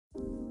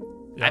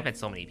Yep. I've had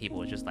so many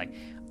people just like,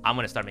 I'm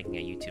going to start making a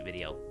YouTube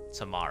video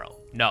tomorrow.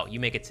 No,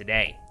 you make it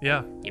today.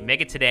 Yeah. You make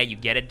it today, you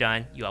get it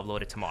done, you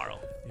upload it tomorrow.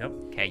 Yep.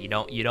 Okay, you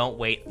don't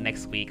wait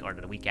next week or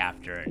the week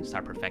after and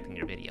start perfecting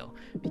your video,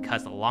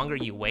 because the longer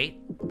you wait,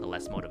 the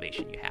less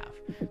motivation you have.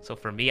 So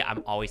for me,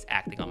 I'm always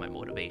acting on my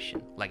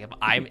motivation. Like if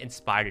I'm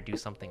inspired to do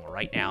something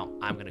right now,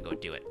 I'm going to go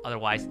do it.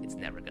 Otherwise, it's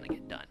never going to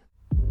get done.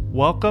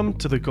 Welcome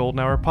to the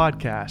Golden Hour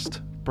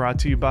Podcast, brought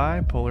to you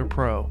by Polar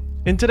Pro.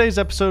 In today's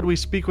episode, we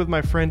speak with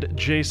my friend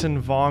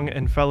Jason Vong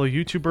and fellow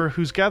YouTuber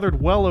who's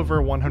gathered well over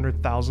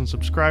 100,000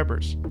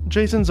 subscribers.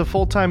 Jason's a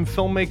full-time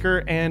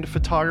filmmaker and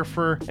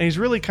photographer, and he's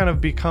really kind of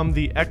become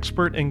the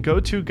expert and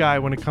go-to guy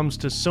when it comes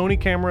to Sony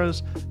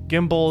cameras,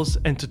 gimbals,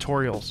 and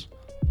tutorials.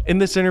 In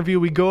this interview,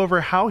 we go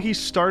over how he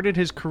started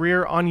his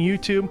career on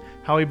YouTube,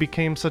 how he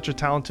became such a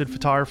talented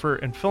photographer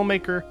and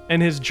filmmaker,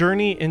 and his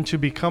journey into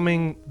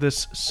becoming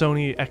this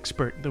Sony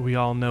expert that we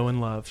all know and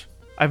love.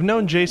 I've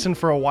known Jason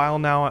for a while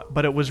now,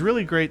 but it was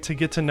really great to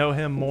get to know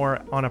him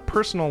more on a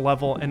personal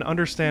level and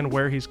understand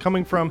where he's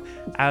coming from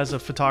as a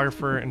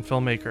photographer and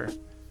filmmaker.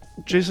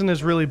 Jason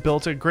has really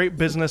built a great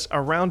business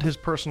around his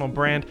personal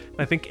brand,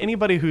 and I think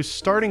anybody who's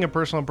starting a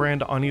personal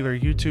brand on either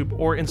YouTube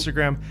or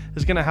Instagram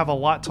is going to have a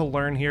lot to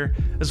learn here,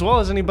 as well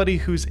as anybody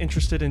who's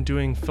interested in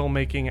doing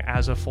filmmaking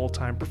as a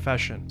full-time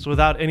profession. So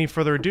without any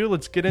further ado,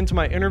 let's get into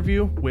my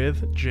interview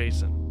with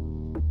Jason.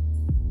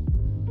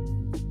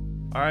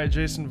 All right,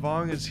 Jason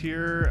Vong is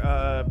here,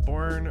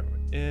 born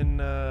in,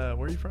 where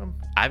are you from?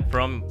 I'm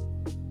from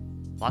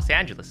Los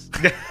Angeles.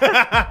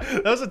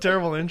 That was a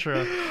terrible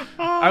intro.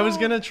 I was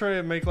going to try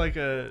to make like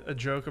a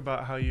joke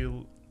about how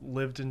you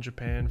lived in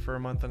Japan for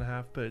a month and a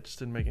half, but it just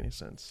didn't make any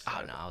sense.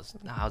 Oh, no,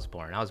 I was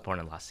born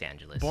in Los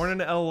Angeles. Born in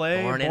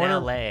LA? Born in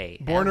LA.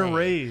 Born and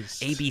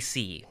raised.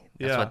 ABC.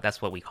 Yeah.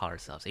 That's what we call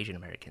ourselves, Asian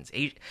Americans.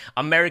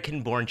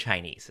 American-born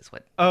Chinese is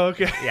what. Oh,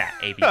 okay. Yeah,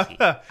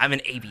 ABC. I'm an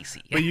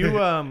ABC. But you,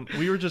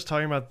 we were just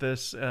talking about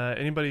this.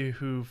 Anybody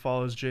who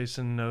follows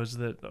Jason knows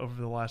that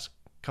over the last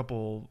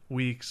couple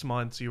weeks,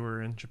 months, you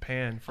were in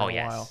Japan for a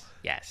while.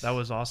 Yes. That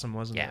was awesome,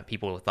 wasn't it? Yeah,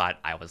 people thought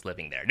I was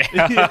living there.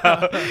 Yeah.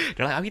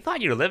 They're like, oh, we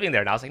thought you were living there.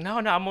 And I was like, no,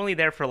 I'm only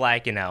there for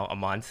like, a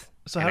month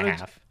and a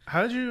half.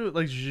 How did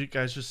you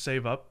guys just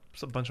save up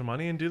a bunch of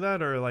money and do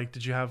that, or like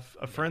did you have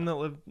a friend that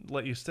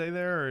let you stay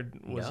there, or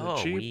was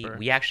it cheap?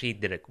 We actually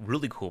did a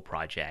really cool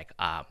project.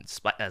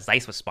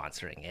 Zeiss was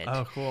sponsoring it.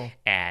 Oh, cool.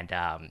 And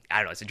I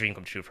don't know, it's a dream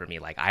come true for me.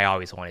 Like I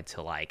always wanted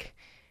to like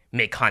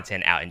make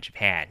content out in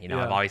Japan.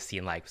 I've always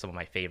seen like some of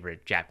my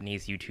favorite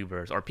Japanese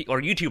YouTubers or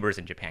YouTubers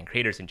in Japan,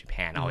 creators in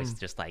Japan. Always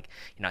just like,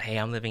 hey,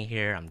 I'm living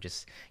here. I'm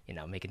just,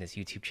 making this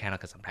YouTube channel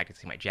because I'm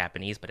practicing my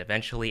Japanese. But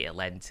eventually it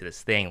led into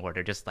this thing where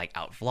they're just like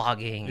out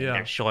vlogging and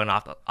they're showing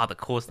off all the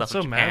cool stuff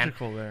in Japan. So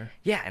magical there.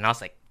 Yeah. And I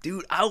was like,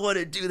 dude, I want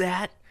to do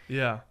that.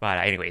 Yeah. But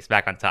anyways,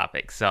 back on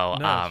topic. So,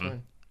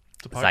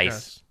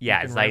 Zeiss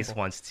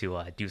wants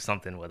to do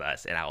something with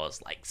us, and I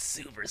was like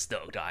super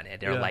stoked on it.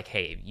 They're like,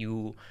 hey,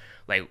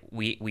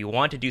 we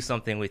want to do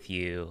something with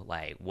you.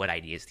 Like, what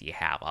ideas do you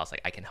have? I was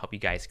like, I can help you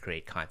guys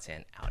create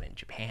content out in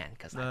Japan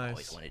because I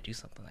always want to do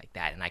something like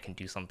that, and I can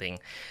do something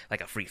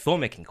like a free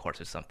filmmaking course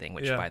or something.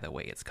 Which, by the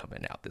way, it's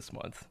coming out this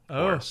month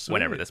or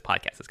whenever this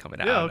podcast is coming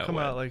out. Yeah, it'll come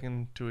out like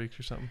in 2 weeks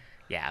or something.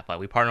 Yeah, but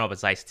we partnered up with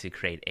Zeiss to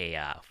create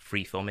a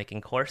free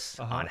filmmaking course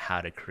on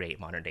how to create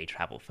modern-day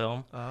travel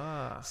film.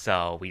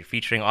 So we're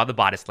featuring all the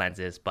bodice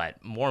lenses,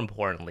 but more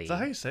importantly... Is that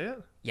how you say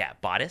it? Yeah,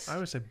 bodice. I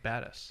always say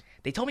bodice.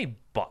 They told me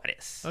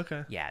bodice.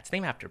 Okay. Yeah, it's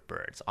named after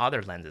birds. All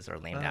their lenses are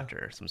named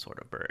after some sort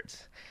of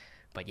birds.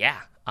 But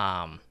yeah,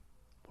 what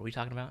were we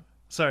talking about?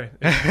 Sorry,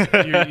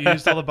 you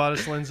used all the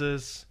bodice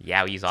lenses.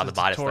 Yeah, we use all the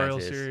bodice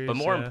lenses. Series, but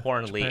more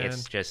importantly, Japan.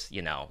 it's just,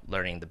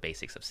 learning the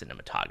basics of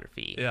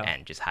cinematography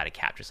and just how to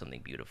capture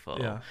something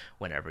beautiful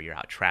whenever you're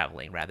out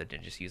traveling rather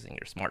than just using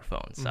your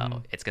smartphone.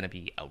 So it's going to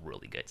be a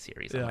really good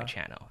series on my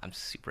channel. I'm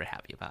super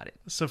happy about it.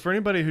 So for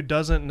anybody who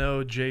doesn't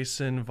know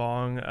Jason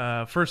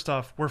Vong, first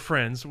off, we're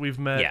friends. We've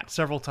met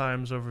several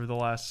times over the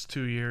last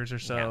 2 years or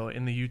so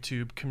in the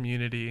YouTube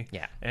community.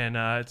 Yeah. And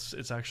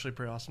it's actually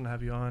pretty awesome to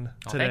have you on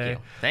today.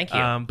 Thank you.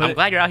 But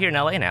I'm glad you're out here in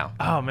LA now.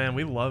 Oh man,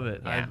 we love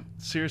it. Yeah.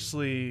 I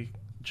seriously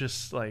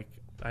just like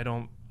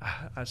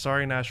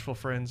sorry Nashville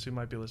friends who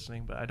might be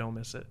listening, but I don't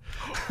miss it.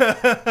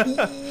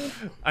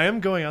 I am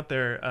going out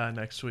there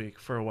next week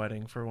for a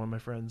wedding for one of my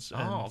friends.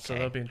 Okay. So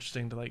that'll be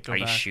interesting to like go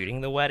back. back. Are you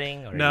shooting the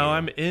wedding? Or no,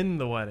 I'm in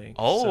the wedding.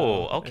 Oh,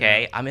 so,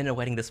 okay. Yeah. I'm in a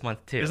wedding this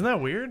month too. Isn't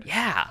that weird?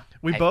 Yeah.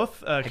 We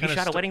both have you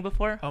shot a wedding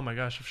before? Oh my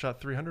gosh, I've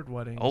shot 300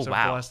 weddings over the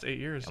last 8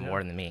 years.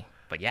 More than me.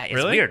 But yeah,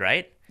 it's weird,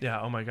 right? Yeah,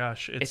 oh my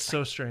gosh, it's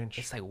so strange.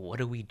 It's like, what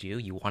do we do?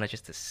 You want us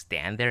just to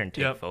stand there and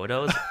take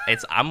photos?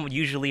 I'm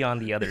usually on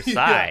the other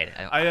side.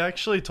 Yeah. I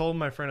actually told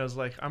my friend, I was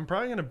like, I'm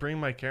probably gonna bring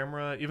my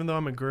camera, even though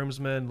I'm a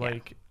groomsman.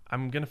 Like,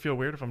 I'm gonna feel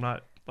weird if I'm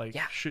not like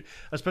shoot,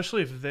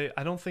 especially if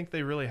I don't think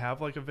they really have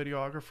like a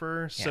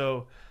videographer.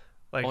 So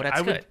like,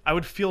 I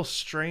would feel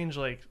strange,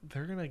 like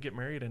they're gonna get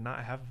married and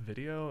not have a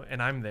video,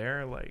 and I'm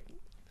there, like.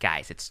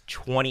 guys, it's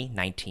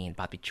 2019,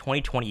 about to be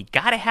 2020. You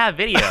gotta have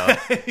video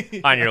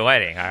on your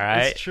wedding, all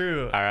right? It's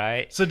true. All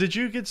right. So did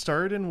you get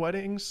started in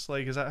weddings?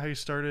 Like, is that how you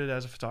started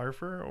as a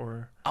photographer,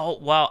 or? Oh,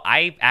 well,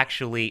 I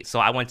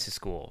went to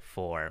school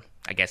for,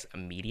 I guess,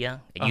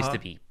 media. It used to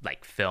be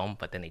like film,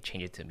 but then they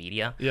changed it to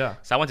media. Yeah.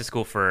 So I went to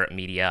school for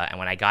media, and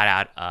when I got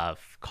out of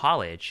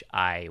college,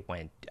 I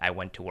went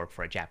to work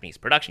for a Japanese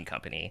production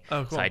company.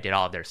 Oh, cool. So I did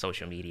all of their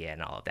social media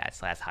and all of that.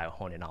 So that's how I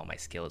honed in all my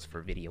skills for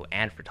video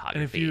and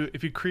photography. And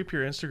if you creep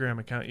your Instagram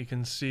account, you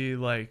can see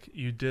like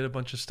you did a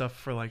bunch of stuff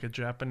for like a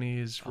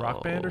Japanese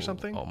rock band or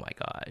something. Oh my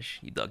gosh,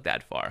 you dug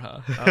that far,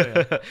 huh? Oh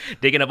yeah.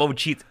 Digging up old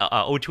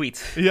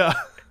tweets. Yeah.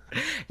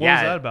 What Yeah.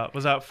 was that about?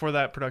 Was that for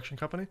that production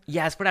company?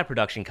 Yeah, it's for that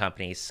production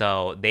company.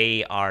 So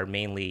they are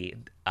mainly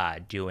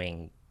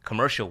doing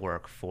commercial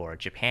work for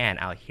Japan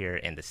out here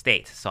in the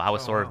States. So I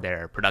was sort of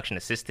their production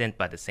assistant,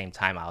 but at the same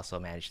time, I also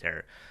managed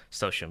their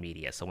social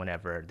media. So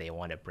whenever they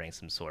want to bring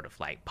some sort of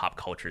like pop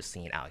culture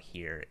scene out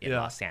here in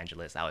Los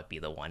Angeles, I would be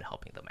the one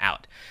helping them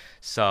out.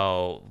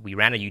 So we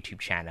ran a YouTube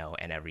channel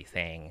and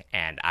everything,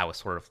 and I was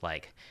sort of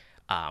like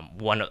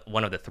one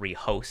of the three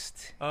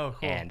hosts. Oh,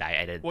 cool. And I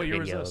edited What the year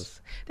videos. was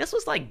this? This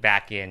was like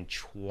back in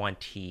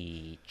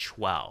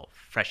 2012,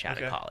 fresh out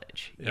Okay. of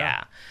college. Yeah.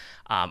 Yeah.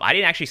 I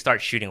didn't actually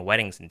start shooting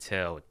weddings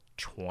until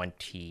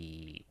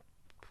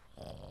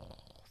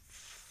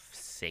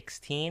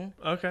 2016.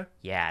 Okay.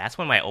 Yeah, that's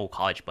when my old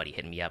college buddy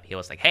hit me up. He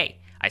was like, "Hey,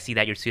 I see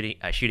that you're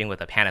shooting with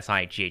a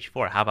Panasonic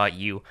GH4. How about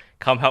you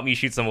come help me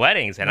shoot some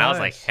weddings?" And I was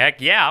like, Nice. "Heck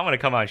yeah, I'm gonna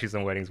come out and shoot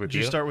some weddings with Did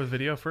you start with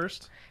video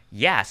first?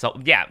 Yeah, so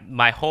yeah,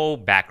 my whole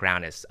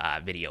background is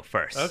video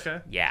first.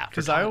 Okay. Yeah,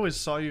 Because I always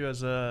saw you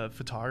as a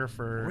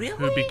photographer who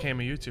Really?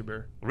 became a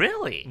YouTuber.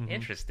 Really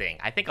interesting.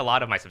 I think a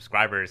lot of my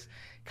subscribers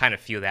kind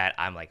of feel that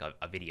I'm like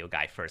a video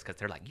guy first because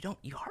they're like,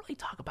 you hardly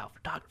talk about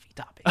photography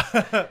topics.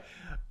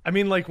 I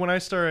mean, like when I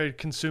started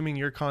consuming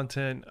your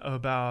content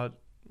about,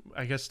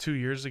 I guess 2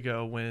 years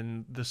ago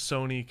when the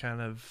Sony kind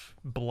of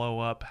blow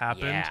up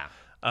happened,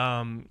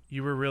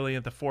 you were really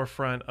at the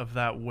forefront of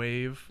that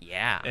wave.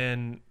 Yeah.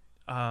 And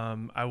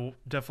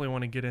definitely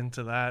want to get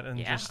into that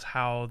and just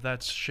how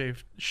that's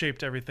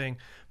shaped everything.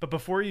 But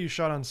before you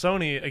shot on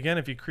Sony, again,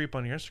 if you creep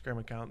on your Instagram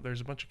account,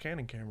 there's a bunch of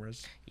Canon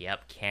cameras.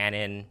 Yep,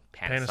 Canon,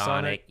 Panasonic.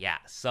 Panasonic. Yeah.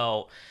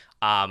 So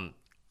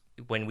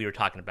when we were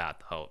talking about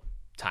the whole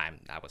time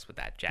I was with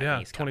that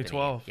Japanese company.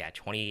 2012. Yeah,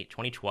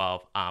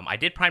 2012. I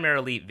did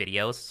primarily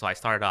videos. So I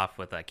started off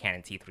with a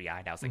Canon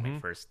T3i. That was like my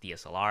first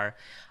DSLR.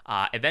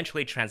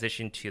 Eventually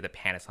transitioned to the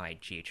Panasonic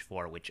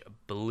GH4, which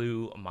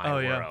blew my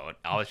world.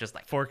 I was just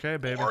like,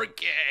 4K, baby.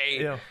 4K,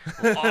 Yeah.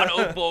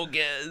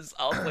 autofocus.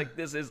 I was like,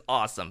 this is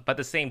awesome. But at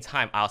the same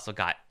time, I also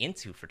got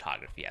into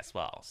photography as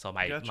well. So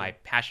my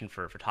passion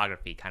for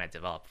photography kind of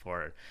developed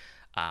for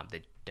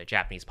the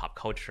Japanese pop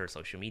culture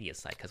social media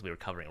site because we were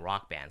covering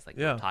rock bands like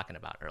we were talking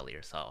about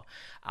earlier. So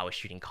I was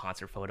shooting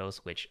concert photos,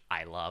 which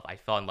I love. I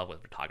fell in love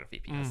with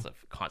photography because of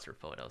concert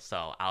photos.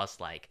 So I was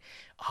like,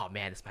 oh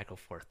man, this Micro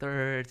Four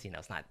Thirds,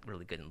 it's not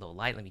really good in low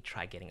light. Let me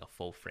try getting a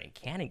full frame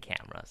Canon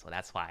camera. So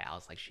that's why I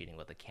was like shooting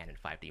with a Canon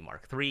 5D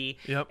Mark III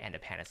and a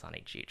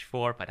Panasonic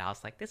GH4. But I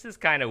was like, this is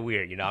kind of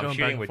weird. I'm Going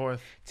shooting back with and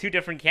forth. two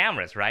different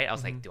cameras, right? I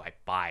was like, do I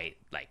buy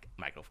like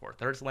Micro Four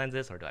Thirds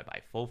lenses or do I buy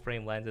full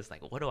frame lenses?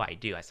 Like, what do I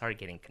do? I started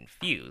getting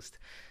confused.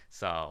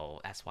 So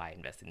that's why I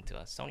invested into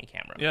a Sony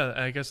camera. Yeah,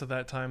 I guess at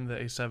that time the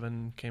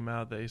A7 came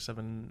out, the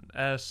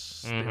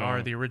A7S, the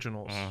R, the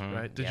originals,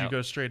 right? Did you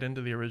go straight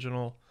into the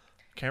original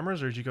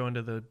cameras or did you go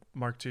into the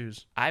Mark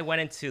IIs? I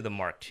went into the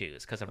Mark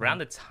IIs because around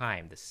the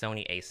time the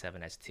Sony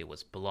A7S II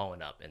was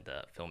blowing up in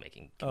the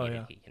filmmaking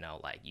community,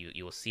 like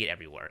you will see it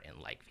everywhere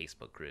in like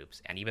Facebook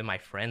groups, and even my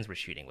friends were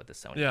shooting with the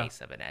Sony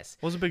A7S.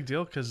 Well, it was a big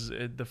deal because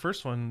the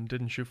first one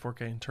didn't shoot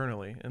 4K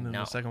internally, and then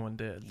the second one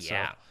did. So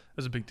it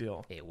was a big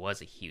deal. It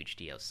was a huge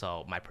deal.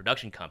 So my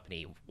production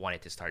company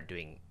wanted to start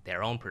doing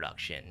their own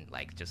production,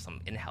 like just some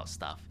in-house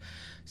stuff.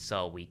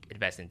 So we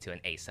invested into an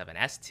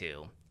A7S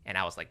II. And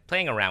I was like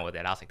playing around with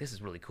it. I was like, this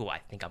is really cool. I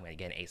think I'm going to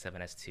get an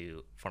A7S II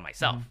for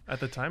myself. At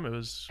the time, it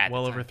was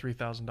well over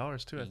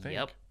 $3,000 too, I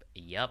think.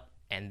 Yep.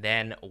 And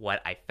then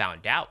what I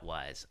found out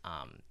was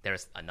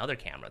there's another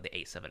camera, the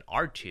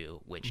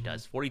A7R2, which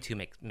does 42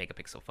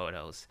 megapixel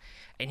photos.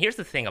 And here's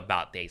the thing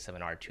about the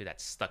A7R2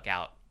 that stuck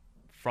out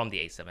from the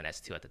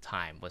A7S II at the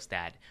time was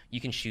that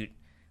you can shoot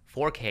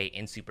 4K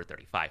in Super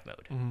 35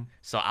 mode.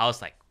 So I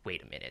was like,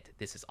 wait a minute,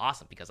 this is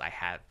awesome because I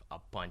have a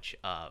bunch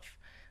of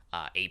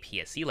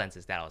APS-C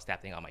lenses that I was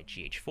adapting on my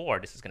GH4.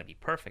 This is going to be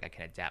perfect. I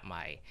can adapt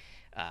my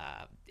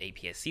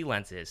APS-C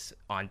lenses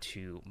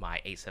onto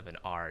my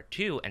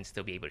A7R2 and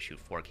still be able to shoot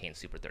 4K in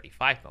Super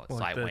 35 mode.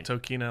 Like so I went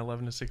Tokina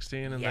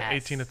 11-16 and the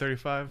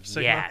 18-35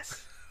 Sigma.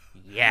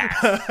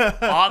 Yes.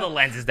 All the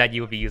lenses that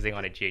you would be using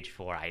on a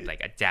GH4, I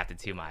like adapted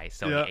to my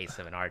Sony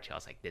A7R2. I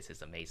was like, this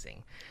is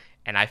amazing.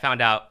 And I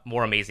found out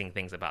more amazing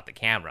things about the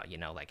camera.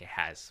 Like it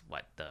has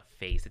the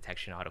phase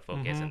detection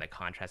autofocus and the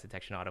contrast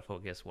detection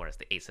autofocus, whereas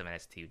the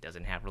A7S II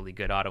doesn't have really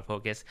good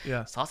autofocus.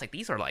 Yeah. So I was like,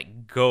 these are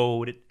like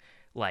gold,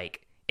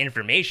 like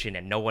information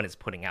and no one is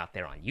putting out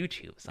there on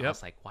YouTube. So I Yep.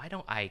 was like, why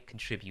don't I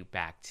contribute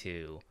back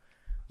to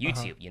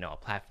YouTube, a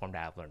platform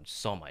that I've learned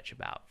so much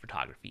about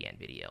photography and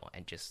video,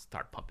 and just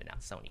start pumping out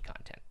Sony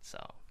content. So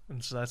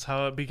And so that's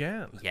how it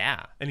began.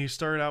 yeah, And you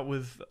started out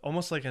with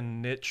almost like a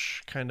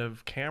niche kind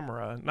of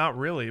camera. Not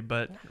really,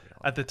 but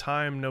at the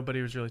time,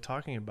 nobody was really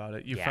talking about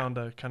it. You Yeah. found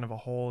a kind of a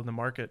hole in the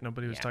market.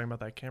 Nobody was Yeah. talking about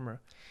that camera.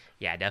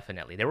 yeah,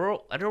 definitely. There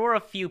were a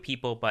few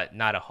people, but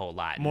not a whole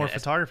lot. More And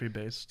photography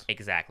based.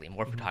 exactly,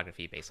 more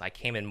photography based. So I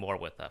came in more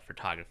with a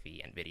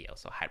photography and video,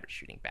 so hybrid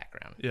shooting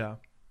background. Yeah.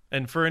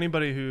 And for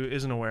anybody who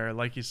isn't aware,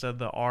 like you said,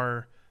 the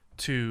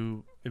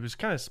R2, it was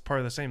kind of part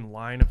of the same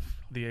line of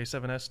the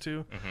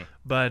A7S2.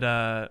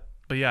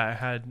 But yeah, it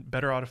had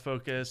better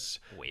autofocus.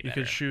 Way You better.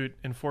 could shoot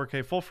in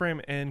 4K full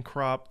frame and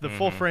crop. The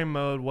full frame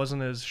mode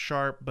wasn't as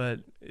sharp, but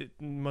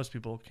most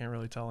people can't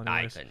really tell I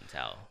anyways. couldn't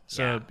tell.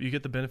 So Yeah. you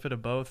get the benefit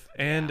of both,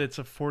 and it's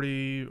a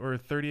 40 or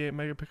 38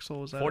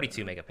 megapixel. Was that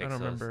 42 it? megapixels. I don't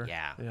remember.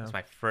 Yeah, it's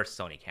my first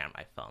Sony camera.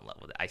 I fell in love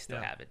with it. I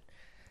still have it.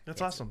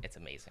 That's awesome. It's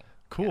amazing.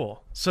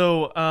 Cool.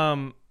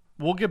 So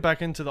we'll get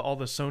back into all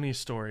the Sony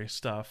story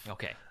stuff.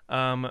 Okay.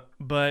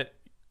 But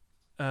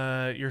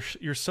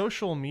your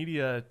social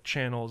media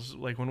channels,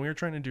 like when we were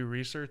trying to do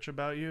research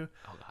about you,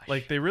 Oh gosh.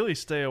 like they really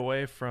stay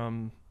away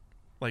from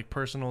like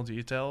personal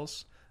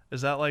details.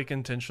 Is that like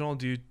intentional?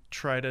 Do you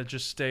try to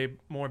just stay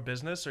more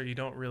business, or you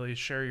don't really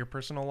share your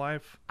personal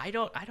life? I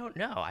don't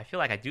know. I feel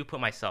like I do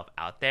put myself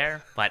out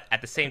there, but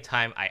at the same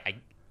time,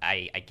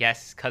 I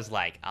guess because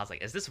like I was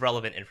like, is this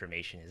relevant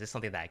information? Is this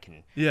something that I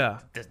can? Yeah.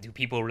 Do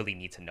people really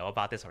need to know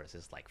about this, or is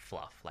this like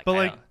fluff? Like, But I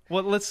like,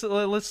 don't-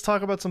 well, let's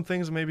talk about some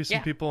things maybe some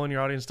Yeah. people in your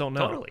audience don't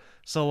know. Totally.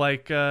 So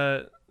like,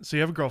 so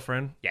you have a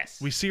girlfriend.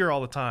 yes, We see her all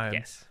the time.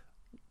 yes.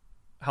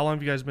 How long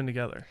have you guys been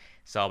together?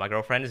 So my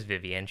girlfriend is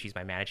Vivian. She's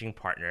my managing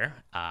partner.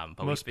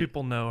 But Most we've been-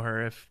 people know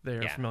her if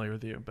they're Yeah. familiar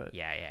with you, but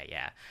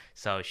Yeah.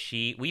 So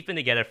we've been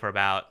together for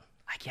about,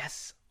 I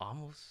guess,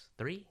 almost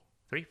 4.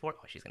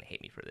 Oh, she's gonna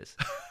hate me for this.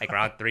 Like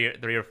around 3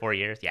 or 4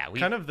 years. Yeah, we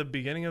kind of the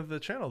beginning of the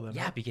channel then.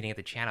 yeah, huh? beginning of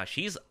the channel.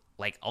 She's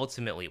like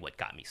ultimately what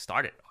got me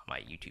started on my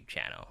YouTube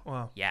channel.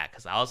 Wow. Yeah,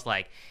 because I was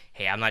like,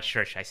 hey, I'm not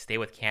sure. Should I stay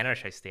with Canon or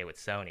should I stay with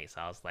Sony?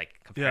 So I was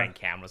like comparing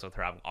cameras with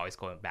her. I'm always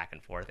going back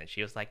and forth, and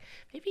she was like,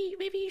 maybe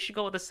you should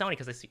go with the Sony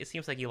because it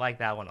seems like you like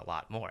that one a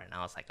lot more. And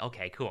I was like,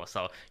 okay, cool.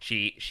 So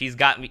she's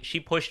got me. She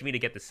pushed me to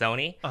get the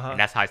Sony, and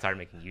that's how I started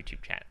making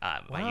YouTube channel.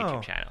 My Wow.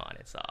 YouTube channel on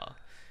it. So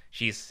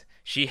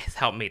she has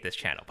helped make this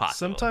channel possible.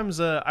 Sometimes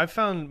I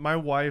found my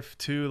wife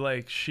too,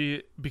 like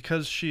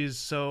because she's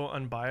so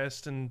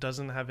unbiased and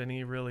doesn't have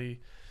any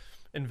really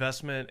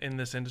investment in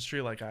this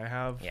industry like I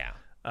have.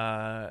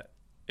 Yeah.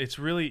 It's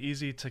really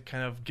easy to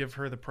kind of give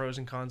her the pros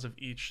and cons of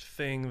each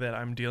thing that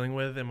I'm dealing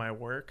with in my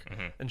work,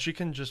 and she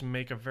can just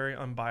make a very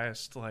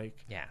unbiased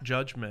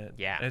judgment.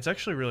 Yeah. And it's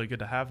actually really good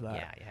to have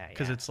that. Yeah.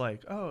 Because it's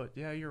like, oh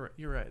yeah, you're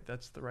right.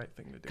 That's the right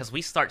thing to do. Because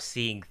we start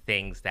seeing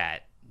things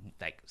that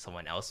like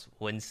someone else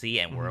wouldn't see,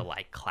 and we're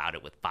like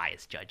clouded with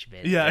biased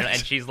judgment. Yeah. And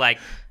she's like,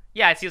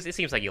 yeah, it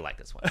seems like you like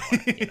this one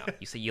more.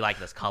 You say you like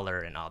this color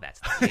and all that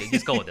stuff. You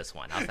just go with this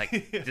one. I was like,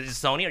 this is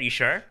Sony, are you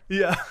sure?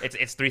 Yeah. It's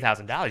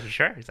 $3,000, you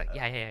sure? He's like,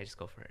 yeah, just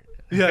go for it.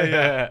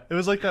 Yeah. It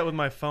was like that with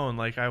my phone.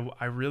 Like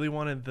I really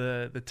wanted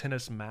the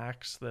XS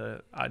Max,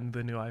 the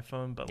new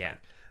iPhone, but like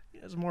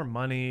it has more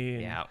money.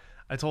 And Yeah.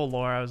 I told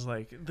Laura, I was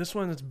like, this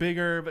one is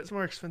bigger, but it's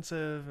more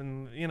expensive,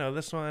 and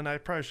this one I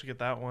probably should get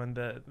that one.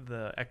 The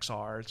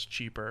XR, it's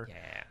cheaper.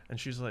 Yeah. And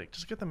she's like,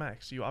 just get the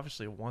Max. You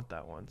obviously want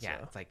that one. Yeah.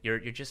 So. It's like you're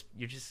just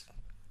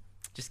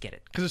get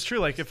it. Because it's true.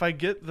 Like if I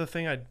get the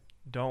thing I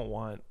don't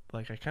want,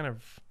 like I kind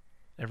of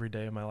every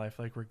day of my life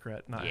like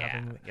regret not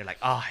having. You're like,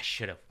 oh, I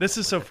should have. This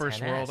is so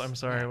first world. I'm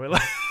sorry. Yeah. We're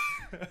like-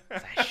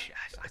 I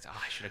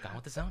should have gone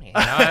with the Sony. You know?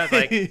 I was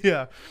like,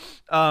 yeah.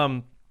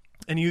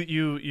 And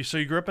you so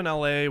you grew up in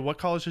LA. What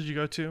college did you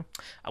go to?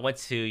 I went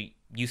to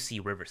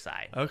UC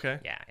Riverside. Okay.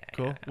 Yeah.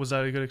 Cool. Was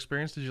that a good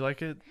experience? Did you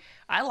like it?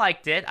 I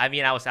liked it. I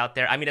mean, I was out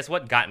there. I mean, it's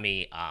what got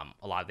me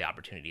a lot of the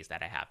opportunities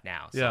that I have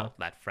now. So Yeah.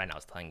 that friend I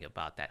was telling you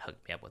about that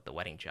hooked me up with the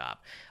wedding job.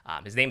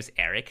 His name is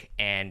Eric,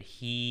 and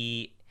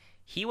he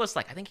was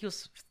like, I think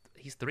he's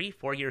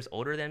 3-4 years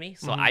older than me.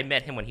 So I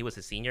met him when he was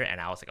a senior, and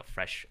I was like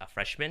a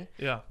freshman.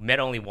 Yeah. Met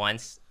only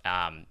once.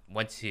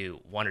 Went to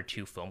 1 or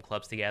 2 film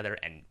clubs together,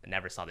 and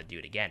never saw the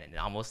dude again. And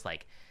almost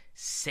like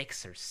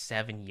 6 or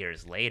 7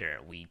 years later,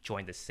 we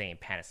joined the same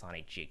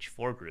Panasonic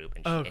GH4 group,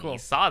 and, Oh, and cool. he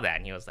saw that,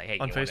 and he was like, "Hey,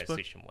 On you want to Facebook?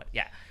 shoot some?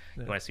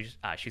 You want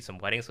to shoot some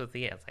weddings with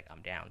me?" I was like,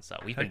 "I'm down." So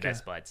we've been Heck yeah.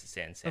 best buds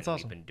since, and That's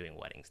awesome. we've been doing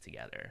weddings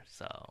together.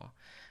 So,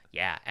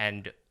 yeah,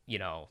 and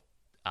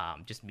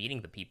just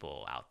meeting the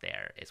people out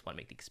there is what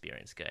made the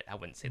experience good. I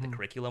wouldn't say the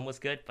curriculum was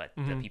good, but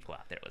the people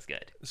out there was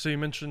good. So you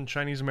mentioned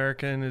Chinese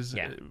American.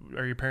 Yeah.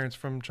 Are your parents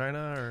from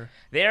China or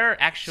They're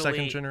actually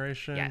second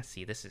generation? Yeah,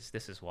 see, this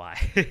is why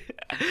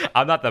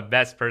I'm not the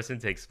best person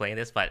to explain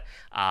this, but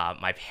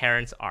my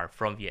parents are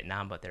from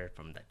Vietnam, but they're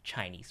from the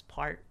Chinese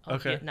part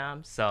of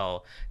Vietnam,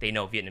 so they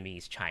know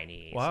Vietnamese,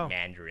 Chinese, Wow.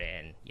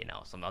 Mandarin,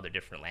 some other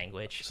different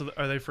language. So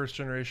are they first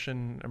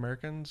generation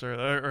Americans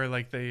or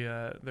like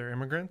they're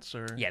immigrants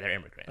or? Yeah, they're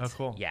immigrants. immigrant. Oh,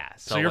 cool. Yeah.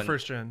 So you're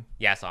first gen.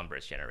 Yeah, so I'm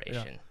first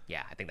generation.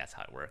 Yeah, I think that's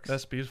how it works.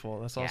 That's beautiful.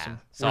 That's awesome.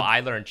 So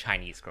I learned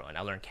Chinese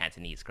I learned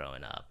Cantonese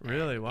growing up.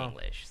 Really? And Wow.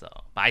 English. So,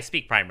 but I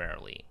speak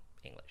primarily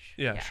English.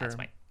 Yeah, sure.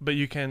 But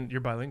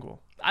you're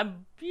bilingual. I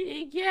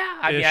mean,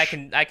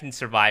 I can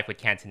survive with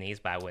Cantonese,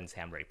 but I wouldn't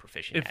say I'm very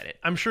proficient at it.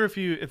 I'm sure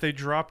if they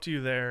dropped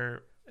you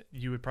there,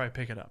 you would probably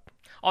pick it up.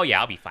 Oh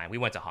yeah, I'll be fine. We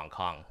went to Hong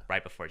Kong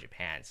right before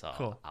Japan, so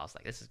cool. I was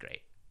like, this is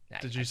great.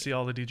 Did you see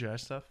all the DJI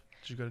stuff?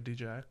 Did you go to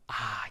DJI?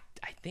 I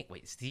think.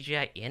 Wait, is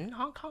DJI in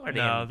Hong Kong or are they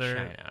No, in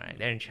China? Right?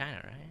 They're in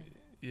China, right?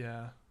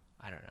 Yeah.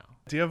 I don't know.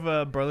 Do you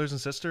have brothers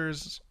and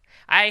sisters?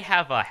 I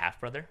have a half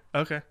brother.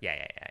 Okay.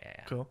 Yeah.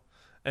 Cool.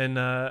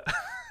 And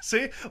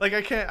see,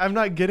 like I'm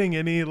not getting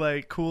any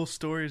like cool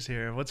stories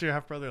here. What's your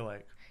half brother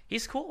like?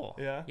 He's cool.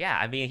 Yeah. Yeah.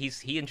 I mean,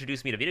 he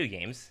introduced me to video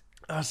games.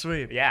 Oh,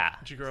 sweet. Yeah.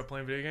 Did you grow up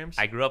playing video games?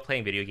 I grew up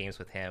playing video games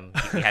with him.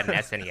 We had an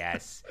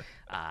SNES,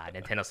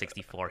 Nintendo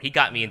 64. He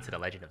got me into the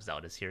Legend of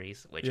Zelda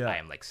series, which I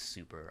am like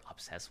super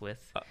obsessed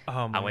with.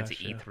 I went to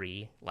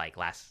E3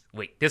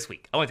 this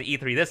week. I went to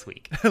E3 this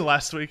week.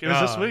 Last week. It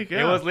was this week.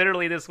 Yeah. It was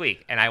literally this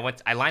week. And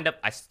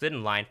I stood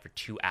in line for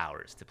 2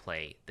 hours to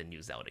play the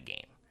new Zelda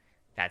game.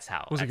 That's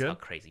how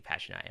crazy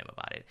passionate I am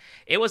about it.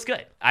 It was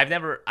good.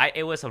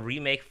 It was a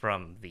remake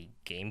from the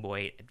Game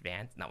Boy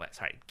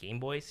Game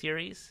Boy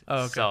series.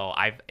 Oh, okay. So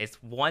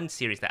it's one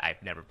series that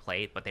I've never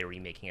played, but they're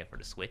remaking it for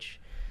the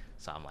Switch.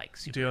 So I'm like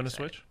super Do you own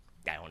excited. a Switch?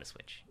 I own a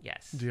Switch,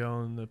 yes. Do you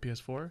own the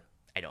PS4?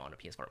 I don't own a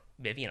PS4.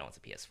 Vivian owns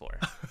a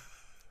PS4.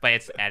 But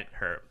it's at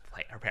her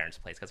parents'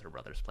 place because her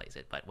brother's plays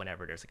it. But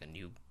whenever there's like a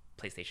new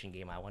PlayStation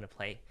game I want to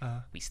play,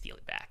 we steal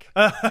it back.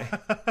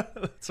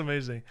 That's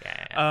amazing.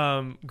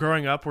 Yeah.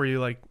 Growing up, were you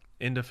like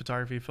into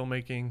photography,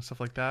 filmmaking, stuff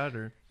like that,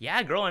 or?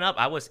 Yeah, growing up,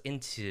 I was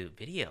into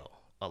video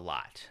a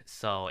lot.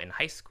 So in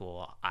high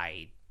school,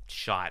 I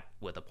shot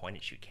with a point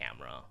and shoot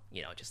camera.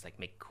 Just like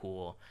make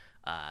cool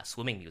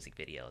swimming music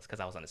videos because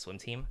I was on the swim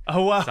team.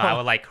 Oh wow! So I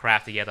would like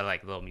craft together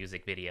like little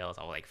music videos.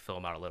 I would like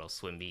film our little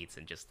swim beats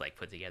and just like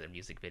put together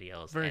music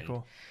videos. Very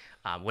cool.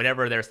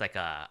 Whenever there's like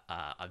a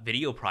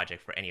video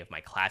project for any of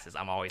my classes,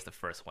 I'm always the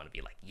first one to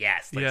be like,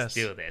 yes, let's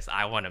do this.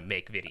 I want to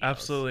make videos.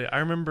 Absolutely. I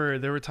remember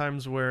there were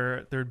times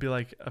where there would be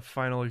like a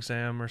final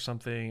exam or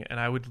something, and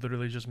I would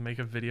literally just make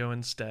a video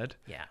instead.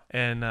 Yeah.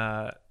 And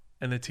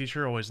the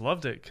teacher always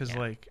loved it because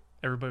like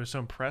everybody was so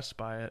impressed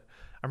by it.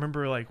 I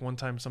remember like one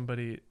time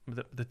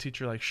the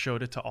teacher like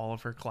showed it to all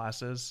of her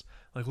classes.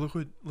 Like, look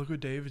what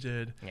Dave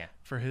did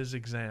for his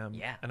exam.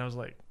 Yeah. And I was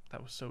like,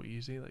 that was so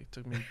easy. Like, it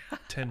took me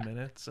 10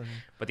 minutes.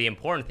 But the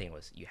important thing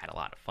was you had a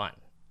lot of fun.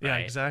 Right? Yeah,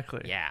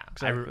 exactly. Yeah.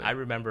 Exactly. I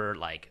remember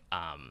like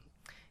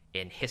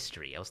in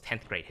history, it was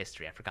 10th grade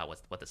history. I forgot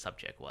what the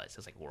subject was. It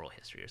was like world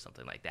history or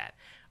something like that.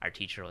 Our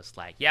teacher was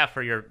like, yeah,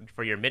 for your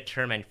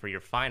midterm and for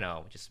your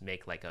final, just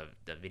make like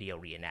the video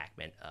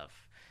reenactment of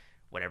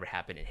whatever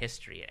happened in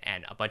history.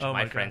 And a bunch of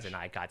my friends and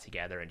I got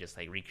together and just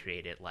like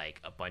recreated like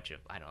a bunch of,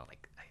 I don't know,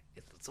 like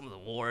some of the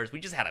wars. We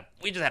just had a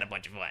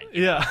bunch of fun.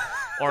 You know?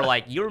 Or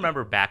like, you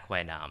remember back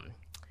when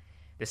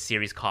this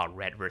series called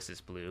Red versus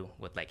Blue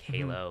with like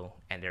Halo,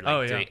 and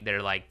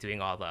they're like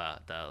doing all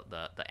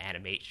the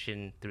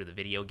animation through the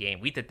video game.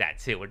 We did that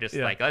too. We're just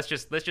like, let's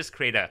just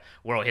create a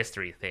world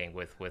history thing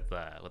with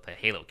the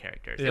Halo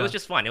characters. It was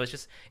just fun.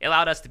 It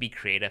allowed us to be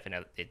creative,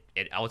 and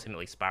it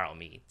ultimately spiraled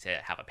me to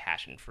have a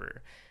passion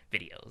for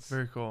videos.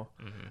 Very cool.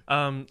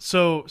 Mm-hmm.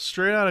 So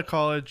straight out of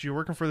college, you're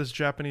working for this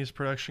Japanese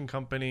production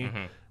company.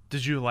 Mm-hmm.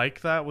 Did you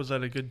like that? Was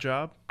that a good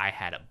job? I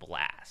had a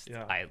blast.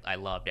 Yeah. I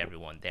loved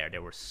everyone there. They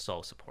were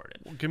so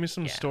supportive. Well, give me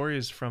some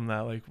stories from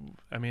that. Like,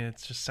 I mean,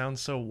 it just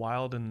sounds so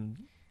wild and...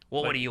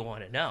 Well, what do you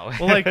want to know?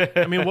 Well, like,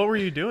 I mean, what were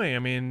you doing? I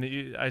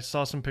mean, I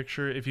saw some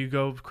picture. If you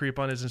go creep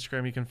on his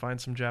Instagram, you can find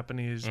some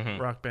Japanese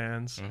rock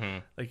bands. Mm-hmm.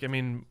 Like, I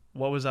mean,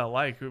 what was that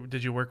like?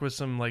 Did you work with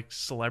some, like,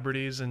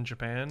 celebrities in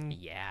Japan?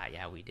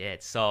 Yeah, we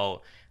did.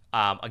 So,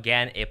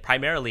 again,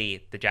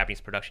 primarily the Japanese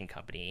production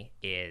company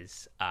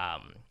is...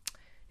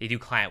 they do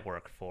client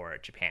work for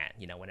Japan.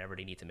 Whenever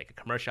they need to make a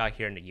commercial out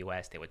here in the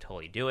U.S., they would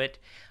totally do it.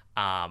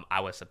 I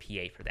was a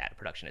PA for that,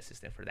 production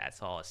assistant for that,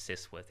 so I'll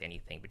assist with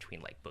anything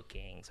between like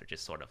bookings or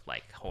just sort of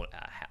like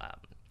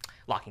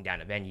locking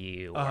down a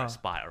venue or a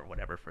spot or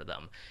whatever for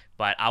them.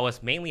 But I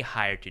was mainly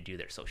hired to do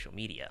their social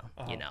media,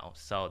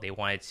 so they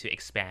wanted to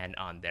expand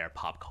on their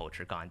pop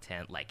culture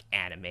content like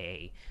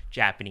anime,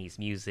 Japanese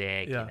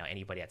music,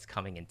 anybody that's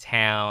coming in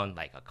town,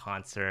 like a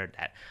concert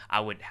that I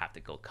would have to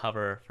go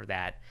cover for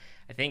that.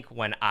 I think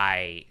when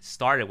I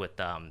started with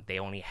them, they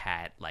only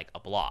had like a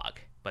blog,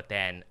 but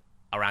then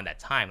around that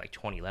time, like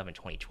 2011,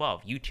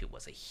 2012, YouTube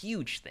was a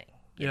huge thing.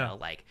 You know,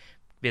 like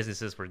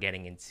businesses were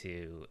getting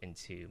into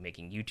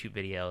making YouTube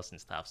videos and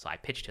stuff. So I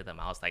pitched to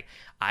them. I was like,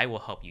 I will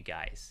help you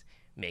guys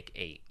make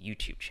a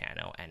YouTube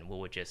channel, and we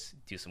would just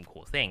do some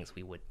cool things.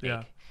 We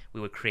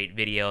would create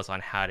videos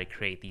on how to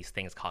create these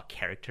things called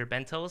character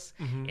bentos,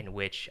 in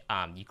which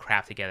you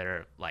craft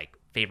together like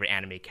favorite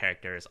anime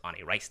characters on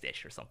a rice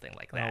dish or something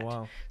like that. Oh,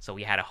 wow. So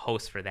we had a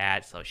host for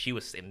that. So she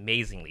was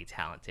amazingly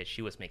talented.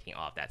 She was making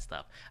all of that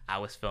stuff. I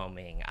was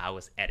filming, I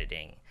was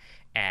editing,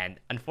 And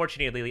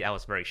unfortunately, that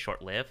was very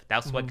short-lived.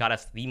 That's what got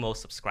us the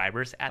most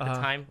subscribers at the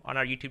time on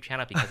our YouTube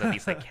channel because of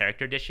these like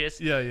character dishes.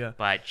 Yeah.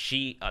 But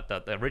she,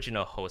 the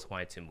original host,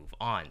 wanted to move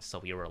on, so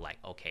we were like,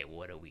 okay,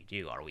 what do we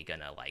do? Are we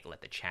gonna like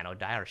let the channel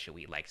die, or should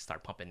we like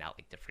start pumping out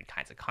like different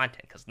kinds of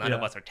content? Because none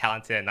of us are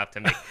talented enough to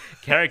make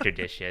character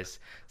dishes.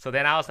 So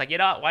then I was like,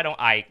 why don't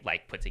I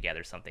like put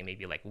together something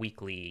maybe like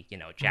weekly,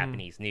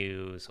 Japanese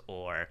news,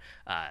 or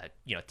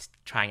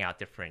trying out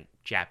different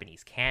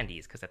Japanese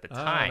candies, because at the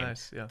time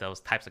those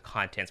types of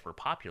contents were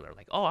popular,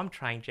 like, I'm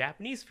trying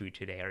Japanese food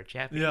today, or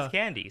Japanese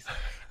candies.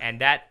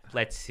 And that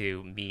led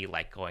to me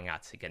like going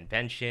out to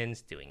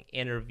conventions, doing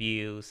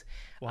interviews.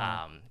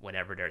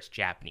 Whenever there's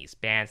Japanese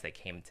bands that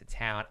came to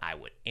town, I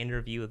would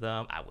interview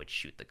them, I would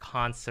shoot the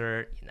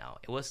concert.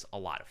 It was a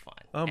lot of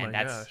fun.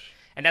 Gosh.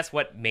 And that's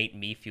what made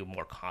me feel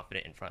more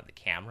confident in front of the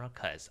camera,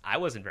 because I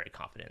wasn't very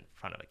confident in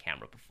front of a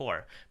camera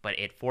before, but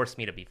it forced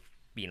me to be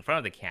in front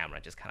of the camera,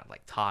 just kind of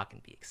like talk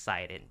and be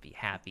excited and be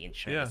happy and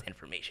share this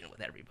information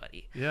with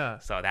everybody. Yeah.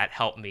 So that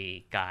helped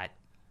me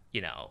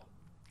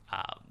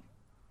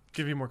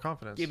give you more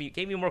confidence.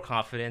 Gave me more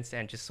confidence,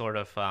 and just sort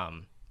of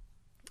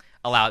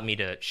allowed me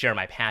to share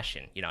my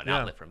passion, an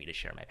outlet for me to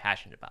share my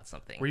passion about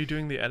something. Were you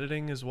doing the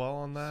editing as well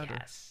on that?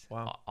 Yes. Or?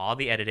 Wow. All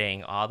the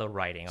editing, all the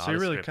writing, all the So you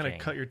really scripting. kind of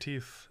cut your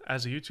teeth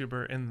as a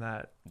YouTuber in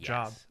that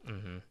job.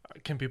 Mm-hmm.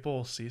 Can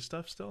people see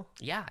stuff still?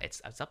 Yeah,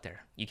 it's up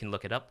there. You can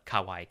look it up.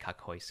 Kawaii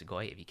kakoi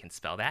sugoi, if you can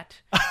spell that.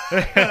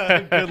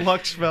 Good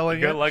luck spelling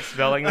it. Good luck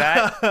spelling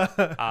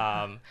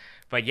that.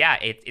 But yeah,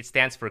 it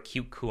stands for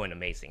cute, cool, and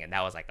amazing, and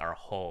that was like our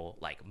whole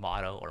like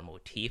motto or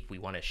motif. We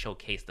want to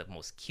showcase the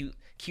most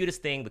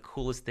cutest thing, the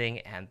coolest thing,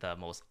 and the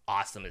most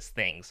awesomest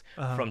things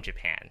from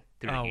Japan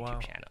through the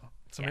YouTube channel.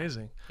 It's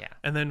amazing. Yeah.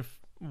 And then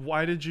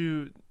why did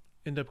you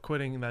end up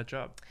quitting that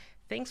job?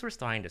 Things were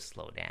starting to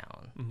slow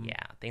down. Mm-hmm.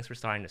 Yeah, things were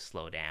starting to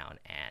slow down,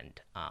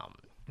 and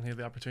you had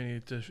the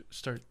opportunity to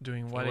start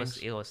doing weddings.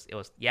 It was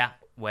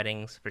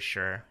weddings for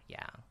sure.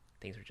 Yeah,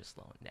 things were just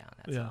slowing down.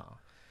 That's all.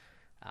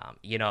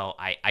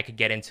 I could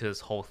get into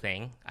this whole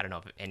thing. I don't know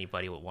if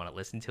anybody would want to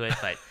listen to it,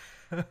 but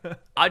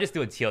I'll just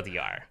do a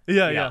TLDR.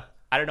 Yeah.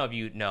 I don't know if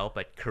you know,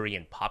 but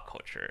Korean pop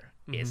culture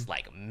is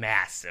like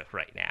massive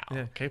right now.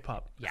 Yeah,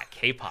 K-pop. Yeah,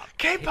 K-pop.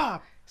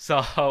 K-pop!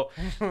 So,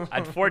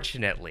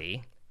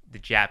 unfortunately, the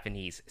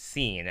Japanese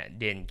scene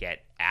didn't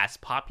get as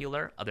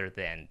popular other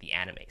than the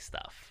anime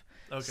stuff.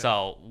 Okay.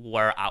 So,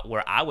 where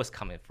I was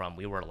coming from,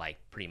 we were like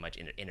pretty much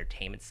in the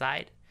entertainment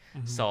side.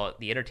 Mm-hmm. So,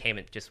 the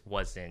entertainment just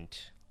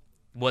wasn't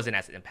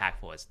as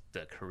impactful as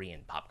the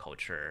Korean pop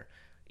culture,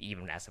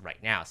 even as of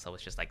right now. So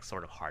it's just like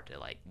sort of hard to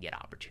like get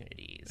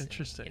opportunities.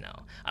 Interesting. And,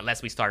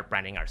 unless we start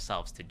branding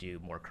ourselves to do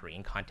more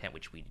Korean content,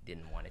 which we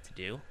didn't want it to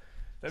do.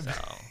 So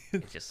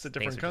it's just a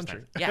different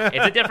country.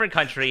 It's a different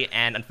country,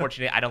 and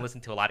unfortunately, I don't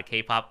listen to a lot of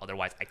K-pop.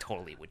 Otherwise, I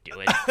totally would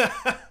do it.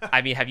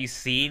 I mean, have you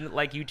seen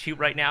like YouTube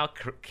right now?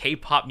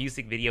 K-pop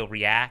music video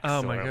reacts.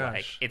 Oh my gosh,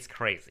 like, it's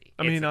crazy.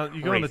 I mean,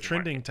 you go on the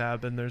trending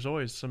tab, and there's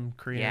always some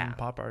Korean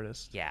pop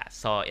artists. Yeah.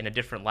 So in a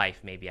different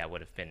life, maybe I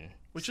would have been.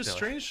 Which is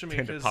strange to me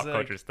because pop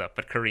culture stuff,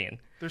 but Korean.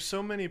 There's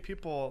so many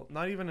people,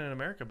 not even in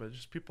America, but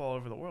just people all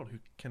over the world who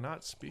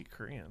cannot speak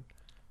Korean.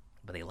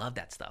 But they love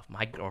that stuff.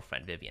 My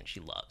girlfriend Vivian, she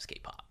loves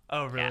K-pop.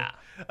 Oh, really? Yeah.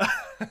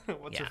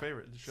 What's her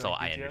favorite? So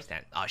I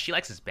understand. She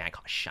likes this band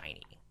called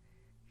SHINee.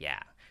 Yeah.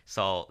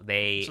 So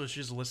she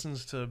just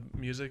listens to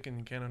music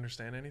and can't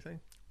understand anything?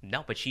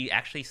 No, but she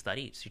actually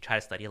studied. She tried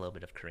to study a little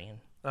bit of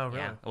Korean. Oh, really?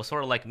 Yeah. It was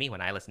sort of like me when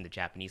I listen to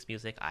Japanese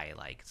music. I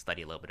like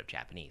study a little bit of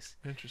Japanese.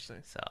 Interesting.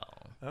 So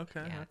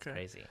okay. It's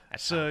crazy.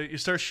 You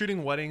start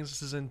shooting weddings.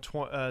 This is in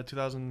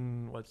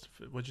 2000.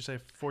 What'd you say?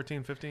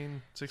 14,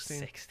 15, 16?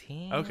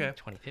 16. Okay.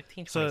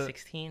 2015,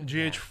 2016. So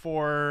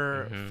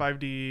GH4,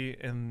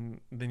 5D, and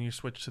then you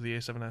switch to the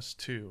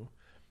A7S II.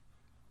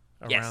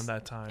 Around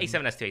that time.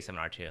 A7S2,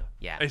 A7R2.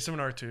 Yeah.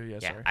 A7R2,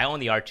 yeah, sorry. I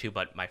own the R2,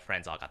 but my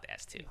friends all got the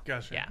S2.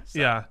 Gotcha. Yeah.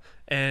 Yeah.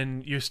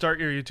 And you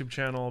start your YouTube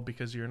channel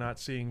because you're not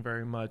seeing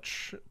very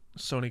much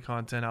Sony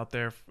content out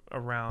there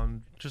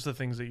around just the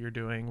things that you're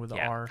doing with the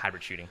R.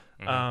 Hybrid shooting.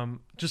 Mm-hmm.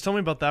 Just tell me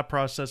about that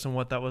process and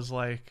what that was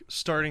like,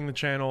 starting the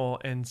channel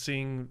and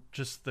seeing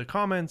just the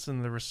comments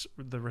and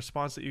the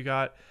response that you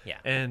got. Yeah.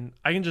 And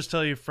I can just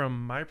tell you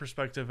from my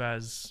perspective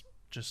as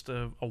just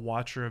a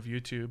watcher of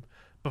YouTube,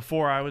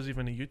 before I was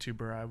even a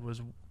YouTuber, I was,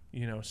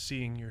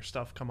 seeing your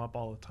stuff come up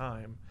all the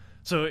time.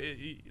 So,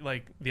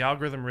 like, the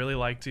algorithm really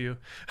liked you,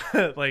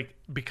 like,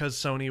 because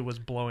Sony was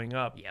blowing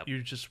up. Yep.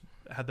 You just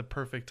had the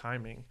perfect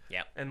timing.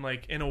 Yep. And,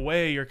 like, in a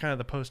way, you're kind of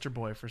the poster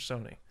boy for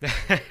Sony.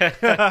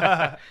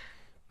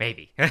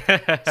 Maybe.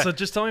 So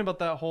just tell me about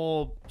that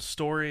whole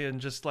story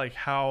and just, like,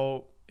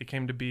 how it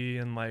came to be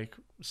and, like,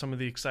 some of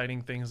the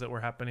exciting things that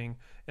were happening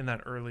in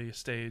that early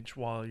stage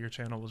while your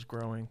channel was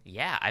growing.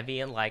 Yeah, I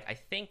mean, like, I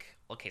think,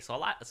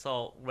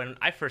 so when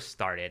I first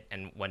started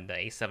and when the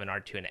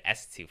A7R2 and the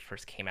S2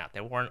 first came out,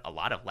 there weren't a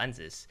lot of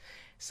lenses.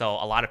 So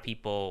a lot of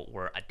people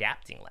were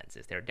adapting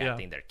lenses. They're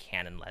adapting their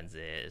Canon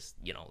lenses,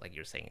 like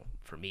you're saying,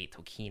 for me,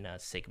 Tokina,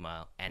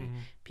 Sigma, and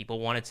people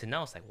wanted to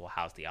know, it's like, well,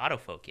 how's the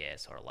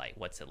autofocus, or like,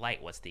 what's it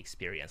like? What's the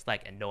experience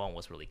like? And no one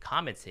was really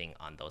commenting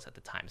on those at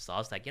the time. So I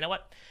was like, you know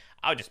what?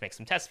 I'll just make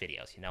some test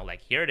videos,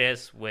 like here it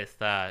is with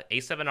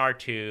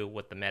A7R2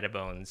 with the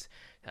Metabones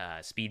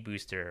speed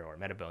booster or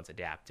Metabones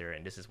adapter,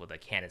 and this is with a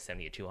Canon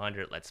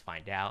 70-200. Let's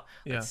find out.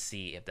 Let's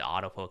see if the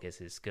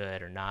autofocus is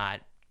good or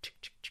not.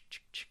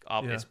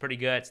 Oh, it's pretty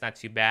good. It's not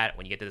too bad.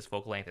 When you get to this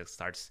focal length, it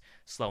starts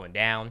slowing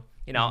down.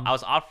 I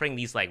was offering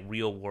these like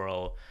real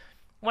world,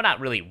 well, not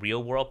really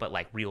real world, but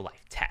like real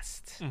life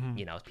tests.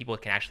 People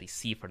can actually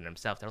see for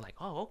themselves. They're like,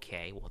 oh,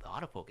 okay, well, the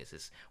autofocus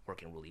is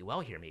working really well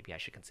here. Maybe I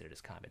should consider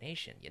this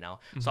combination,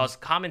 So I was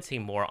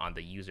commenting more on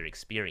the user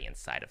experience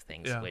side of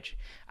things, which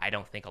I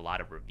don't think a lot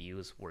of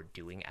reviews were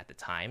doing at the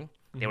time.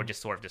 They were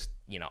just sort of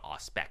all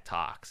spec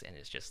talks. And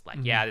it's just like,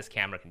 yeah, this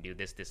camera can do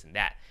this, this, and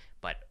that.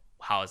 But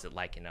how is it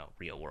like in a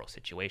real world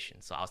situation?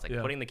 So I was like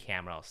putting the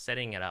camera, I was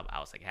setting it up. I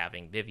was like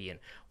having Vivian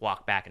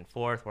walk back and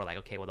forth. We're like,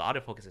 okay, well, the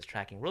autofocus is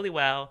tracking really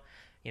well,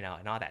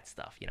 and all that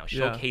stuff,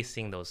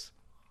 showcasing those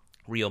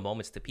real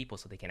moments to people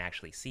so they can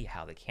actually see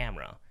how the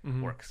camera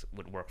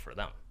would work for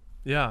them.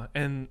 Yeah.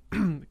 And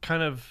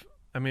kind of,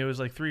 I mean, it was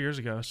like 3 years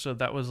ago. So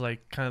that was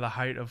like kind of the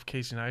height of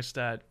Casey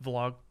Neistat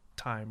vlog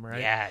time, right?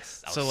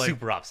 Yes. I was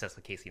super obsessed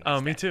with Casey Neistat. Oh,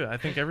 me too. I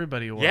think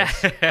everybody was.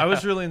 Yeah. I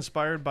was really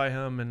inspired by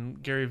him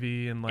and Gary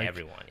Vee and like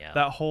everyone,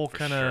 that whole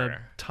kind of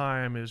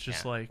time is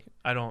just like,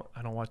 I don't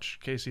watch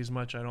Casey as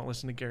much. I don't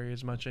listen to Gary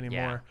as much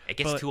anymore. It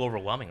gets too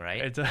overwhelming,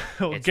 right?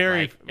 It's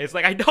Gary. It's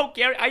like, I know,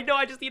 Gary. I know.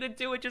 I just need to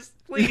do it. Just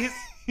please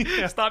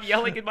stop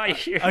yelling in my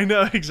ear. I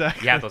know,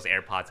 exactly. You have those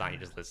AirPods on. You're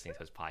just listening to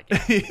his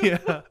podcast.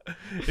 Yeah,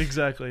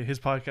 exactly. His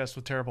podcast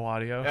with terrible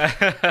audio.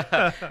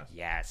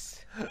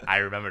 Yes, I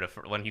remember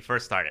when he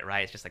first started.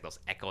 Right, it's just like those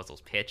echoes,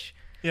 those pitch.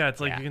 Yeah, it's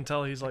like you can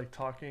tell he's like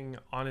talking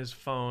on his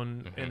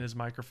phone in his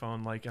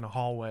microphone, like in a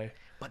hallway.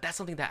 But that's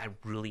something that I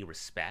really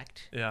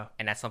respect. Yeah.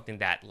 And that's something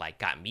that like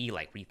got me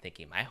like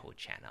rethinking my whole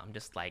channel. I'm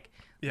just like,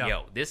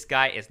 yo, this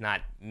guy is not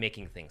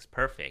making things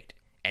perfect,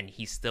 and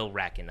he's still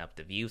racking up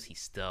the views. He's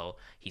still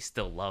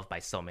loved by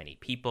so many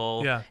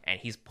people. Yeah. And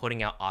he's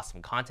putting out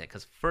awesome content,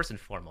 because first and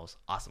foremost,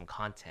 awesome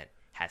content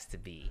has to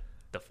be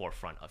the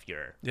forefront of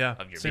your Same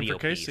video for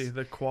Casey. piece.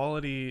 The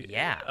quality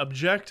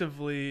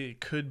objectively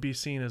could be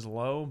seen as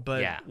low,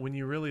 but when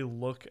you really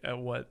look at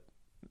what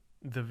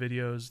the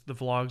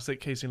vlogs that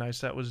Casey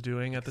Neistat was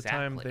doing at the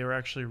time, they were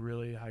actually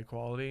really high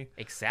quality.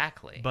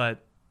 Exactly.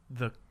 But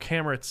the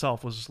camera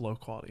itself was low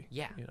quality.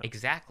 Yeah,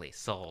 exactly.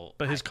 So,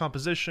 but his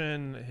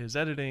composition, his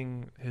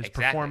editing, his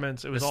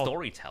performance, it was all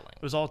storytelling.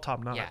 It was all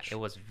top notch. Yeah, it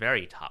was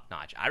very top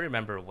notch. I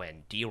remember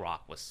when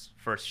D-Rock was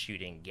first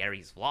shooting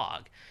Gary's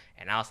vlog,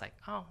 and I was like,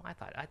 oh, I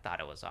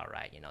thought it was all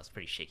right. It's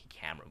pretty shaky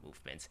camera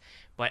movements.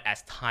 But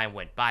as time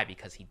went by,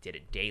 because he did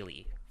it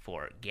daily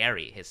for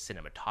Gary, his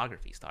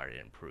cinematography started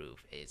to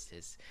improve.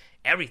 His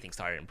everything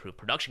started to improve.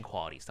 Production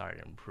quality started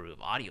to improve.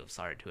 Audio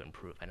started to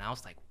improve. And I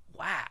was like,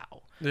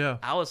 wow. Yeah.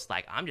 I was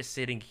like, I'm just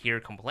sitting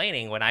here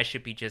complaining when I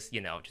should be just,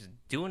 just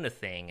doing the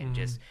thing and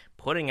just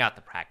putting out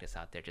the practice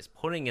out there, just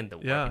putting in the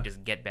work and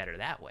just get better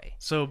that way.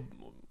 So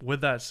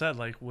with that said,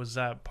 like, was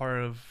that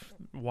part of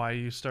why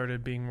you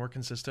started being more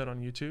consistent on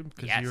YouTube?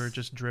 Because you were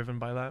just driven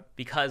by that?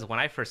 Because when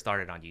I first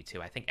started on YouTube,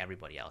 I think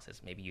everybody else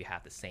is, maybe you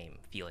have the same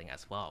feeling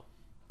as well,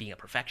 being a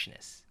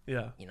perfectionist.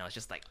 Yeah. It's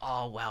just like,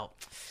 oh, well,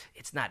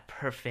 it's not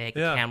perfect.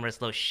 The camera's a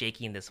little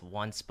shaky in this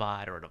one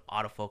spot, or the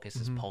autofocus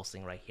is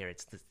pulsing right here.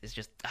 It's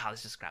just,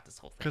 let's just scrap this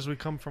whole thing. Because we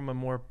come from a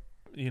more,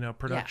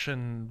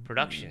 production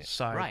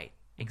side. Right.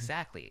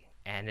 Exactly.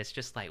 And it's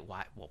just like,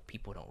 why? Well,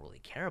 people don't really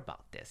care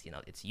about this.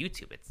 It's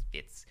YouTube.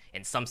 It's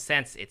in some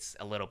sense, it's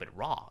a little bit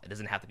raw. It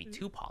doesn't have to be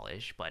too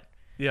polished, but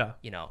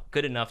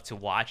good enough to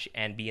watch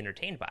and be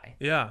entertained by.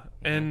 Yeah.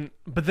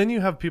 But then you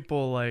have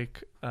people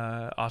like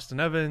Austin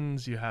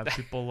Evans, you have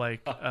people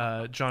like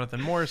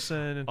Jonathan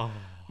Morrison,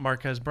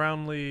 Marquez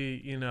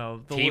Brownlee,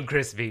 Team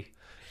Crispy.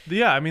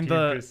 Yeah, I mean,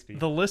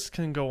 the list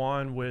can go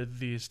on with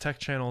these tech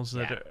channels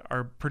that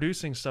are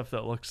producing stuff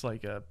that looks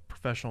like a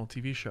professional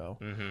TV show.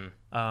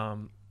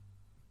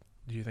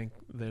 Do you think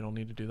they don't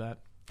need to do that?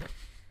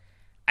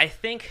 I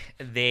think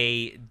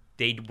they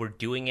were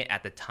doing it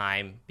at the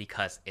time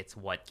because it's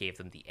what gave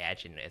them the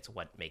edge and it's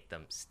what made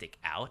them stick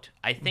out.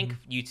 I think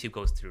YouTube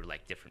goes through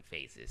like different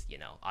phases.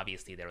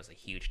 Obviously there was a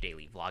huge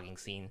daily vlogging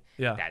scene.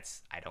 Yeah,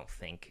 that's, I don't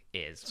think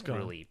is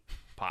really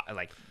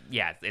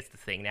it's the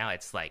thing now.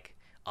 It's like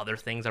other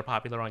things are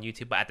popular on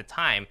YouTube, but at the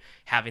time,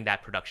 having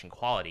that production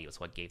quality was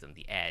what gave them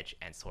the edge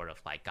and sort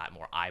of like got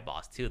more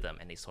eyeballs to them,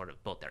 and they sort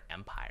of built their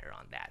empire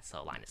on that.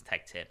 So Linus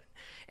Tech Tip,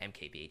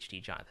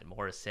 MKBHD, Jonathan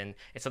Morrison,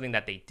 it's something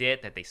that they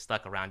did, that they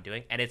stuck around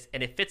doing, and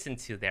it fits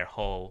into their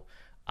whole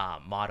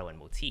motto and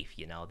motif.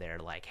 They're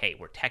like, hey,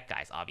 we're tech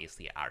guys.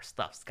 Obviously, our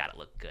stuff's got to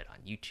look good on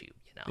YouTube.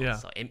 Yeah.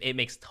 So it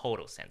makes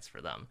total sense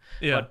for them.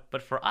 Yeah.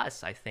 But for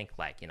us, I think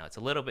like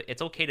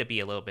it's okay to be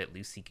a little bit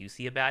loosey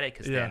goosey about it,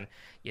 because then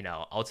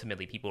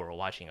ultimately people who are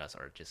watching us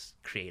are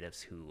just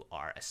creatives who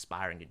are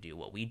aspiring to do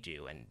what we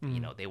do, and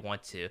they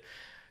want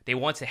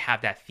to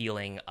have that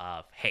feeling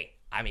of, hey,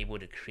 I'm able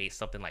to create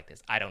something like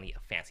this. I don't need a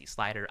fancy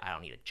slider. I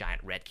don't need a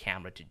giant red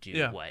camera to do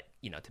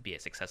to be a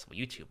successful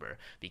YouTuber,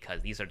 because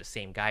these are the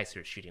same guys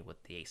who are shooting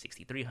with the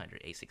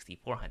A6300,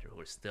 A6400,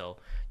 who are still,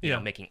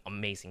 making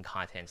amazing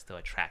content, still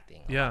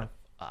attracting a lot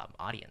of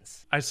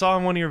audience. I saw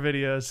in one of your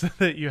videos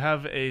that you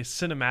have a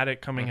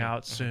cinematic coming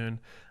out soon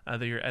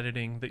that you're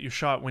editing, that you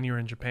shot when you were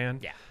in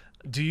Japan. Yeah.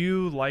 Do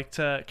you like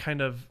to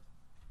kind of,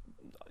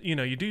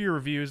 you do your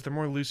reviews, they're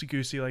more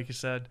loosey-goosey, like you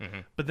said,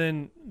 but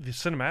then the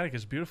cinematic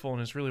is beautiful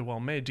and is really well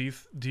made.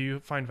 Do you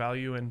find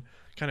value in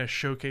kind of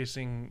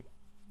showcasing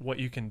what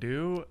you can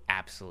do?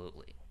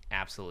 Absolutely.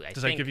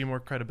 Does that give you more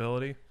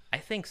credibility? I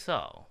think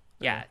so.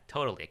 Yeah,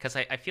 totally. Because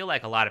I feel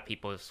like a lot of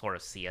people sort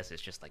of see us as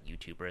just like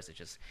YouTubers, as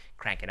just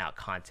cranking out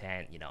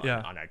content,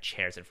 on our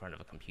chairs in front of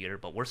a computer.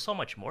 But we're so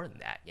much more than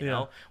that, you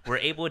know? We're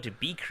able to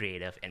be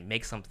creative and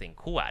make something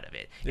cool out of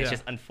it. It's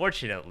just,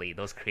 unfortunately,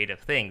 those creative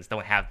things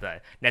don't have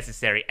the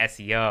necessary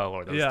SEO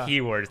or those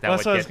keywords that would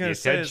get the attention. That's what I was going to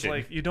say, is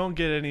like, you don't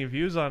get any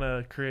views on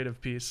a creative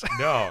piece.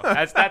 No,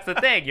 that's the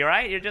thing, you're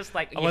right? You're just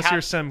like... Unless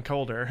you're Sam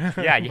Colder.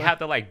 Yeah, you have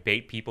to like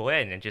bait people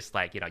in, and just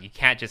like, you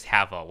can't just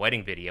have a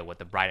wedding video with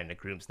the bride and the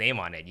groom's name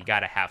on it. You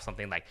got to have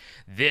something like,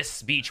 this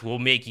speech will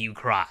make you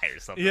cry, or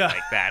something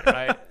like that,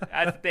 right?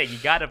 That's the thing. You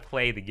got to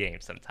play the game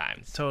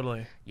sometimes.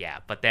 Totally. Yeah,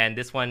 but then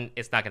this one,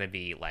 it's not going to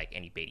be like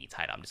any baity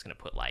title. I'm just going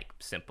to put like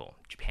simple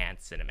Japan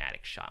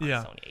cinematic shot on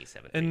Sony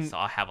A7 III. So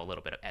I'll have a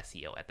little bit of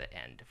SEO at the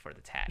end for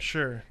the tag.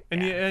 Sure.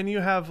 And you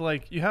have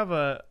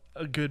a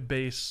good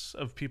base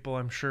of people,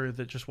 I'm sure,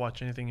 that just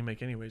watch anything you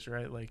make anyways,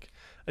 right? Like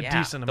a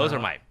decent amount. Those are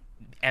my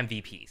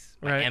MVPs.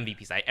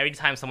 MVPs. Every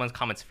time someone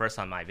comments first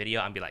on my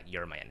video, I'm be like,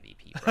 you're my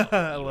MVP, bro.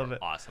 I love it.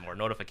 Awesome. Or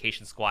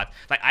notification squad.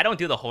 Like, I don't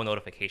do the whole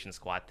notification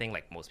squad thing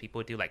like most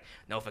people do, like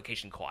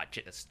notification squad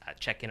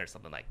check in or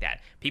something like that.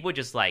 People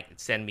just like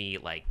send me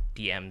like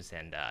DMs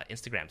and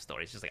Instagram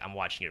stories, just like, I'm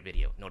watching your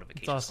video,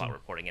 notification squad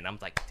reporting, and I'm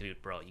like, dude,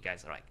 bro, you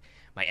guys are like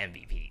my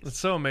MVPs. It's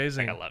so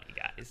amazing. Like, I love you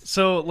guys.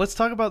 So let's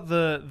talk about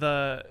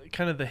the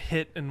kind of the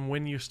hit, and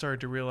when you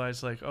started to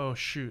realize like, oh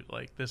shoot,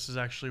 like this is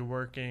actually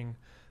working.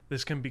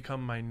 This can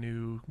become my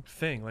new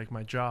thing, like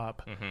my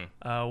job.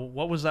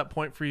 What was that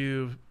point for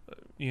you?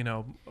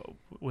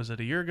 Was it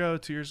a year ago,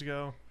 2 years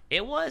ago?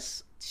 It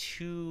was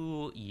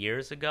 2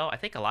 years ago. I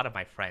think a lot of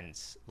my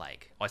friends,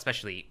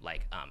 especially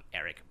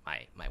Eric,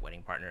 my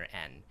wedding partner,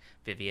 and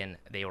Vivian,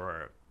 they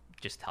were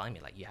just telling me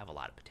like, you have a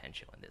lot of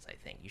potential in this. I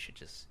think you should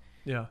just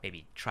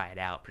maybe try it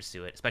out,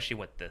 pursue it, especially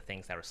with the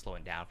things that were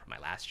slowing down from my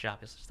last job.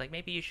 It's just like,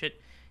 maybe you should,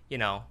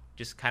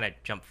 just kind of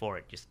jump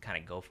forward, just kind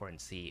of go for it and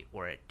see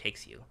where it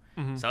takes you.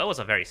 So it was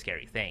a very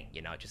scary thing,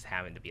 just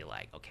having to be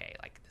like, okay,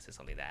 like this is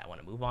something that I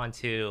want to move on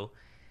to.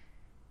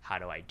 How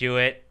do I do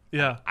it?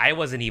 Yeah. I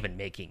wasn't even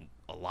making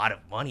a lot of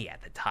money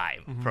at the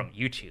time from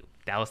YouTube.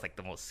 That was like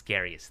the most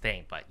scariest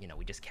thing, but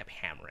we just kept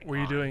hammering. Were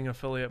you doing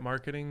affiliate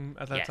marketing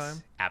at that time?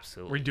 Yes,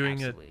 absolutely. Were you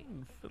doing it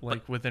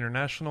like with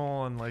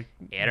international and like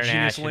international,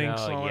 Genius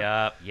Links and all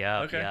that?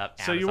 Yep. Okay.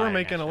 So you were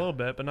making a little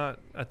bit, but not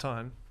a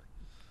ton.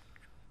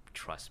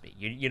 Trust me,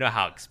 you know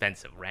how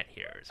expensive rent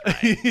here is,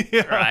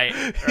 right?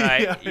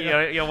 Right.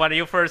 Yeah. When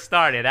you first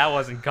started, that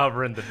wasn't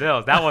covering the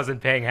bills. That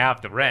wasn't paying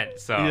half the rent.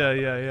 So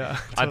yeah.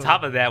 On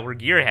top of that, we're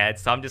gearheads,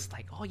 so I'm just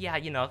like, oh yeah,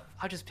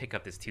 I'll just pick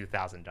up this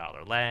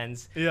 $2,000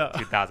 lens,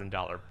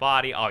 $2,000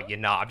 body. Oh,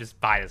 I'll just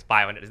buy this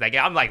 $500. It's like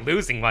I'm like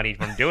losing money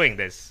from doing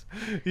this.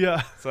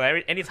 Yeah. So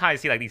anytime I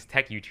see like these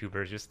tech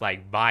YouTubers just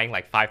like buying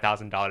like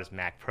 $5,000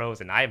 Mac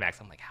Pros and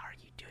iMacs, I'm like, how are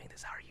you doing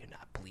this? How are you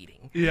not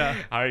bleeding? Yeah.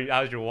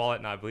 How's your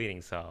wallet not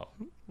bleeding? So.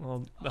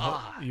 Well,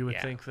 you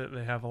would think that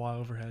they have a lot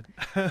of overhead.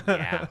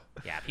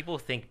 Yeah. People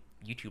think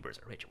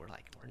YouTubers are rich. We're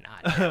like, we're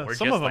not. Yeah, we're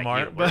some just of them like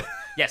aren't, but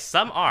yes,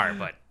 some are.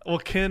 But well,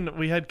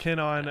 we had Ken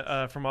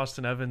on from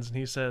Austin Evans, and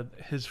he said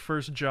his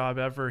first job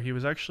ever, he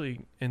was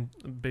actually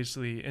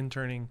basically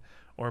interning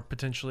or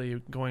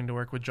potentially going to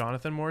work with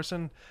Jonathan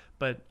Morrison,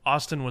 but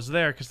Austin was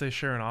there because they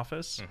share an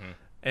office,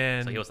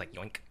 and so he was like,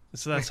 yoink.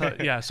 So that's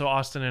how. So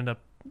Austin ended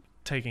up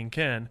taking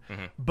Ken,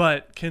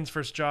 but Ken's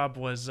first job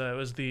was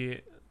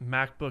the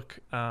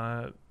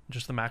MacBook,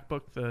 just the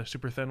MacBook, the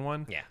super thin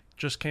one. Yeah.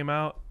 Just came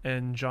out,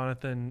 and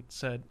Jonathan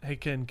said, "Hey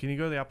Ken, can you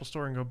go to the Apple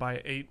Store and go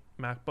buy 8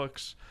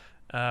 MacBooks?"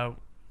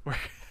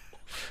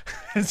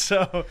 And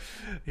so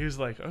he was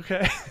like,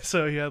 "Okay."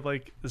 So he had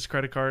like this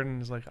credit card,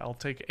 and he's like, "I'll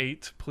take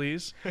 8,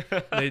 please."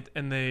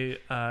 They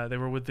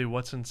were with the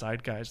What's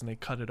Inside guys, and they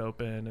cut it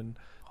open, and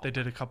they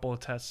did a couple of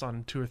tests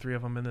on 2 or 3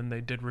 of them, and then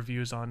they did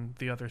reviews on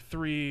the other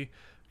 3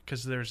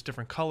 because there's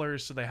different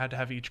colors, so they had to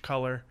have each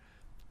color.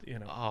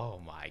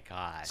 Oh my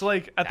god. So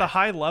like at the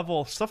high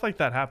level, stuff like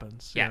that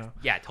happens.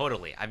 Yeah,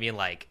 totally. I mean,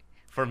 like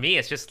for me,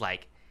 it's just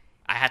like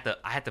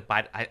I had to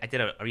buy. I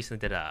recently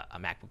did a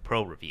MacBook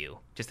Pro review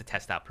just to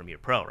test out Premiere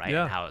Pro, right?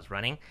 Yeah. And how it was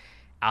running.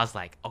 I was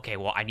like, okay,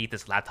 well, I need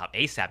this laptop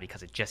ASAP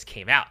because it just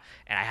came out,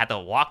 and I had to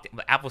walk.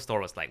 The Apple Store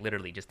was like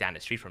literally just down the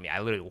street from me.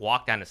 I literally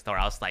walked down the store.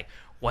 I was like,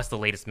 "What's the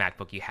latest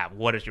MacBook you have?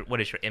 What is your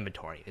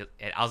inventory?"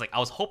 And I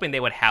was hoping they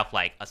would have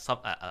like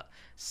a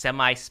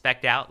semi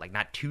spec'd out, like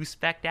not too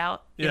spec'd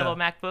out, a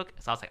MacBook.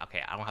 So I was like,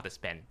 okay, I don't have to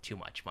spend too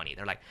much money.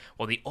 They're like,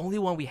 well, the only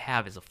one we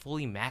have is a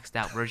fully maxed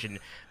out version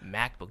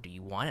MacBook. Do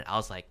you want it? I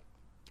was like,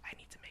 I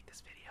need to make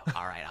this video.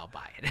 All right, I'll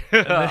buy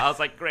it. I was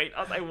like, great.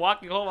 I was like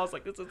walking home. I was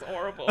like, this is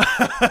horrible.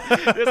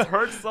 This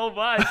hurts so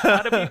much.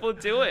 How do people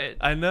do it?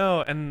 I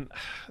know. And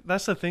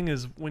that's the thing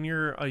is when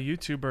you're a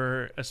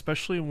YouTuber,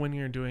 especially when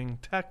you're doing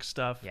tech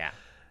stuff, Yeah.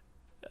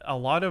 a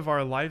lot of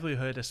our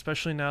livelihood,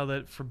 especially now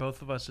that for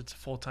both of us it's a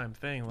full-time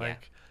thing,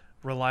 like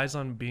relies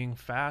on being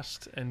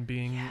fast and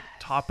being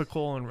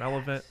topical and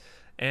relevant.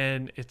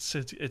 And it's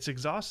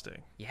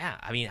exhausting. Yeah,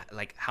 I mean,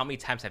 like, how many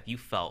times have you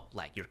felt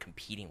like you're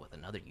competing with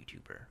another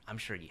YouTuber? I'm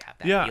sure you have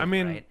that. Yeah, feeling, I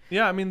mean, right?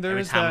 There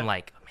Every is time that. I'm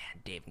like, oh,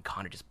 man, Dave and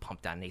Connor just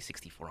pumped out an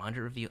A6400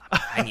 review.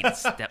 I need to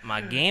step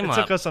my game It up.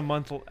 took us a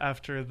month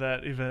after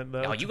that event,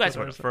 though. Oh, you guys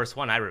were the first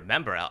one I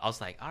remember. I was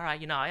like, all right,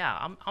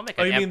 I'll make.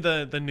 Oh, you mean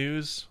the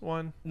news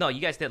one? No,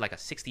 you guys did like a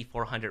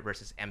 6400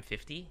 versus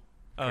M50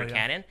 for yeah.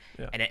 Canon,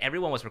 Yeah. and then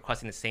everyone was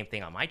requesting the same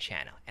thing on my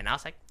channel, and I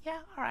was like,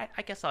 yeah, all right,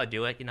 I guess I'll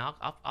do it.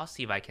 I'll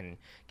see if I can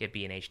get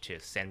B&H to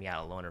send me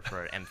out a loaner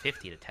for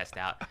M50 to test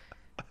out.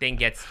 Thing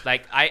gets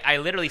like I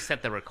literally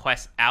sent the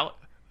request out,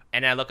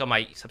 and then I look on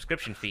my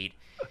subscription feed,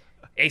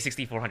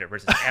 A6400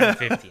 versus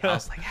M50. I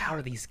was like, how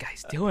are these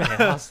guys doing it?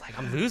 I was like,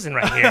 I'm losing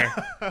right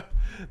here.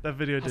 That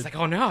video did. I was like,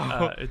 oh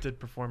no. It did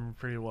perform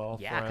pretty well.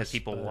 Yeah, because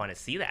people want to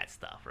see that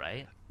stuff,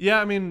 right?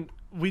 Yeah, I mean,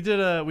 we did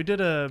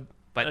a.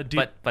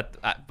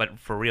 But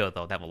for real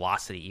though, that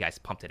velocity, you guys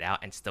pumped it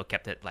out and still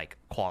kept it like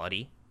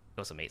quality. It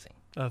was amazing.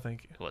 Oh,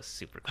 thank you. It was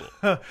super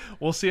cool.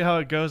 We'll see how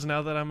it goes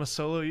now that I'm a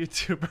solo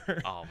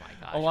YouTuber. Oh my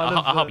gosh.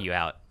 I'll help you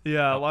out.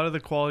 Yeah, a lot of the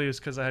quality is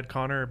because I had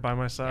Connor by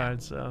my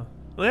side. So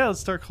yeah,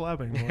 let's start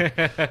collabing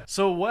more.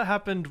 So what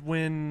happened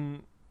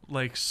when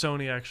like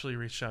Sony actually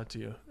reached out to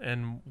you,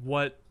 and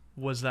what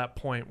was that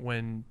point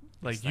when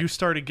like you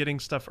started getting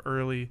stuff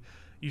early?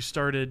 You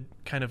started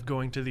kind of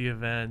going to the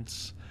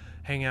events,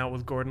 hang out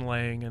with Gordon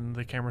Lang and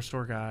the Camera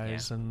Store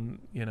guys, and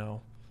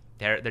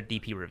they're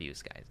DP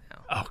reviews guys now.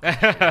 Oh,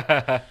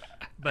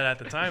 but at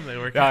the time they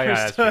were. Oh,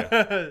 yeah, that's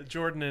true.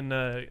 Jordan and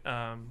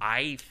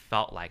I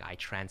felt like I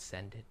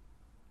transcended.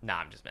 Nah,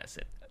 I'm just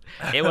messing.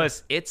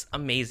 It's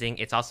amazing.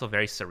 It's also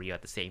very surreal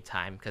at the same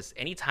time because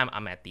anytime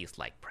I'm at these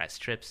like press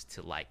trips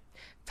to like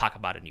talk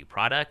about a new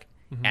product,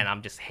 and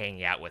I'm just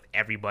hanging out with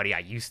everybody I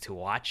used to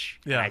watch,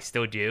 and I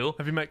still do.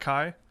 Have you met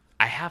Kai?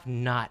 I have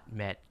not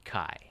met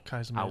Kai.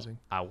 Kai's amazing.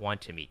 I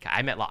want to meet Kai.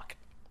 I met Locke.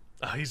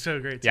 Oh, he's so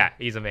great too. Yeah,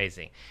 he's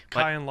amazing.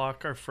 Kai and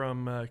Locke are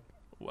from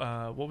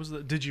what was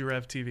the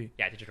DigiRev TV?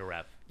 Yeah, Digital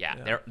Rev.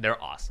 Yeah.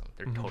 They're awesome.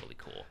 They're totally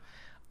cool.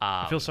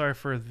 I feel sorry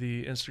for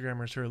the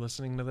Instagrammers who are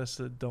listening to this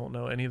that don't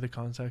know any of the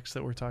context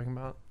that we're talking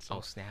about. So.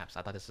 Oh snaps!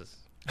 I thought this was.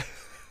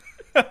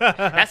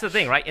 That's the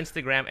thing, right?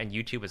 Instagram and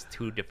YouTube is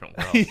two different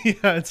worlds.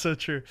 Yeah, it's so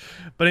true.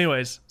 But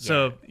anyways,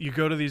 so you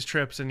go to these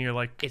trips and you're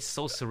like, it's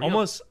so surreal.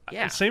 Almost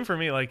same for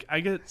me. Like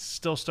I get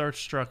still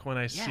starstruck when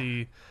I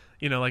see,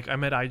 like I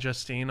met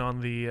iJustine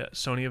on the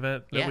Sony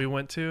event that we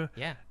went to.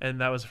 Yeah.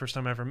 And that was the first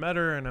time I ever met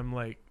her, and I'm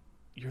like,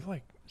 you're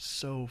like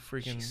so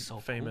freaking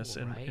famous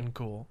cool, and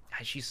cool.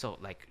 She's so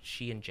like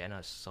she and Jenna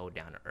are so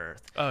down to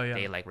earth. Oh yeah.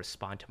 They like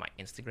respond to my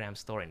Instagram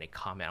story and they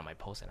comment on my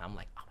post, and I'm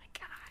like, oh my god.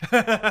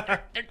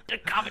 they're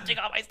commenting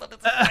on my stuff. This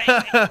is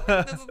crazy.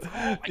 This is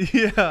cool.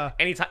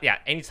 Yeah.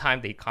 Anytime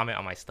they comment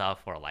on my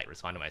stuff or like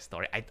respond to my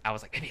story, I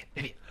was like,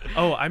 Vivian.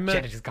 Oh, I met.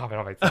 Jenna just comment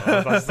on my stuff.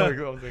 I was so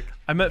cool.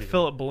 I met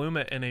Philip Bloom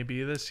at NAB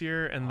this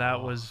year, and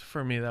that was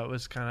for me. That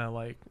was kind of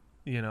like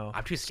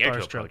I'm too scared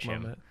to approach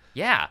him.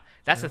 Yeah,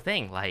 that's the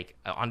thing. Like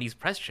on these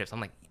press trips,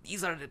 I'm like,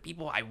 these are the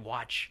people I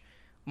watch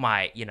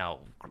my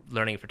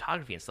learning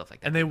photography and stuff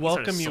like that, and they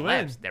welcome you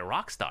in. They're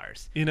rock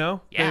stars, yeah.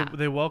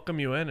 They welcome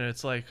you in, and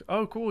it's like,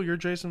 oh cool, you're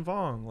Jason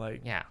Vong,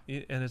 like, yeah.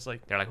 And it's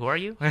like, they're like, who are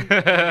you?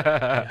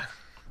 Yeah.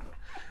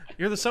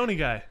 You're the Sony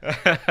guy.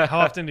 How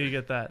often do you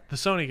get that? The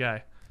Sony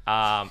guy,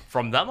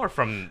 from them or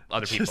from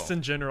other people? Just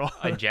in general.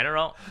 In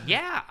general,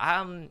 yeah.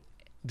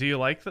 Do you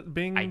like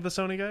being the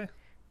Sony guy?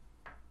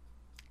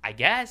 I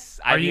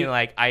guess.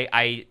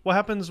 I what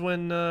happens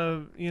when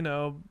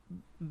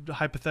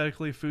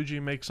hypothetically Fuji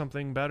makes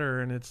something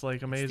better and it's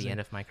like amazing? It's the end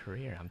of my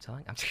career. I'm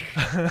telling.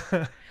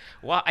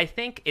 Well, I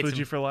think it's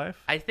Fuji for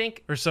life. I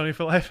think or Sony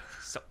for life.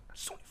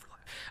 Sony for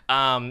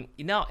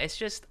life. It's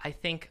just I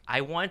think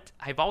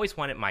I've always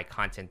wanted my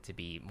content to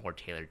be more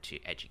tailored to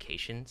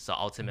education. So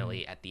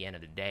ultimately, at the end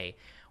of the day,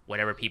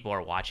 whatever people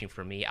are watching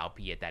from me,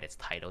 albeit that it's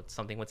titled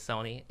something with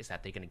Sony, is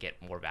that they're going to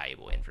get more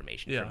valuable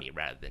information from me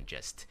rather than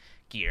just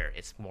gear.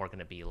 It's more going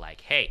to be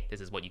like, hey,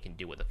 this is what you can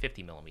do with a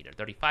 50 millimeter,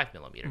 35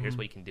 millimeter. Here's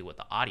what you can do with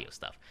the audio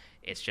stuff.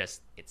 It's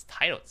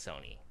titled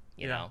Sony.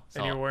 you know. So,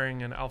 and you're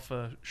wearing an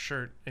Alpha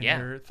shirt in Yeah.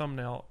 your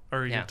thumbnail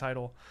or your Yeah.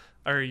 title,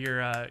 or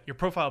your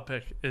profile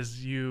pic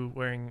is you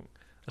wearing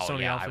a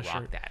Sony yeah, Alpha I rock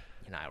shirt. that.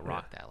 You know, I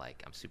rock that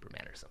like I'm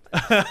Superman or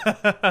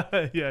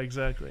something. Yeah,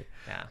 exactly.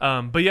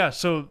 Yeah. But yeah,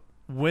 so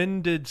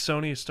when did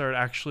Sony start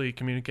actually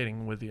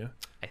communicating with you?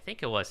 I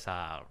think it was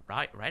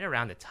right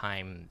around the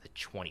time the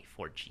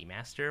 24 G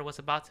Master was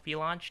about to be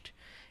launched,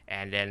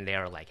 and then they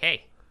were like,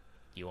 "Hey,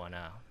 you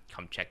wanna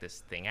come check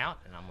this thing out?"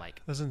 And I'm like,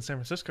 That was in San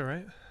Francisco,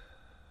 right?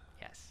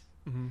 "Yes."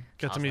 Got I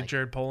to was meet like,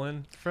 Jared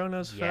Polin. Fro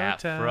knows Yeah,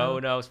 Photown. Fro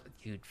knows.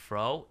 Dude,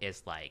 Fro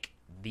is like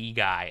the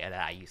guy that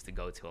I used to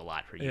go to a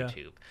lot for Yeah.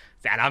 YouTube,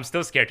 and I'm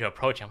still scared to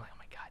approach him. I'm like, "Oh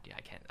my god, dude,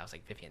 I can't." I was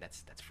like, "Vivian,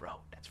 that's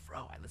Fro. That's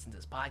Fro. I listened to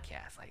this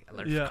podcast. Like, I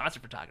learned Yeah.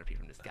 concert photography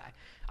from this guy."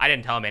 I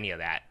didn't tell him any of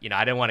that. You know,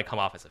 I didn't want to come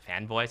off as a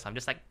fanboy, so I'm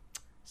just like,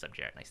 "What's up,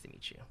 Jared? Nice to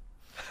meet you."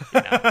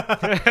 You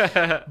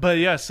know? But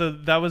yeah, so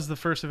that was the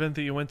first event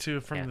that you went to.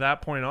 From Yeah.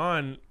 that point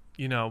on,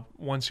 you know,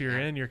 once you're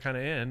Yeah. in, you're kind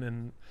of in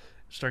and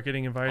start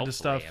getting invited to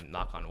stuff. And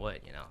knock on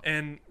wood, you know.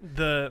 And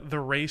the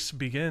race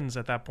begins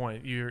at that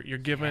point. You're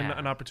given Yeah.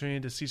 an opportunity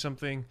to see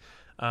something.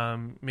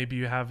 Maybe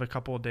you have a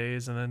couple of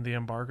days, and then the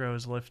embargo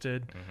is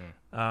lifted.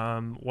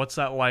 What's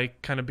that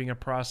like? Kind of being in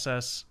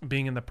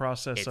the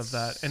process of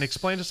that, and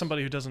explain to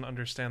somebody who doesn't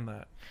understand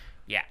that.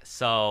 Yeah,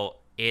 so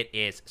it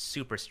is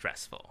super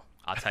stressful.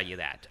 I'll tell you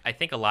that. I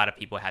think a lot of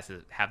people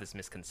have this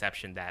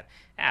misconception that,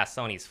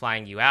 Sony's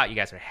flying you out. You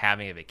guys are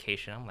having a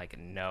vacation. I'm like,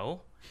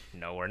 no,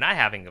 we're not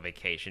having a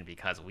vacation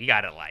because we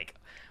got to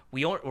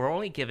we're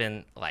only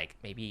given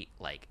maybe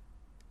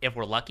if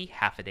we're lucky,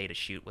 half a day to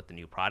shoot with the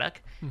new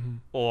product,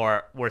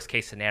 or worst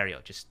case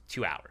scenario, just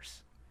 2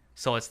 hours.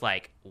 So it's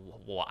like,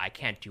 well, I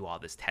can't do all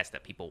this test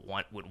that people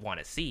would want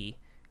to see.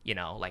 You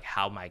know, like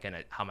how am I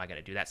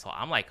gonna do that? So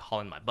I'm like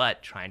hauling my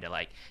butt trying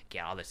to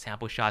get all the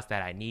sample shots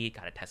that I need.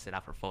 Got to test it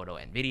out for photo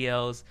and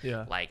videos.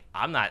 Yeah. Like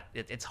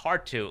it's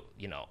hard to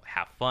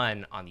have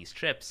fun on these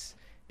trips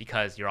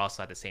because you're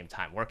also at the same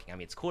time working. I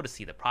mean, it's cool to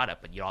see the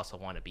product, but you also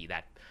want to be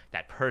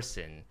that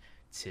person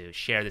to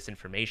share this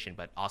information,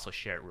 but also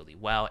share it really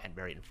well and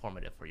very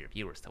informative for your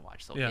viewers to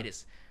watch. So it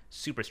is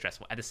super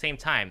stressful. At the same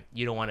time,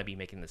 you don't want to be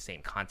making the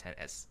same content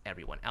as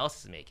everyone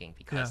else is making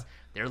because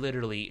they're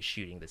literally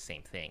shooting the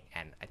same thing.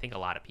 And I think a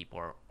lot of people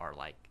are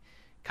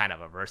kind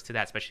of averse to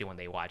that, especially when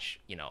they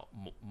watch,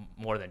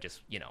 more than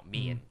just,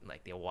 me and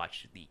they'll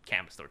watch the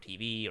Camera Store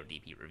TV or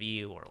DP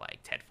Review or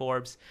Ted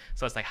Forbes.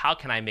 So it's like, how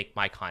can I make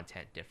my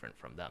content different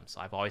from them? So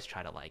I've always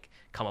tried to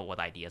come up with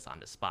ideas on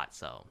the spot.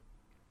 So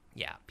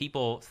yeah,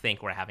 people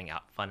think we're having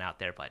fun out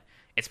there, but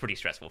it's pretty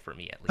stressful for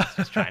me at least,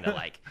 just trying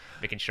to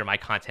making sure my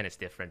content is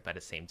different, but at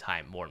the same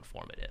time more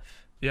informative.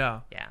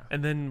 Yeah. Yeah.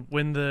 And then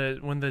when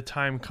the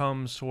time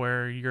comes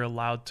where you're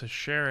allowed to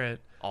share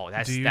it,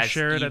 that's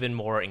share it even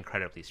more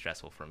incredibly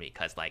stressful for me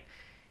because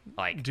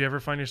do you ever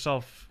find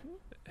yourself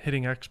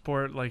hitting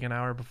export an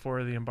hour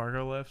before the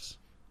embargo lifts?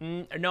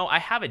 No, I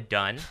haven't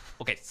done.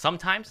 Okay,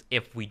 sometimes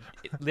if we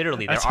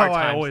literally That's there are how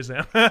times, I always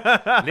am.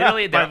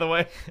 literally by the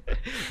way,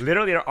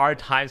 literally there are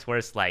times where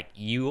it's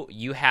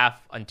you have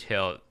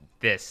until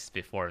this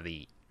before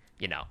the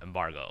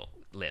embargo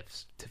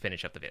lifts to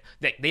finish up the video.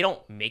 They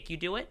don't make you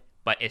do it,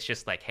 but it's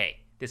just hey,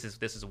 this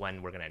is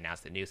when we're gonna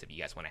announce the news. If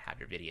you guys want to have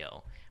your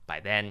video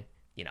by then,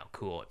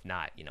 cool. If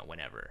not,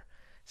 whenever.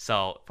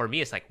 So for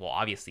me, it's well,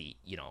 obviously,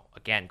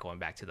 again, going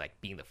back to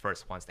being the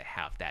first ones to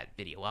have that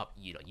video up,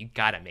 you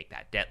gotta make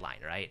that deadline,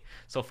 right?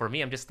 So for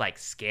me, I'm just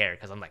scared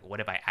because I'm what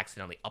if I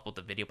accidentally upload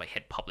the video but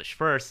hit publish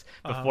first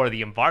before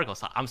the embargo?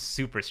 So I'm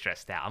super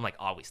stressed out. I'm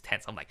always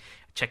tense. I'm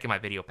checking my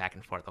video back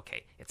and forth.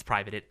 Okay, it's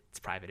privated. It's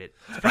privated.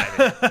 It's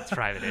privated. It's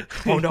privated.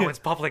 Oh no, it's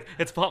public.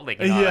 It's public.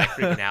 I'm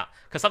freaking out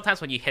because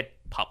sometimes when you hit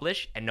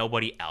publish and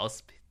nobody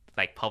else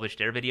published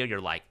their video,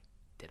 you're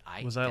did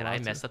I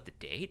mess up the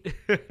date?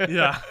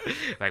 Yeah.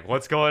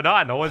 What's going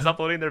on? No one's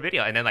uploading their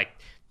video. And then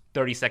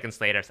 30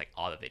 seconds later, it's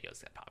all the videos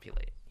that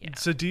populate. Yeah.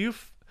 So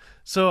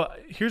so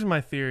here's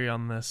my theory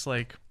on this.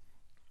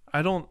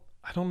 I don't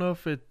know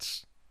if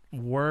it's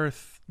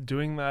worth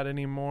doing that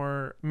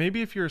anymore.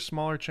 Maybe if you're a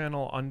smaller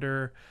channel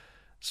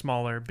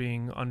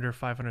being under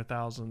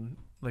 500,000,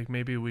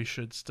 maybe we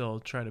should still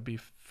try to be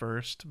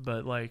first,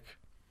 but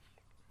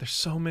there's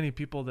so many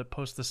people that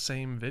post the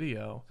same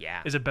video.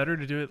 Yeah. Is it better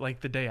to do it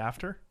the day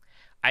after?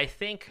 I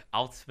think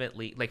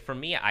ultimately, for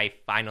me, I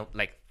find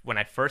when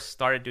I first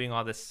started doing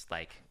all this,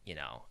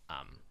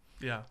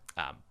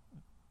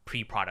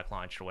 pre-product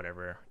launch or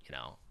whatever,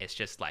 it's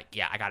just I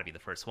gotta be the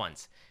first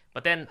ones.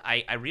 But then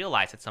I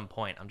realized at some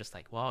point, I'm just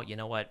well, you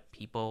know what?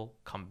 People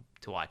come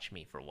to watch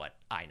me for what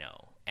I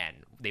know, and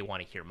they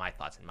want to hear my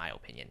thoughts and my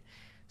opinion.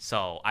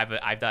 So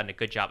I've done a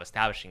good job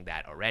establishing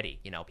that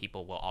already.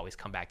 People will always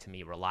come back to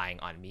me relying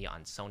on me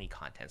on Sony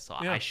content. So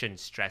I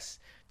shouldn't stress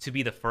to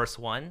be the first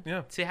one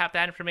to have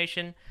that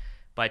information,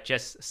 but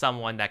just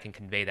someone that can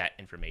convey that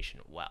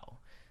information well.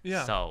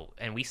 Yeah. So,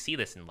 and we see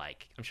this in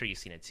like, I'm sure you've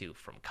seen it too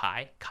from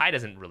Kai. Kai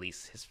doesn't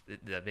release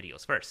the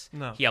videos first.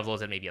 No. He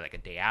uploads it maybe like a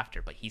day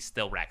after, but he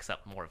still racks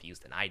up more views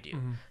than I do.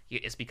 Mm-hmm.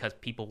 It's because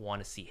people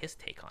want to see his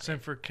take on Same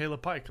it. for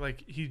Caleb Pike.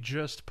 Like, he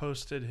just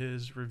posted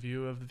his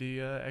review of the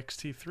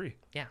XT3.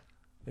 Yeah.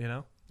 You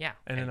know? Yeah.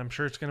 And I'm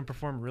sure it's going to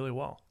perform really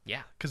well.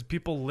 Yeah. Because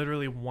people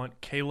literally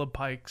want Caleb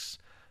Pike's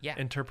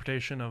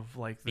interpretation of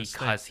like this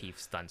because thing.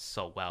 he's done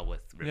so well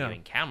with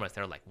reviewing cameras.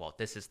 They're like, well,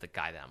 this is the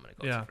guy that I'm going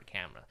to go to for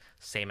camera.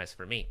 Same as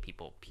for me.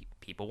 People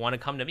want to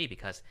come to me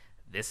because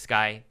this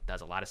guy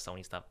does a lot of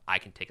Sony stuff. I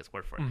can take his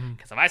word for it.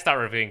 Because if I start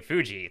reviewing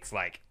Fuji, it's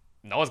like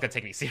no one's going to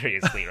take me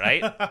seriously,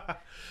 right?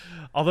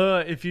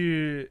 Although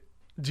do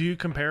you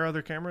compare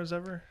other cameras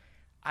ever?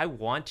 I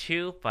want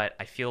to, but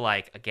I feel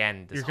like,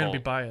 again, you're going to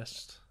be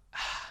biased.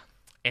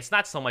 It's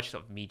not so much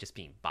of me just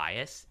being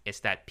biased.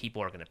 It's that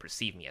people are going to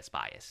perceive me as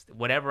biased.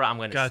 Whatever I'm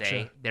going to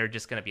say, they're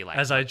just going to be like,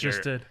 as I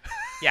just did.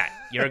 Yeah,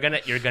 you're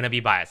gonna be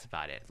biased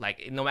about it.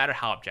 Like, no matter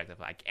how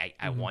objective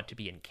I want to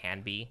be and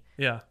can be.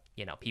 Yeah.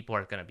 You know, people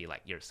are gonna be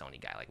like, you're a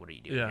Sony guy. Like, what are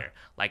you doing here?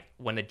 Like,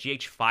 when the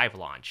GH5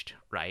 launched,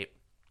 right?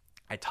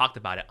 I talked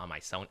about it on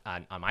my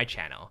on my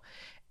channel,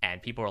 and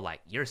people were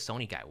like, you're a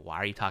Sony guy. Why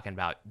are you talking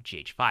about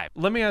GH5?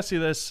 Let me ask you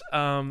this.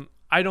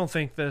 I don't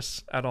think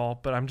this at all,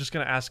 but I'm just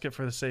going to ask it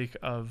for the sake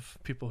of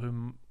people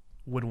who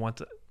would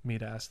want me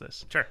to ask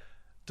this. Sure.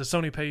 Does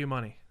Sony pay you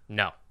money?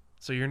 No.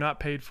 So you're not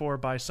paid for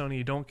by Sony.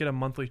 You don't get a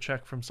monthly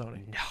check from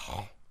Sony.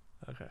 No.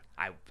 Okay.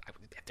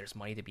 If there's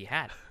money to be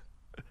had.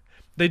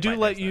 They do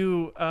let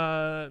you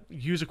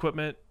use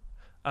equipment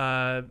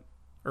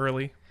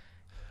early.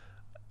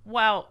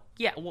 Well,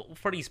 yeah. Well,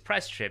 for these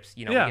press trips,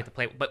 you know, we get to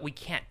play, but we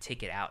can't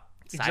take it out.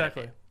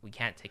 Exactly. Of it. We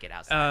can't take it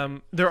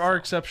outside. There are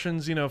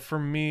exceptions, you know. For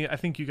me, I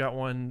think you got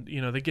one. You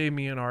know, they gave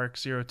me an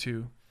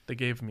RX-02. They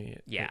gave me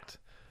it. Yeah.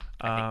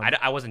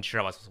 I wasn't sure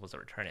I was supposed to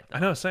return it, though. I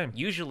know, same.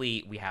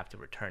 Usually we have to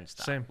return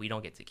stuff. Same. We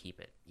don't get to keep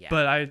it. Yeah.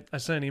 But I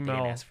sent an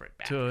email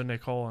to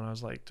Nicole, and I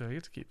was like, do I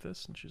get to keep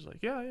this? And she's like,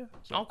 yeah.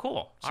 So, oh,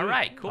 cool. All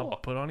right, cool. I'll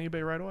put it on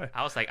eBay right away.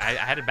 I was like, I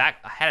had it back.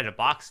 I had it in a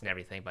box and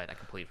everything, but I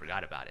completely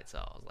forgot about it. So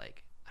I was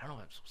like, I don't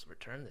know if I'm supposed to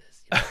return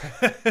this.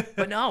 You know?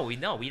 But no, we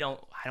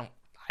don't.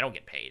 I don't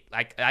get paid.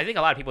 Like, I think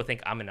a lot of people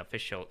think I'm an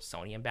official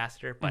Sony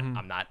ambassador, but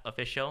I'm not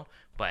official.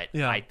 But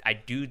I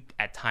do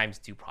at times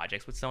do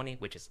projects with Sony,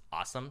 which is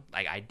awesome.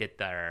 Like, I did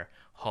their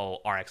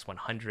whole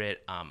RX100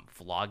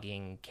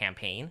 vlogging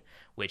campaign,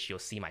 which you'll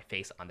see my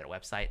face on their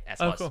website, as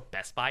well as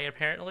Best Buy,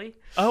 apparently.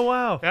 Oh,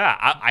 wow. Yeah,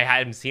 I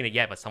hadn't seen it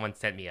yet, but someone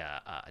sent me an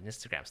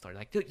Instagram story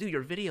like, dude,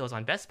 your video's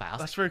on Best Buy. I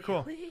was That's like, very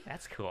cool. Really?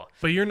 That's cool.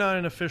 But you're not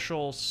an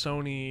official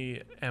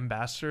Sony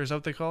ambassador, is that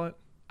what they call it?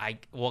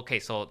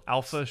 So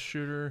alpha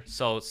shooter.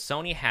 So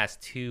Sony has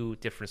two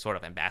different sort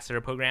of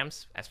ambassador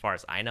programs, as far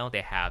as I know.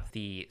 They have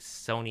the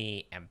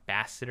Sony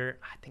Ambassador.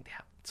 I think they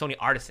have Sony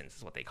Artisans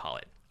is what they call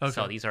it. Okay.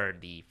 So these are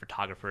the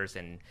photographers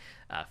and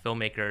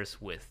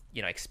filmmakers with,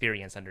 you know,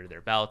 experience under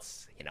their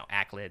belts, you know,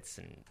 accolades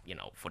and, you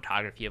know,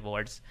 photography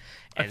awards.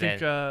 And I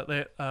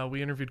think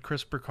we interviewed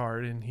Chris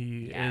Burkhardt, and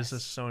he is a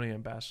Sony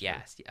ambassador.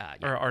 Yes.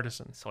 Or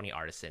artisan. Sony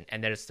Artisan.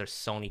 And there's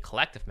Sony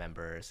Collective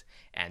members,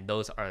 and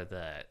those are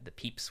the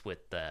peeps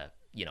with the,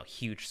 you know,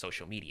 huge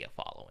social media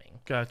following.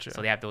 Gotcha.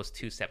 So they have those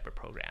two separate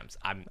programs.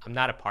 I'm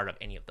not a part of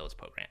any of those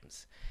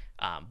programs.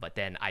 But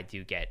then I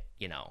do get,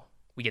 you know,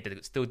 we get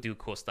to still do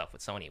cool stuff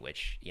with Sony,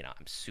 which, you know,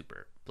 I'm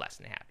super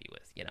blessed and happy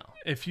with, you know.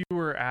 If you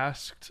were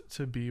asked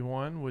to be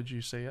one, would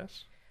you say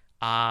yes?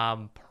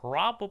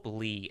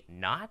 Probably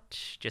not,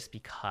 just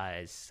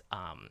because,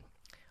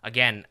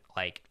 again,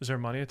 like... Is there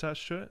money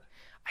attached to it?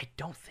 I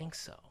don't think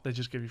so. They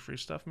just give you free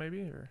stuff,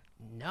 maybe? Or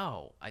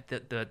no.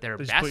 Their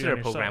ambassador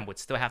program would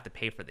still have to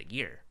pay for the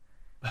gear.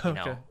 You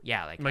know?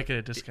 Yeah, like... Might get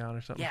a discount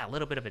or something. Yeah, a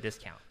little bit of a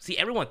discount. See,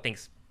 everyone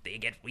thinks we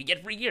get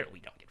free gear. We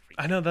don't get free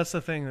gear. I know, that's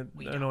the thing that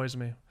annoys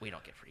me. We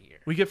don't get free gear.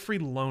 We get free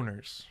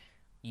loaners.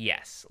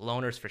 Yes,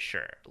 loaners for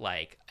sure.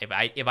 Like,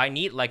 if I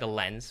need like a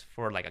lens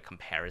for like a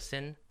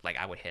comparison, like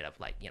I would hit up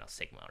like, you know,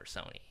 Sigma or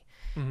Sony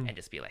and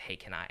just be like, hey,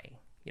 can I,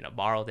 you know,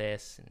 borrow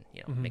this and,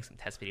 you know, make some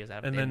test videos out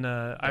of it. And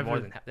then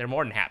they're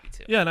more than happy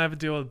to. Yeah, and I have a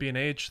deal with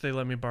B&H. They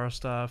let me borrow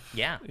stuff.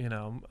 Yeah. You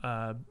know,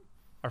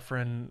 our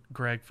friend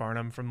Greg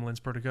Farnham from Lens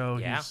Pro To Go.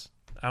 Yeah.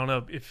 I don't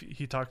know if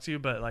he talked to you,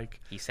 but like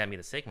he sent me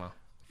the Sigma.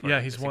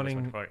 He's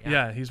wanting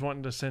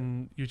to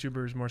send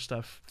YouTubers more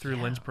stuff through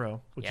Lens Pro,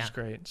 which is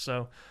great.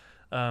 So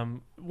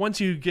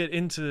once you get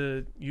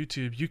into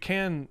YouTube, you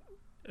can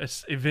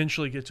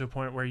eventually get to a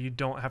point where you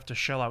don't have to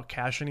shell out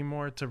cash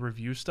anymore to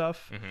review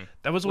stuff.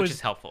 That was always, which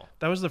is helpful.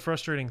 That was the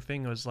frustrating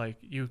thing, was like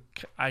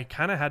I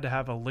kind of had to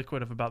have a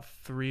liquid of about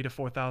 $3,000 to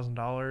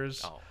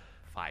 $4,000. Oh,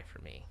 $5,000 for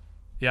me.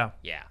 Yeah.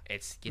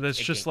 It's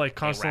just like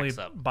constantly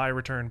buy,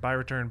 return,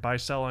 buy,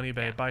 sell on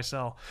eBay, buy,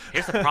 sell.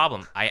 Here's the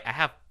problem. I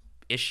have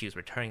issues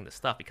returning the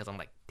stuff because I'm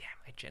like, damn,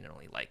 I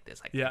genuinely like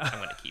this. I'm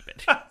gonna keep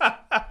it.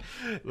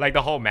 Like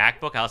the whole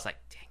MacBook, I was like,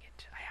 dang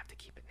it, I have to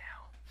keep it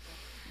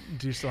now.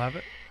 Do you still have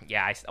it?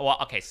 Yeah. Well,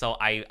 okay. So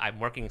I'm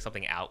working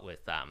something out with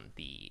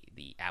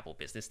the Apple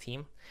business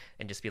team,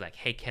 and just be like,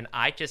 hey, can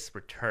I just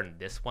return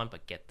this one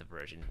but get the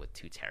version with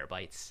 2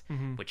 terabytes,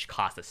 which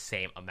costs the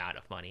same amount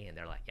of money? And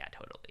they're like, yeah,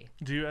 totally.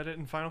 Do you edit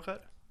in Final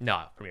Cut?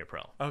 No, Premiere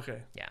Pro.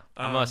 Okay. Yeah,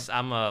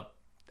 I'm a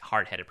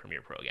hard-headed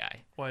Premiere Pro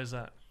guy. Why is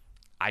that?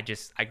 I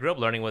grew up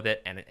learning with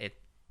it, and it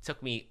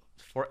took me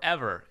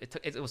forever.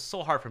 It was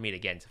so hard for me to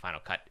get into Final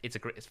Cut. It's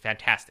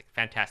fantastic.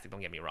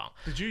 Don't get me wrong.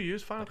 Did you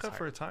use Final Cut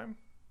for a time?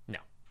 No,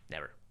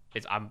 never.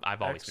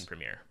 I've always been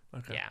Premiere.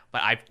 Okay. Yeah,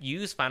 but I've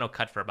used Final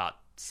Cut for about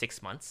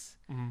 6 months,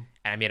 and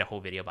I made a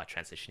whole video about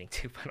transitioning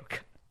to Final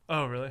Cut.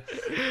 Oh, really?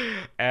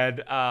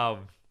 And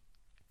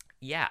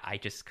yeah, I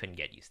just couldn't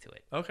get used to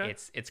it. Okay.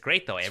 It's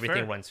great though.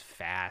 Everything fair. runs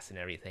fast and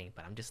everything,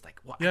 but I'm just like,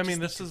 what? Yeah, I mean,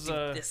 this is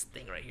this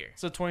thing right here.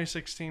 It's a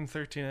 2016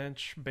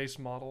 13-inch base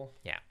model.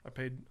 Yeah. I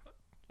paid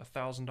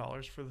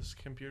 $1,000 for this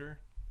computer.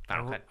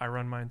 Final Cut. I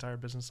run my entire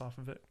business off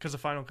of it because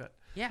of Final Cut.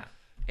 Yeah,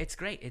 it's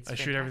great. I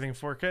shoot everything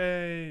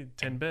 4K,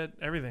 10-bit,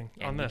 everything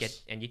on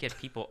this. You get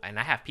people, and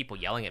I have people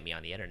yelling at me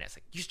on the internet. It's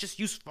like, you just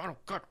use Final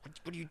Cut.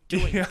 What are you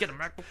doing? Yeah. You get a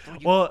MacBook Pro.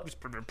 Well,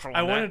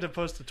 I wanted to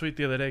post a tweet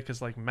the other day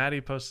because like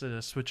Maddie posted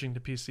a switching to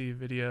PC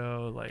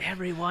video. Like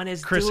everyone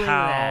is Chris doing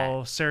Howe,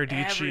 that. Sarah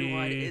Dici.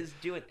 Everyone is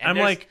doing. I'm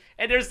like,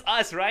 and there's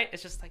us, right?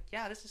 It's just like,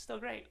 yeah, this is still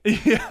great.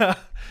 Yeah,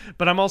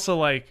 but I'm also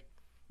like,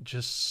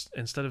 just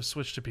instead of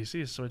switch to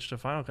PC, switch to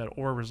Final Cut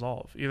or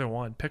Resolve. Either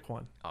one, pick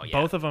one. Oh, yeah.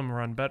 Both of them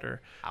run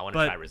better. I want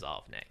to try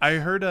Resolve next. I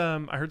heard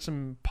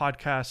some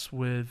podcasts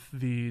with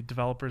the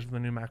developers of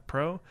the new Mac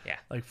Pro,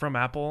 like from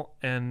Apple,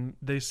 and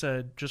they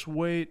said just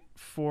wait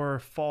for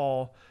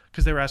fall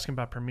because they were asking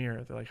about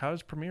Premiere. They're like, "How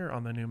is Premiere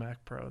on the new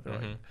Mac Pro?" They're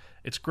like,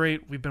 "It's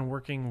great. We've been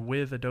working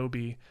with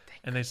Adobe."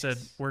 And they said,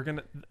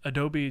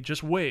 Adobe,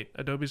 just wait.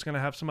 Adobe's going to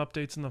have some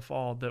updates in the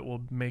fall that will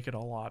make it a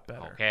lot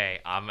better. Okay,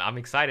 I'm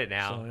excited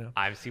now. So, yeah.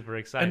 I'm super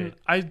excited. And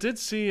I did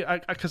see,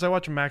 because I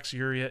watch Max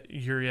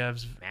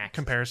Yuriev's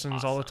comparisons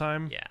awesome. all the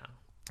time. Yeah.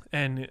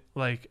 And,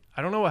 like,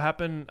 I don't know what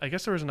happened. I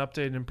guess there was an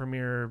update in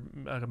Premiere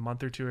a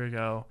month or two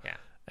ago. Yeah.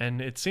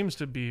 And it seems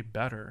to be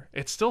better.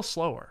 It's still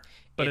slower,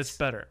 but it's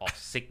better.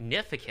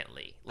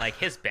 Significantly. Like,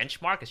 his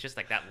benchmark is just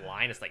like that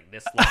line is like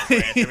this long,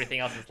 whereas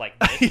everything else is like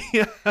this.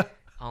 Yeah.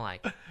 I'm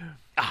like,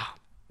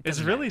 it's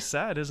really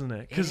sad, isn't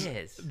it? It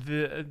is.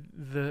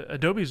 The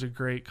Adobe's a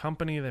great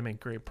company. They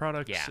make great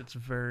products. Yeah. It's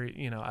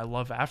very, I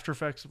love After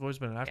Effects. I've always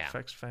been an After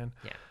Effects fan.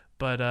 Yeah.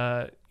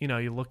 But,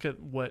 you look at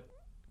what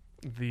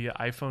the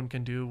iPhone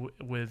can do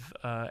with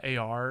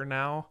AR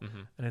now,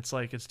 and it's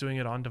like it's doing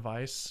it on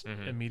device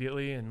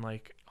immediately, and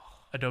like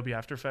Adobe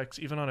After Effects,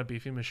 even on a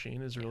beefy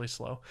machine, is really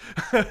slow.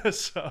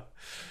 So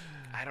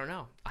I don't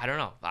know.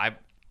 I'm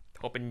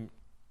hoping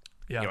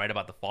you're right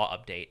about the fall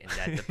update and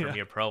that the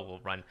Premiere Pro will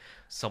run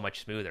so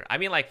much smoother. I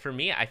mean, like for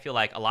me, I feel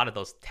like a lot of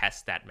those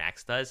tests that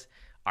Max does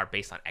are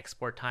based on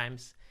export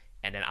times,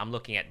 and then I'm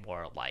looking at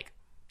more like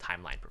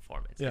timeline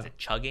performance. Is it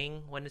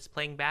chugging when it's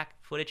playing back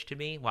footage to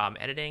me while I'm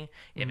editing?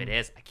 If it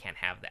is, I can't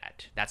have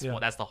that. That's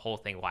the whole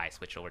thing why I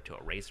switched over to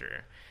a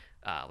Razer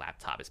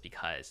laptop, is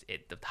because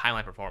the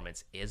timeline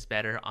performance is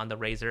better on the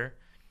Razer,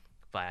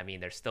 but I mean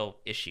there's still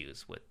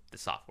issues with the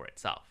software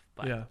itself.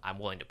 But I'm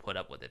willing to put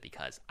up with it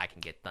because I can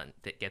get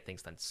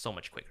things done so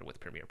much quicker with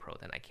Premiere Pro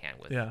than I can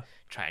with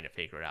trying to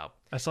figure it out.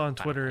 I saw on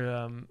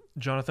Twitter,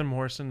 Jonathan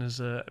Morrison is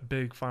a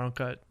big Final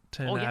Cut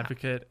 10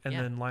 advocate, and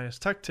then Linus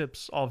Tech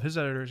Tips, all of his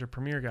editors are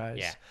Premiere guys.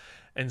 Yeah.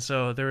 And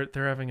so they're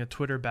having a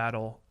Twitter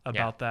battle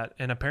about that,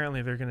 and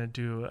apparently they're going to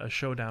do a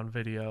showdown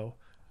video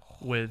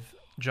with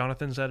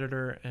Jonathan's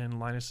editor and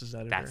Linus's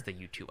editor. That's the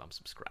YouTube I'm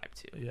subscribed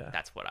to. Yeah.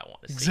 That's what I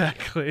want to see.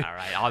 Exactly. All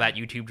right. All that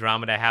YouTube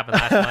drama that happened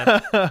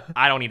last month,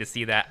 I don't need to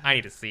see that. I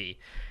need to see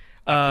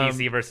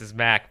PC versus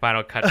Mac,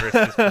 Final Cut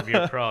versus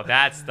Premiere Pro.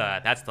 That's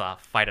the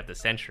fight of the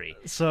century.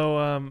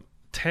 So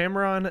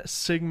Tamron,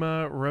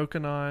 Sigma,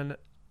 Rokinon,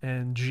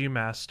 and G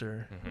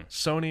Master.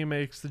 Sony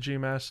makes the G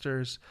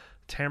Masters.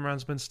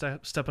 Tamron's been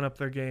stepping up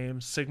their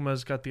game.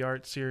 Sigma's got the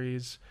Art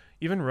series.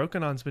 Even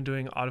Rokinon's been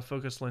doing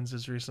autofocus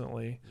lenses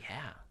recently.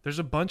 Yeah. There's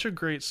a bunch of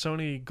great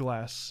Sony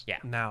glass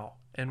now.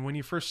 And when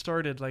you first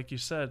started, like you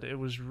said, it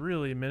was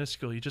really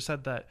minuscule. You just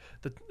had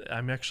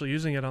I'm actually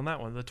using it on that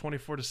one, the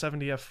 24 to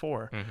 70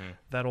 f4.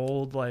 That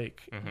old,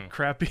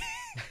 crappy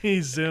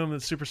zoom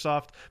that's super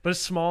soft, but it's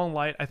small and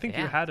light. I think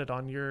you had it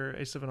on your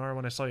A7R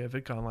when I saw you at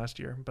VidCon last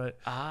year. But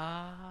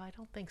I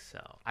don't think so.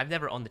 I've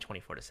never owned the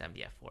 24 to 70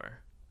 f4.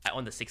 I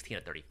own the 16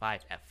 to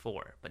 35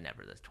 f4, but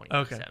never the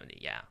 24 to 70.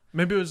 Yeah.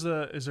 Maybe it was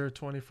is there a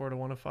 24 to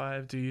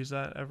 105? Do you use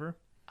that ever?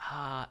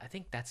 I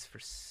think that's for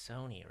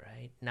Sony,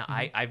 right? Now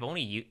I've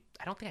only used.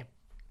 I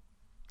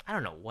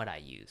don't know what I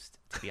used,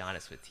 to be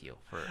honest with you.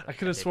 I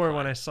could have sworn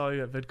when I saw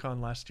you at VidCon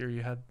last year,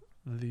 you had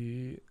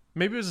maybe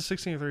it was a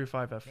 16 to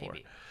 35 f4.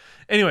 Maybe.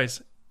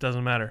 Anyways,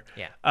 doesn't matter.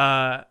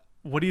 Yeah.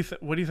 What do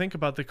you think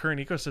about the current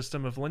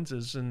ecosystem of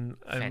lenses? And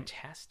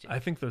fantastic. I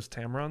think those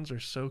Tamrons are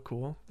so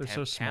cool. They're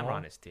so small.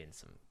 Tamron is doing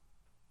some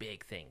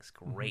big things,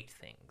 great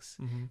things.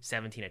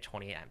 17 to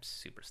 28, I'm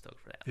super stoked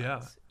for that. Yeah.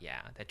 lens.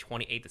 Yeah. That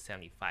 28 to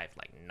 75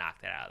 like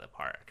knocked that out of the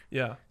park.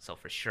 Yeah. So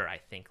for sure, I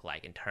think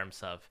like in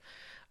terms of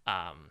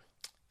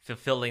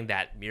fulfilling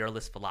that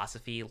mirrorless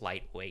philosophy,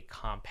 lightweight,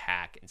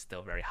 compact, and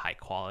still very high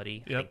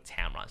quality, I think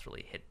Tamron's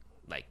really hit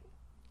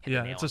the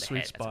nail it's on a the sweet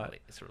head. spot.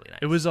 It's really nice.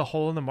 It was a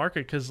hole in the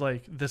market because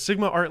like the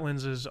Sigma art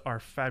lenses are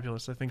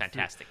fabulous. I think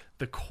fantastic.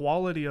 The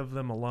quality of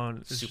them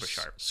alone is Super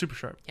sharp. Super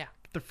sharp. Yeah.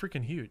 But they're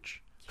freaking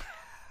huge.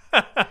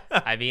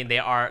 I mean,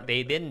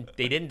 they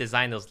didn't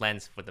design those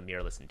lenses for the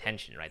mirrorless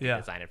intention, right? They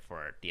designed it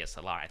for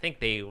DSLR. I think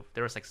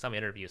there was like some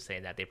interviews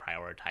saying that they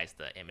prioritized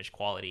the image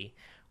quality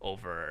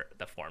over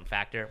the form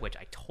factor, which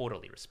I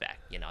totally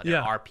respect. You know,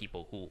 there are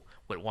people who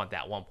would want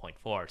that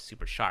 1.4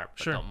 super sharp,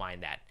 but don't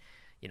mind that,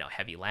 you know,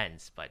 heavy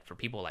lens. But for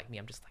people like me,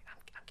 I'm just like,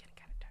 I'm getting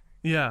kind of tired.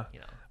 Yeah. You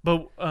know.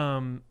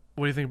 But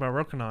what do you think about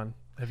Rokinon?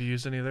 Have you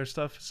used any of their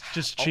stuff? It's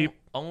just cheap.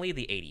 Only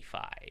the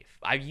 85.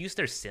 I've used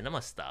their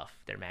cinema stuff,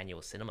 their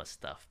manual cinema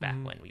stuff back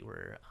when we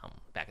were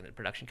back in the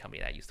production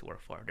company that I used to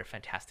work for. They're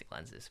fantastic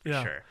lenses for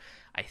sure.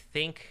 I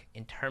think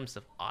in terms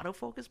of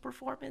autofocus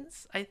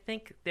performance, I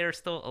think they're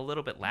still a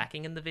little bit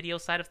lacking in the video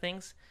side of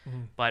things.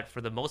 But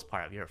for the most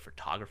part, if you're a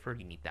photographer,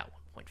 you need that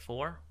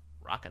 1.4.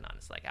 Rokinon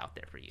is like out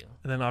there for you.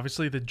 And then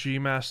obviously the G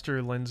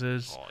Master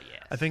lenses. Oh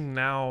yes. I think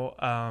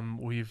now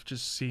we've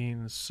just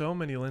seen so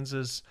many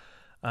lenses.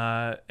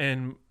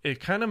 And it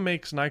kind of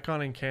makes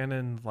Nikon and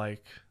Canon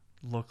like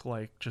look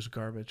like just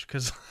garbage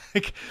because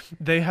like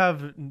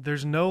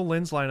there's no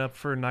lens lineup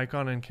for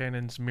Nikon and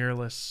Canon's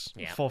mirrorless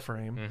full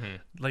frame,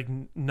 like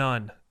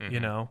none. You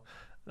know,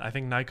 I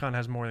think Nikon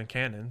has more than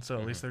Canon, so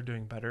at least they're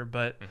doing better.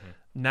 But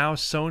now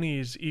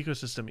Sony's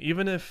ecosystem,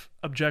 even if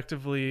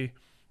objectively,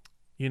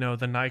 you know,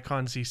 the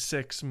Nikon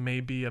Z6 may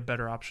be a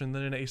better option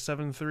than an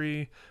A7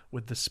 III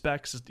with the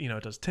specs. You know,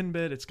 it does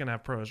 10-bit. It's gonna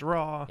have ProRes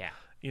RAW. Yeah.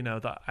 You know,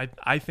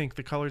 I think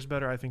the color's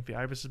better. I think the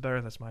IBIS is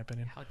better. That's my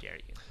opinion. How dare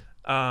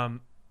you?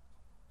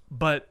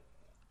 But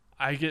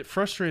I get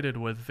frustrated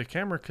with the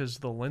camera because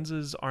the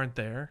lenses aren't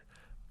there.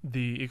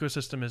 The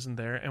ecosystem isn't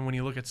there. And when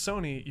you look at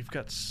Sony, you've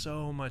got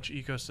so much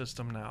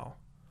ecosystem now.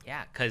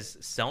 Yeah, because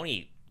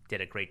Sony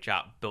did a great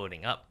job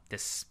building up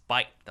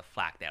despite the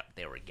flack that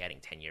they were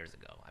getting 10 years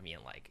ago. I mean,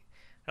 like,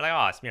 they're like,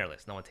 oh, it's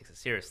mirrorless. No one takes it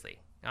seriously.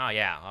 Oh,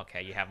 yeah,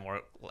 okay, you have more,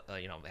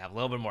 you know, they have a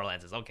little bit more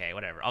lenses. Okay,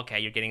 whatever.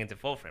 Okay, you're getting into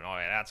full frame. Oh,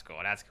 yeah, that's cool,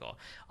 that's cool.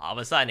 All of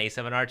a sudden,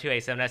 A7R2,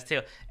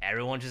 A7S2,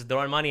 everyone's just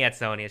throwing money at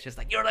Sony. It's just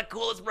like, you're the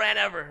coolest brand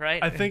ever,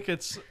 right? I think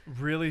it's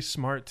really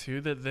smart, too,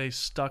 that they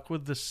stuck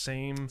with the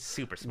same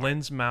super smart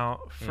lens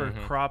mount for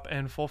crop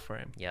and full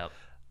frame. Yep.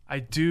 I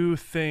do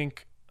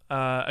think,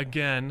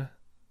 again,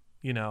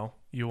 you know,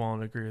 you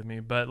won't agree with me,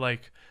 but,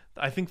 like,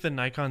 I think the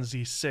Nikon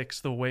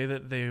Z6, the way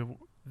that they...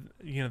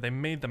 you know, they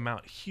made the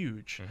mount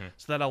huge,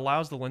 so that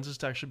allows the lenses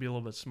to actually be a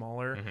little bit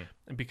smaller,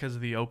 and because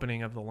of the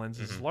opening of the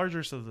lenses is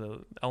larger, so the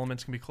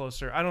elements can be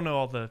closer. I don't know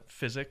all the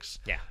physics,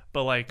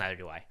 but like neither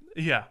do I.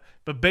 Yeah,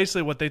 but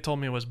basically what they told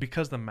me was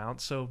because the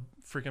mount's so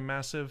freaking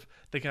massive,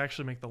 they can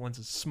actually make the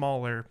lenses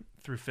smaller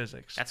through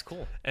physics. That's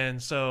cool.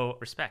 And so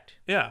respect.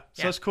 Yeah,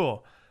 so that's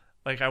cool.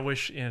 Like I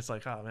wish, you know, it's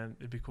like, oh man,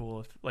 it'd be cool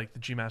if like the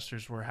G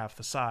Masters were half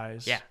the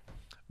size. Yeah,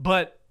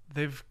 but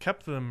they've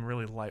kept them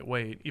really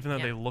lightweight, even though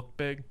they look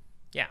big.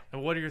 Yeah.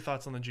 And what are your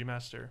thoughts on the G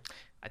Master?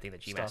 I think the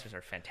G Masters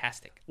are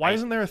fantastic. Why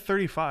isn't there a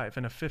 35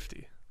 and a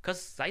 50?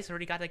 Because Zeiss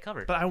already got that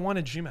covered. But I want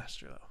a G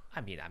Master though.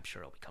 I mean, I'm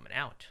sure it'll be coming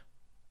out.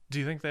 Do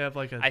you think they have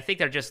like a? I think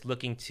they're just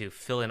looking to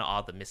fill in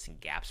all the missing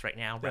gaps right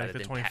now, rather like the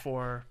than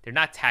 24. They're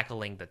not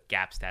tackling the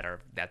gaps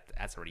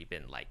that's already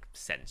been like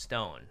set in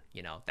stone.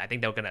 You know, I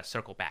think they're gonna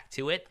circle back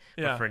to it.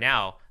 But for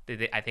now,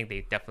 I think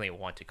they definitely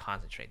want to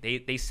concentrate.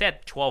 They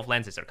said 12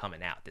 lenses are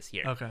coming out this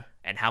year. Okay.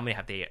 And how many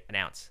have they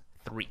announced?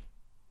 3.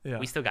 Yeah.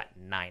 We still got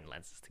 9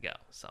 lenses to go.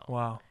 So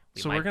wow.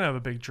 We're gonna have a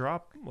big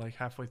drop like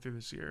halfway through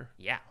this year.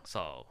 Yeah.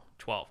 So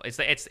 12.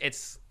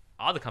 It's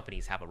all the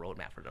companies have a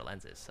roadmap for their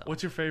lenses. So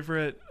what's your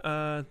favorite?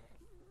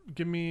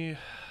 Give me.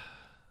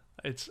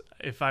 It's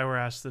if I were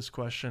asked this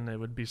question, it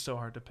would be so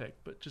hard to pick.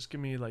 But just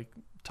give me like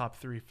top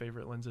 3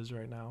 favorite lenses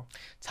right now.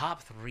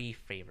 Top 3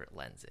 favorite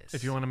lenses.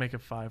 If you want to make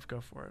it 5,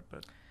 go for it.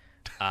 But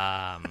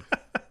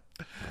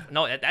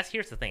no,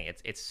 here's the thing.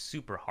 It's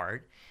super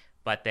hard.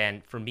 But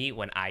then for me,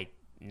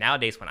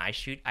 nowadays when I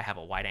shoot, I have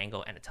a wide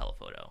angle and a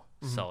telephoto.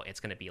 So it's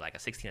going to be like a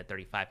 16 to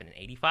 35 and an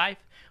 85,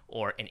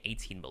 or an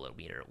 18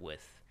 millimeter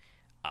with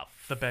a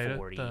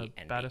 40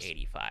 and the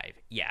 85.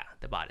 Yeah,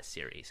 the Batis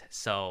series.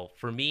 So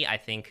for me, I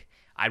think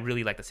I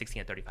really like the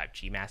 16 to 35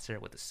 G Master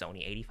with the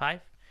Sony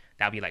 85.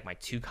 That'd be like my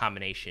 2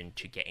 combination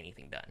to get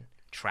anything done: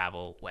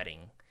 travel,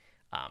 wedding,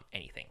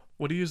 anything.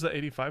 What do you use the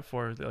 85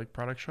 for? Like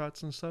product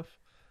shots and stuff?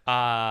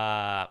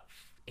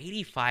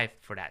 85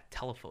 for that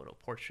telephoto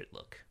portrait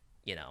look,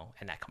 you know,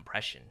 and that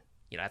compression.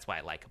 You know, that's what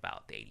I like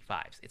about the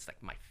 85s. It's like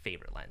my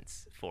favorite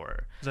lens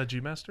for... Is that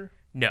G Master?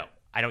 No,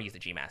 I don't use the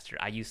G Master.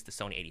 I use the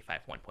Sony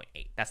 85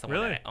 1.8. That's the one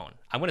Really? that I own.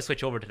 I'm going to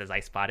switch over to the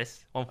Zeiss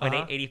Batis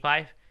 1.8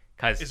 85.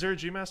 Cause, is there a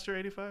G Master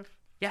 85?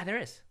 Yeah, there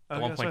is. The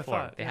Okay, that's what I 1.4.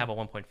 thought, They yeah. have a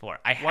 1.4.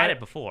 I had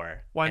it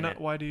before. Why not?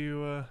 Why do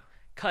you...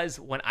 Because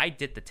when I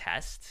did the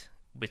test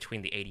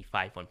between the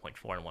 85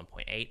 1.4 and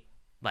 1.8,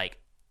 like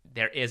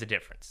there is a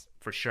difference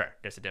for sure.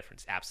 There's a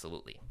difference,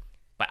 absolutely,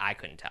 but I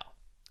couldn't tell.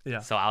 Yeah.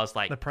 So I was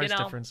like, the price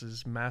difference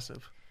is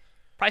massive.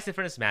 Price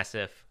difference is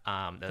massive.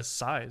 The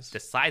size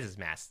is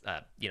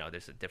massive.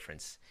 There's a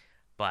difference.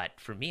 But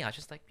for me, I was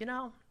just like,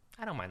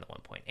 I don't mind the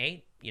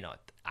 1.8.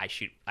 I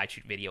shoot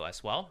video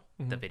as well.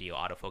 The video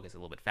autofocus is a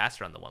little bit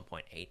faster on the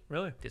 1.8.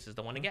 Really? This is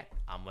the one to get.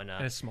 And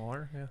it's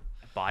smaller. Yeah.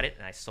 I bought it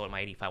and I sold my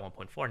 85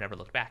 1.4. Never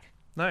looked back.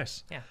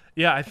 Nice. Yeah.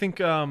 Yeah, I think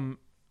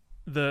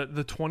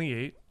the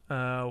 28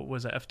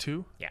 was a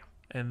f2. Yeah.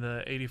 And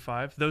the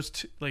 85, those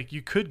two, like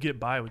you could get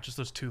by with just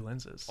those two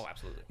lenses. Oh,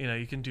 absolutely.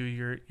 You can do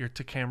your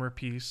to camera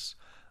piece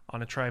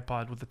on a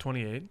tripod with the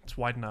 28. It's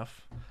wide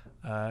enough,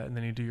 and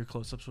then you do your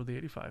close-ups with the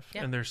 85.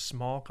 Yeah. And they're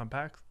small,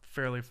 compact,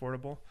 fairly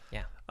affordable.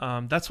 Yeah.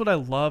 That's what I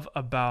love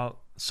about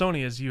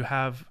Sony is you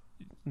have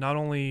not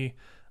only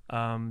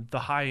the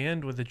high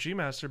end with the G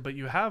Master, but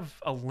you have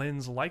a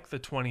lens like the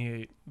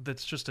 28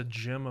 that's just a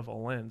gem of a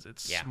lens.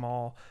 It's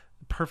small,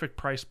 perfect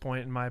price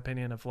point in my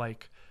opinion of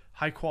like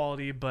high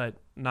quality, but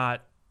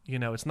not,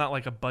 it's not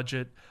like a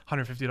budget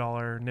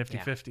 $150 Nifty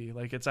 50.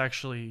 Like it's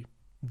actually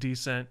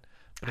decent,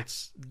 but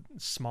it's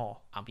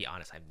small. I'll be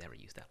honest, I've never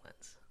used that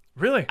lens.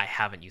 Really? I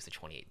haven't used the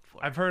 28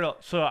 before. I've heard,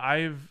 so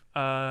I've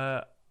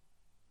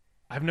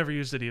never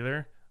used it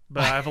either,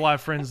 but I have a lot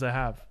of friends that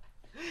have.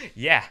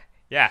 Yeah.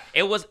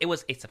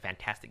 It's a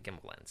fantastic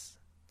gimbal lens.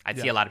 I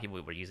see a lot of people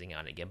who were using it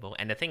on a gimbal.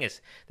 And the thing is,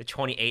 the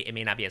 28, it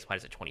may not be as wide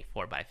as the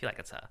 24, but I feel like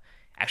it's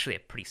actually a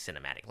pretty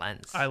cinematic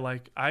lens.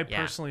 I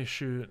personally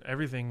shoot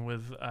everything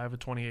with, I have a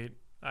 28.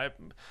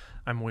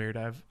 I'm weird.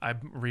 I've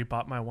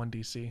rebought my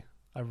 1DC.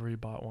 I've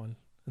rebought one.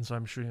 And so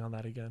I'm shooting on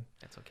that again.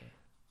 That's okay.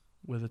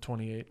 With a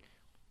 28.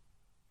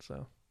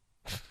 So.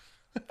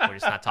 We're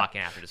just not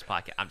talking after this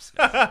podcast. I'm just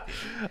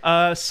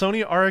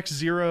Sony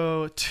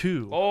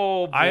RX02.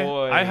 Oh,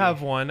 boy. I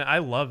have one. I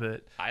love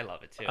it. I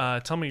love it, too.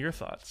 Tell me your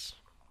thoughts.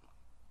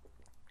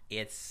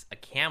 It's a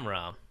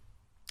camera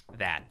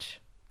that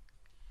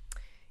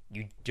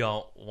you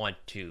don't want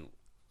to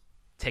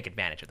take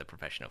advantage of the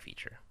professional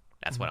feature.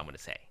 That's what I'm going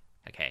to say,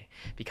 okay?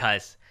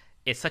 Because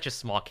it's such a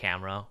small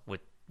camera with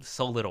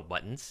so little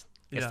buttons.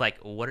 It's like,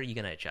 what are you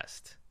going to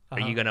adjust? Are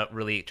you going to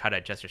really try to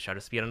adjust your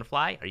shutter speed on the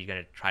fly? Are you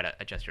going to try to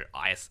adjust your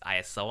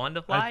ISO on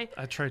the fly?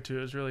 I tried to.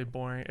 It was really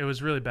boring. It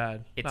was really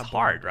bad. It's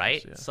hard,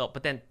 right? Yeah. So,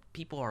 but then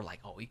people are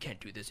like, oh, you can't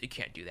do this. You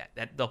can't do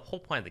that. The whole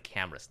point of the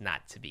camera is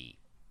not to be,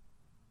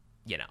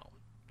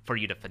 for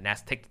you to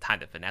take the time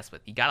to finesse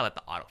with. You got to let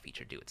the auto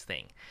feature do its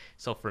thing.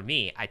 So for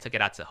me, I took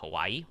it out to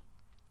Hawaii,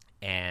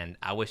 and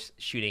I was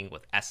shooting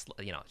with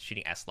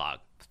shooting S-Log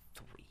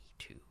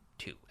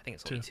 322. I think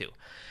it's only 2.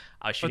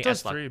 I was shooting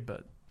S-Log 3,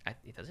 but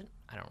it doesn't.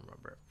 I don't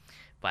remember.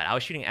 But I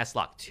was shooting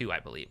S-Log 2, I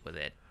believe, with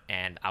it.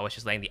 And I was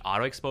just letting the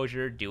auto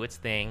exposure do its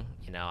thing.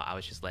 I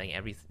was just letting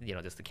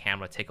just the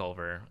camera take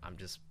over. I'm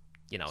just,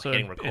 so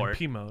hitting record. In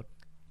P mode,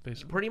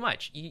 basically. Pretty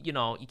much. You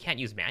can't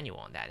use manual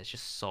on that. It's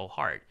just so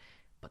hard.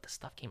 But the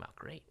stuff came out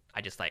great.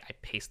 I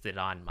pasted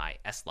on my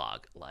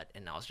S-Log LUT,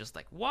 and I was just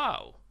like,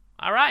 whoa.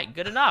 All right,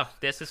 good enough.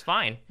 This is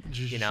fine. Did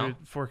you shoot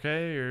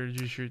 4K or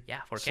did you shoot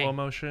 4K. Slow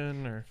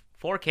motion or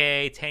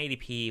 4K,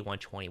 1080p,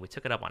 120. We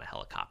took it up on a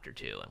helicopter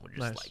too, and we're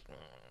just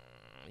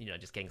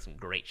just getting some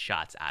great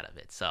shots out of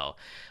it. So,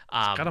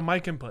 it's got a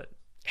mic input.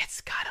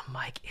 It's got a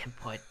mic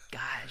input.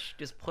 Gosh,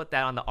 just put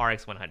that on the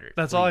RX 100.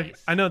 That's please. All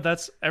I know.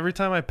 That's every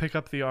time I pick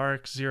up the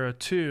RX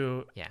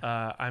 02.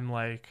 Yeah. I'm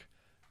like,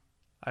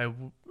 I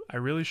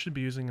really should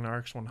be using an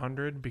RX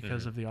 100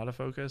 because of the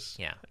autofocus.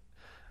 Yeah.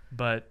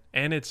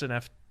 And it's an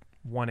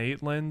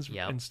f1.8 lens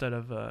instead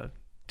of a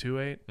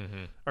 2.8,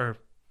 or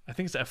I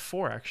think it's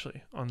f4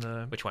 actually on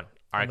the which one?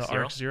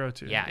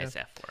 RX02. Yeah, it's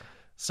f4.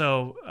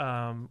 So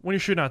when you're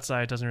shooting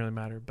outside, it doesn't really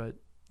matter, but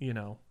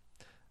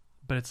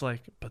but it's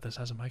like, but this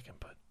has a mic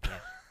input. Yeah.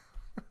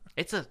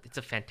 It's a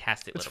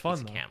fantastic little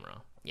piece of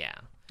camera. Yeah.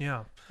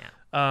 Yeah.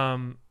 Yeah.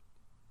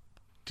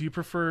 Do you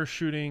prefer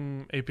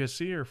shooting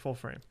APS-C or full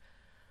frame?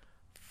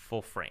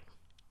 Full frame.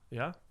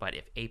 Yeah. But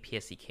if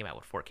APS-C came out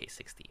with 4K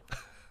 60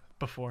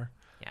 before.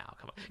 Yeah, I'll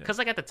come on. Because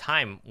at the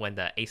time when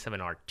the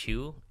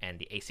A7R2 and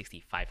the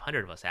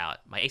A6500 was out,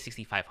 my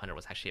A6500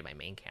 was actually my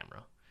main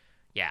camera.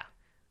 Yeah.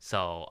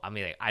 So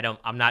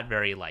I'm not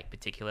very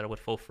particular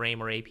with full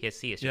frame or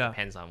APS-C. It just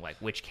depends on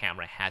which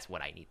camera has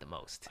what I need the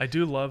most. I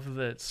do love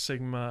that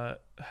Sigma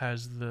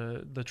has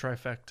the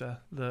trifecta,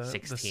 the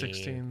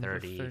 16,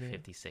 30,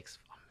 56.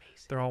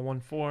 Amazing. They're all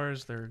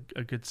 1.4s. They're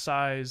a good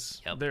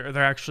size. Yep. They're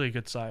actually a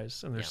good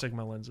size, and they're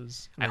Sigma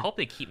lenses. I hope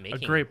they keep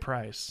making a great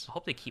price. I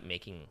hope they keep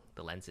making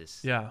the lenses.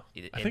 Yeah,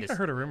 I think I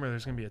heard a rumor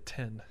there's going to be a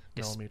 10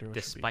 millimeter, which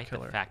despite would be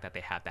killer. The fact that they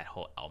have that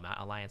whole L-mount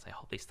alliance. I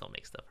hope they still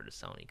make stuff for the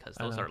Sony because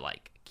those are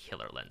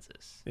killer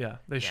lenses. Yeah,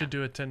 they should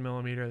do a 10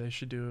 millimeter. They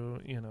should do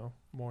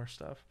more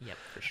stuff. Yep,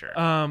 for sure.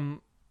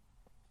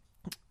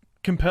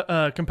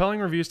 Compelling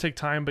reviews take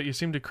time, but you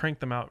seem to crank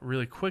them out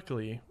really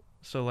quickly.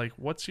 So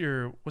what's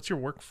your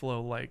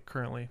workflow like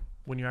currently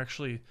when you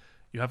actually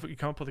you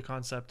come up with a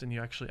concept and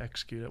you actually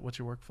execute it? What's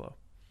your workflow?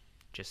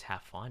 just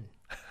have fun,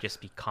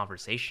 just be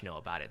conversational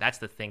about it. That's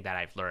the thing that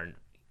I've learned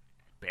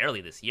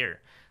barely this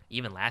year,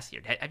 even last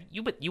year.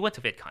 You went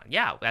to VidCon,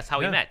 yeah, that's how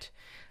we met.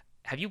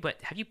 Have you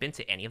been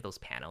to any of those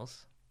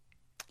panels?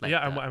 Like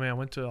I mean, I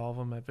went to all of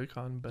them at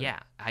VidCon, but yeah,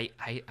 I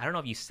don't know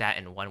if you sat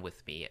in one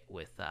with me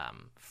with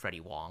Freddie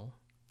Wong.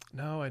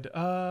 No, I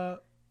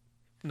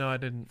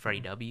didn't. Freddie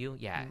W.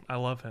 Yeah, I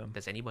love him.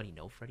 Does anybody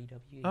know Freddie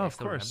W? Oh, of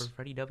course. Remember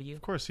Freddie W?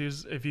 Of course,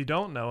 if you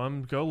don't know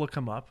him, go look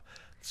him up.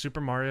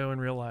 Super Mario in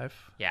real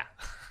life. Yeah,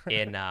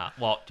 in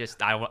well,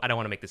 just I don't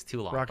want to make this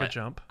too long. Rocket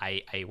Jump.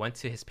 I went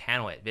to his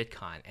panel at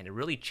VidCon, and it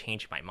really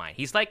changed my mind.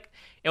 He's like,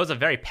 it was a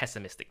very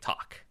pessimistic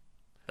talk,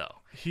 though.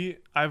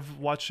 I've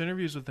watched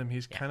interviews with him.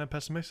 He's kind of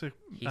pessimistic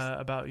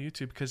about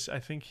YouTube because I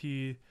think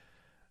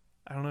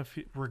I don't know if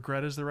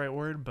regret is the right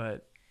word,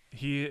 but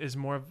he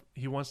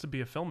wants to be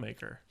a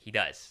filmmaker. He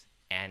does.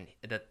 And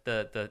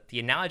the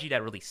analogy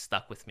that really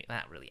stuck with me,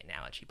 not really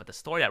analogy, but the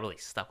story that really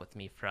stuck with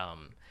me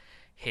from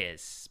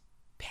his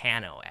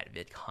panel at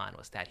VidCon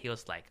was that he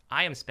was like,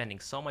 I am spending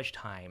so much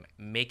time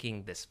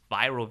making this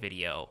viral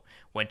video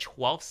when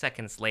 12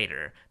 seconds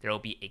later there will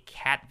be a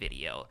cat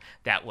video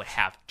that would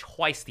have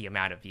twice the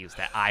amount of views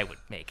that I would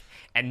make,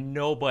 and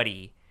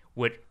nobody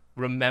would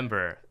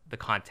remember the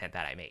content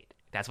that I made.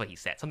 That's what he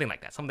said, something like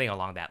that, something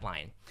along that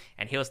line.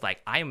 And he was like,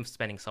 I am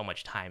spending so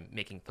much time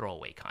making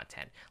throwaway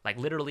content. Like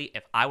literally,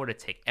 if I were to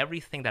take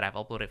everything that I've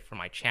uploaded from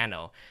my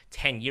channel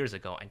 10 years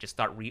ago and just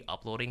start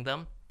re-uploading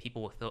them,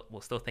 people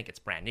will still think it's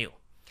brand new.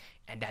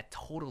 And that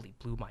totally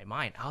blew my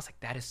mind. I was like,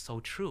 that is so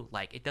true.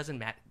 Like, it doesn't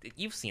matter.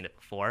 You've seen it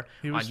before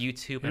on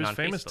YouTube and on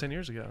Facebook. He was famous 10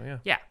 years ago, yeah.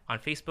 Yeah, on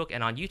Facebook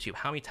and on YouTube.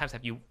 How many times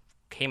have you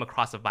came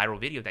across a viral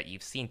video that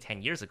you've seen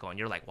 10 years ago and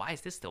you're like, why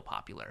is this still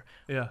popular?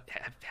 Yeah.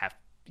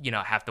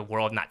 Have the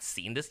world not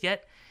seen this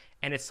yet?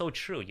 And it's so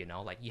true,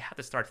 like you have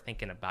to start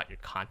thinking about your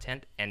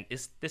content. And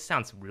this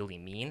sounds really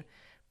mean,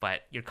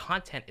 but your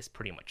content is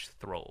pretty much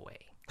throwaway.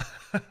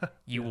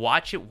 You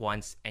watch it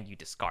once and you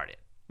discard it.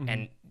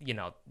 And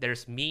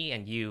there's me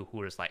and you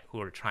who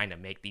are trying to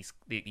make these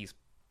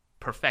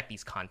perfect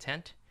these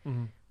content.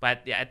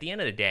 But at the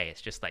end of the day,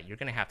 it's just like you're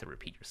gonna have to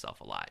repeat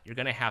yourself a lot. You're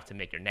gonna have to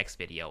make your next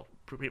video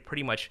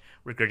pretty much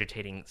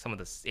regurgitating some of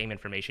the same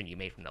information you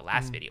made from the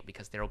last video,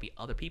 because there will be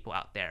other people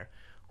out there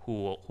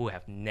who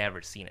have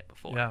never seen it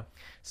before. Yeah.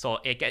 So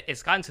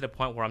it's gotten to the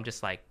point where I'm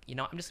just like, I'm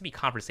just gonna be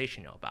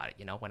conversational about it.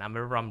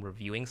 Whenever I'm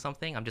reviewing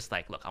something, I'm just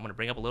like, look, I'm gonna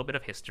bring up a little bit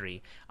of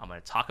history. I'm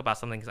gonna talk about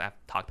something I've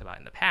talked about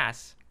in the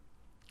past,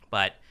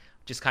 but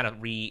just kind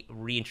of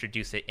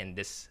reintroduce it in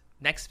this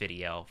next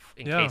video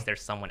in case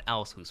there's someone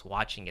else who's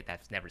watching it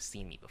that's never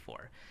seen me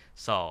before.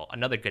 So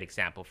another good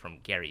example from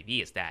Gary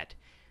Vee is that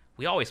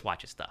we always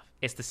watch his stuff.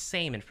 It's the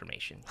same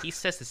information. He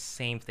says the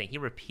same thing. He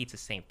repeats the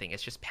same thing.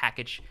 It's just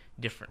packaged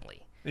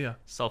differently. Yeah.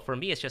 So for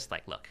me, it's just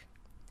like, look,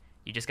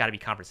 you just got to be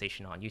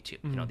conversational on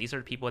YouTube. These are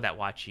the people that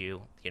watch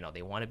you.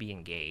 They want to be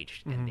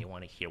engaged and they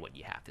want to hear what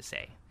you have to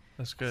say.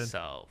 That's good.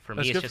 So for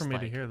me, it's just to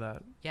hear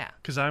that. Yeah.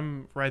 Because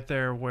I'm right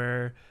there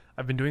where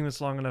I've been doing this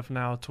long enough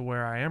now to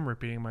where I am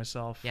repeating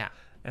myself. Yeah.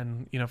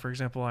 And, for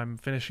example, I'm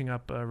finishing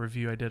up a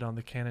review I did on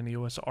the Canon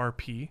EOS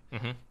RP.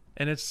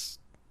 And it's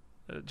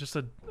just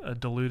a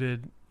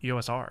diluted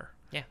EOS R.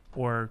 Yeah.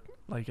 Or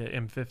like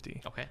an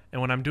M50. Okay. And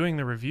when I'm doing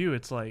the review,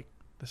 it's like,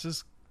 this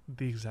is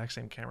the exact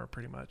same camera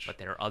pretty much. But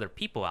there are other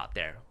people out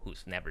there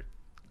who's never...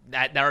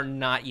 that are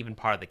not even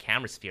part of the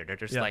camera sphere. They're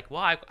just like,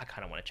 well, I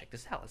kind of want to check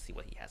this out. Let's see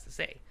what he has to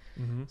say.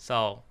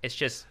 So it's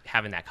just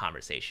having that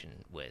conversation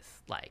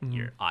with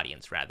your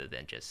audience rather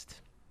than just,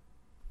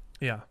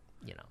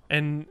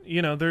 And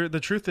the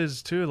truth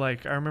is too.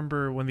 Like I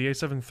remember when the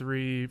A7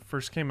 III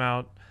first came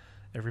out,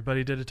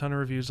 everybody did a ton of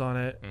reviews on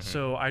it.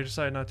 So I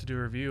decided not to do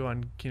a review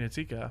on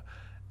Kinetica.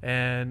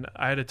 And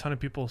I had a ton of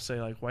people say,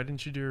 like, why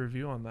didn't you do a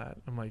review on that?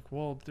 I'm like,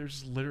 well,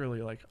 there's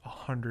literally like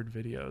 100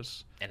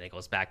 videos. And it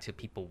goes back to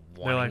people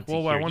wanting They're like, well,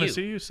 to hear I want to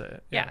see you say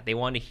it. Yeah, they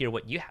want to hear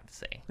what you have to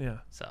say. Yeah.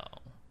 So.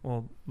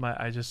 Well,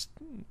 I just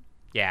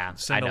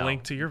send a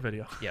link to your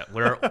video. Yeah,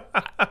 we're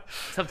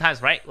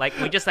sometimes, right? Like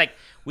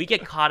we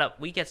get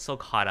so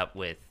caught up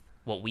with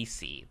what we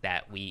see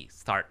that we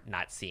start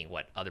not seeing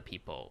what other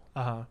people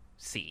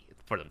see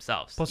for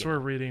themselves. Plus, we're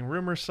reading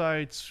rumor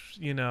sites,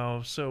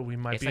 so we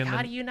might it's be like, in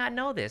how do you not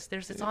know this?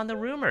 It's on the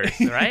rumors,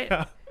 right?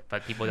 Yeah.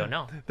 But people don't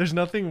know. There's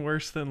nothing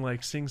worse than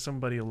like seeing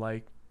somebody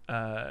like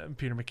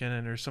Peter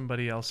McKinnon or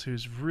somebody else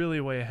who's really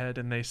way ahead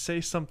and they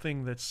say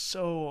something that's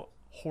so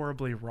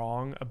horribly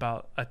wrong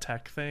about a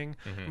tech thing.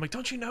 I'm like,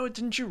 don't you know it?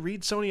 Didn't you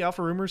read Sony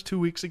Alpha Rumors 2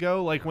 weeks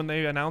ago? Like when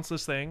they announced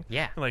this thing?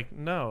 Yeah. I'm like,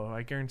 no,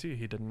 I guarantee you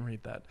he didn't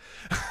read that.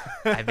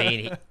 I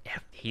mean,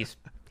 he's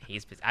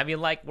I mean,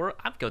 like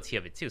I'm guilty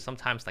of it too.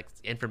 Sometimes like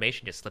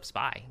information just slips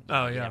by.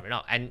 You never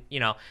know. And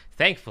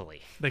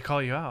thankfully they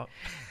call you out.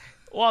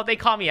 Well, they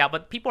call me out,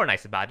 but people are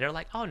nice about it. They're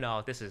like, oh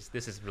no, this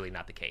is really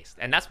not the case.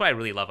 And that's what I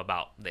really love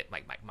about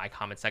my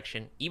comment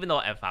section. Even though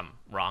if I'm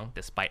wrong,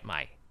 despite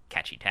my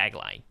catchy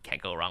tagline,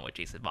 can't go wrong with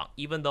Jason Vong.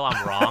 Even though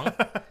I'm wrong,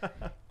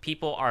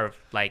 people are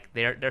like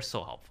they're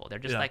so helpful. They're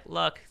just Yeah. like,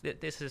 look,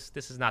 this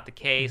is not the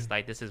case.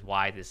 Like this is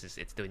why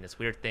it's doing this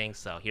weird thing.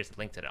 So here's the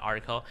link to the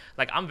article.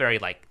 Like I'm very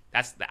like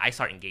I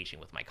start engaging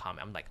with my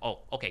comment. I'm like, oh,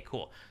 okay,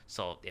 cool.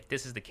 So if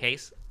this is the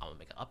case, I'm gonna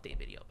make an update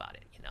video about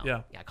it.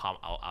 Yeah.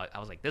 I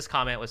was like, this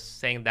comment was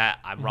saying that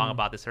I'm wrong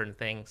about this certain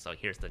thing. So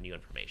here's the new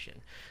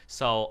information.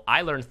 So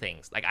I learn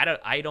things. Like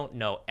I don't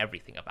know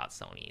everything about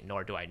Sony,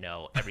 nor do I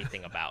know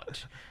everything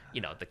about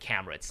the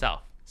camera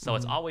itself. So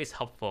it's always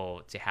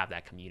helpful to have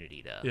that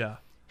community to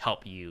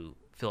help you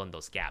fill in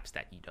those gaps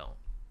that you don't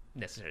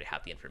necessarily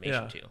have the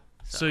information to.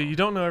 So you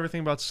don't know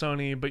everything about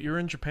Sony, but you're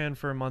in Japan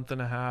for a month and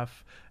a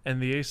half,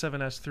 and the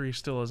A7S III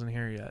still isn't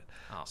here yet.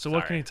 Oh, so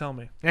what can you tell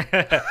me?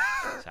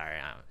 Sorry,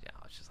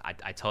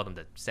 I told them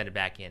to send it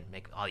back in,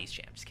 make all these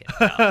jams. Kidding.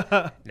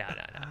 No.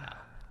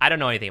 I don't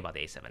know anything about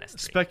the A7S III.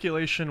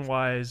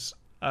 Speculation-wise,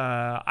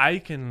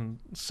 I can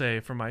say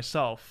for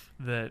myself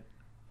that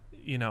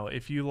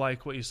if you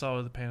like what you saw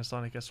with the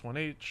Panasonic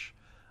S1H,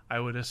 I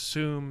would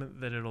assume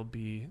that it'll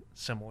be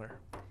similar.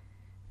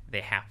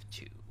 They have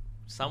to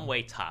some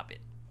way top it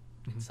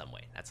in some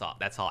way. That's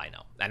all I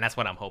know, and that's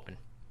what I'm hoping.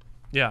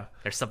 Yeah,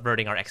 they're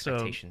subverting our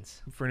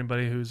expectations. So for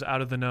anybody who's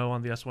out of the know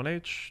on the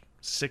S1H,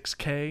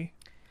 6K,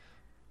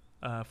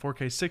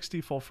 4K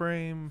 60 full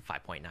frame,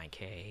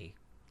 5.9K.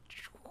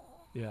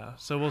 Yeah,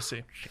 so we'll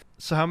see.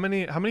 So how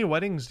many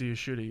weddings do you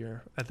shoot a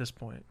year at this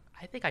point?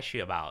 I think I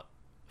shoot about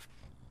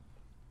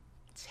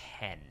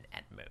 10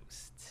 at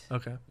most.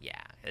 Okay.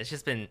 Yeah, it's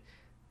just been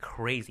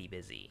crazy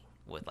busy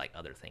with like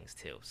other things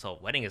too. So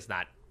wedding is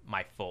not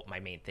my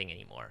main thing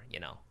anymore.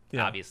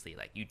 Yeah. Obviously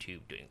like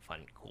YouTube, doing fun,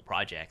 cool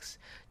projects,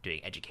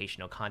 doing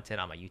educational content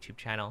on my YouTube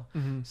channel.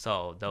 Mm-hmm.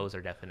 So those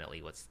are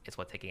definitely what's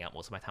taking up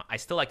most of my time. I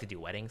still like to do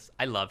weddings.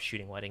 I love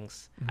shooting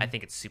weddings. I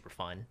think it's super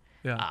fun.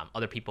 Yeah.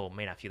 Other people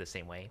may not feel the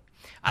same way.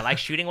 I like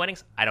shooting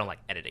weddings. I don't like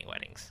editing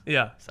weddings.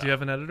 Yeah. So, do you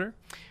have an editor?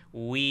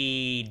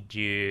 We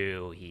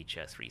do. He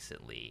just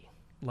recently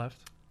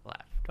left.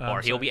 Or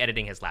he'll be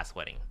editing his last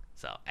wedding.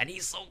 So, and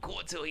he's so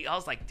cool too. I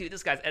was like, dude,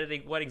 this guy's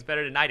editing weddings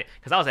better than I did,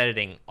 because I was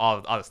editing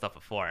all the stuff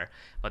before.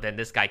 But then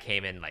this guy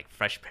came in like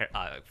fresh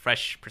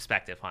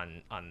perspective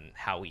on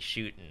how we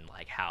shoot and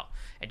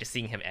just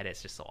seeing him edit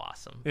is just so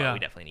awesome. Yeah. But we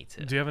definitely need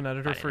to. Do you have an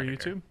editor for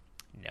YouTube?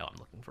 No, I'm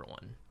looking for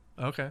one.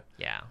 Okay.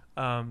 Yeah.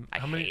 I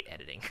hate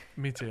editing.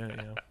 Me too.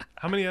 Yeah.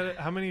 How many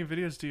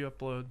videos do you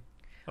upload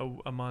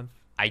a month?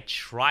 I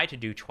try to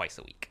do twice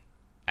a week.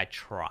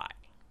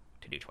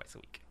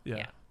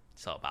 Yeah.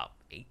 So about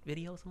 8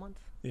 videos a month.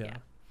 Yeah.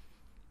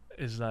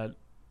 Is that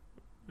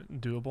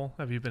doable?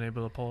 Have you been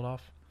able to pull it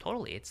off?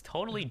 Totally. It's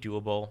totally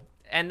doable.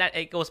 And that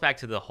it goes back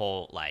to the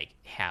whole like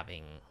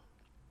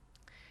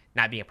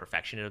not being a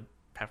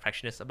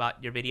perfectionist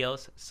about your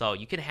videos. So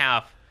you can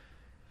have,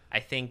 I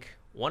think,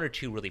 1 or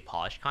 2 really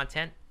polished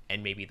content,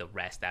 and maybe the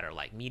rest that are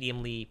like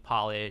mediumly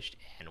polished,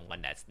 and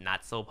one that's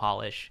not so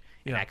polished.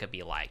 And that could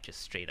be like just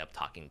straight up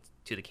talking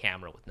to the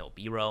camera with no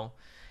B-roll.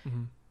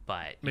 Mm-hmm.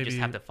 But you just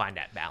have to find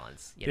that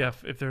balance.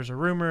 If there's a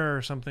rumor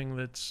or something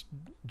that's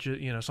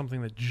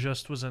something that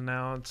just was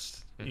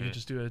announced, you can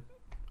just do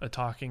a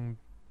talking,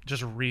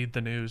 just read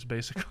the news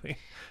basically.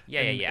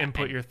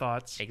 Input your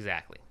thoughts.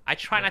 Exactly. I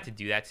try not to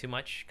do that too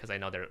much, because I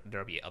know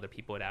there'll be other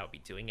people that will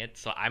be doing it.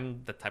 So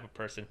I'm the type of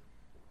person,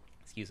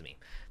 to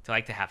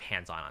like to have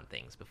hands-on on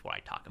things before I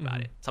talk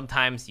about it.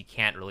 Sometimes you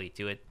can't really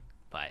do it,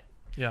 but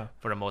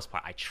for the most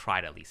part, I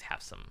try to at least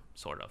have some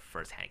sort of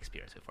first-hand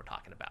experience before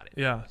talking about it.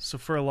 Yeah. So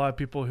for a lot of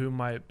people who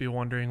might be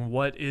wondering,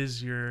 what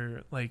is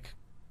your like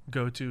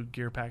go-to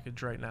gear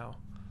package right now?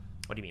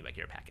 What do you mean by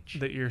gear package?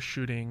 That you're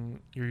shooting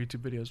your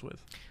YouTube videos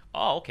with.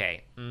 Oh,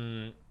 okay.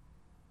 I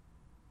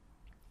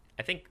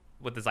think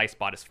with the Zeiss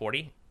Spot is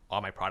 40, all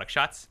my product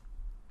shots.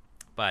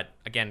 But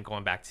again,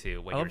 going back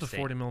to what you were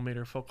saying. I love the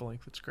 40mm focal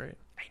length. It's great.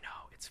 I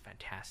know. It's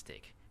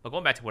fantastic. But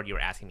going back to what you were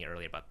asking me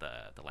earlier about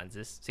the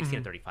lenses, 16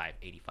 to 35,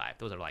 85,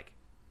 those are like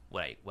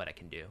what I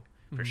can do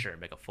for sure.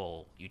 Make a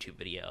full YouTube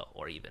video,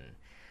 or even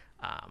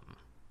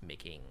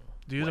making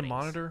Do you use weddings. a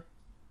monitor?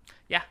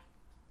 Yeah.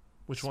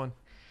 Which one?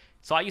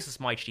 So I use a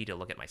small HD to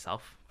look at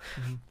myself.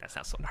 That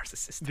sounds so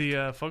narcissistic.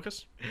 The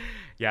focus?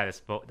 Yeah,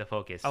 the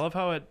focus. I love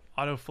how it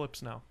auto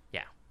flips now.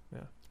 Yeah.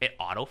 Yeah. It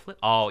auto flip?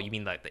 Oh, you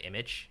mean like the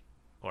image?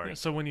 Or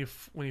so when you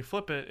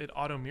flip it, it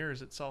auto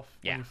mirrors itself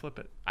when you flip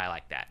it. I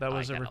like that. That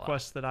was a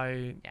request that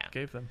I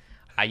gave them.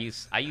 I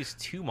use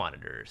 2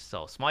 monitors,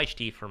 so small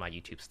HD for my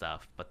YouTube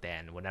stuff, but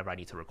then whenever I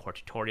need to record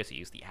tutorials, I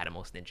use the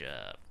Atomos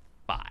Ninja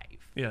 5.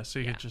 Yeah, so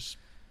you could just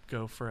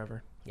go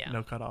forever. Yeah.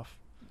 No cutoff.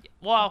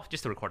 Well,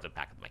 just to record the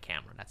back of my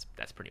camera.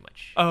 That's pretty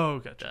much. Oh,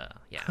 gotcha.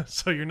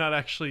 So you're not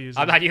actually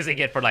using. I'm not using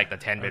it for like the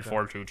 10-bit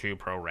 422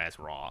 ProRes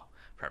RAW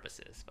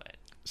purposes, but.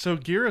 So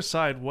gear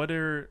aside, what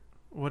are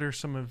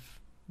some of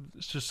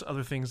just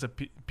other things that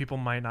people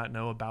might not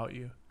know about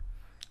you?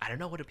 I don't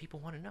know. What do people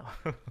want to know?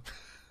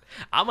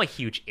 I'm a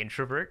huge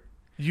introvert.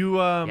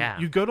 You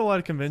you go to a lot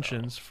of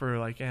conventions for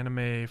like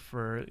anime.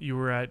 You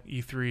were at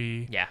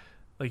E3. Yeah.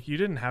 Like you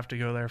didn't have to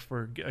go there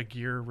for a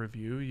gear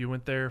review. You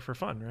went there for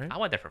fun, right? I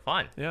went there for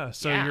fun. Yeah.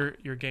 So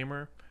you're a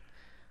gamer.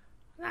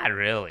 Not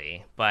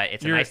really, but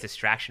it's a nice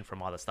distraction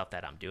from all the stuff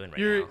that I'm doing right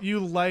now. You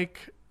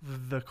like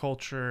the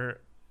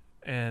culture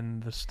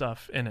and the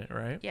stuff in it,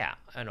 right? Yeah,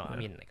 I know. Yeah. I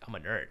mean, like, I'm a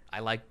nerd.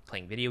 I like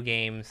playing video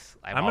games.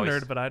 I'm a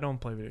nerd, but I don't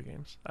play video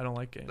games. I don't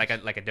like games.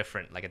 Like a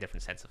different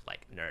sense of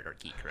like nerd or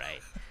geek,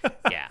 right?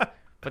 Yeah.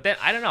 But then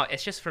I don't know.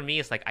 It's just for me.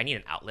 It's like I need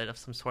an outlet of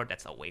some sort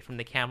that's away from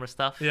the camera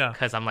stuff. Yeah.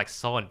 Because I'm like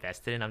so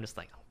invested, and I'm just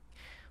like I'm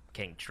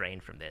getting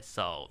drained from this.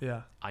 So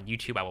yeah. On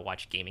YouTube, I will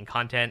watch gaming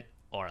content.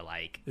 Or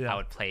like I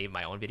would play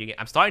my own video game.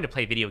 I'm starting to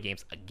play video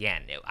games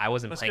again. I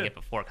wasn't playing it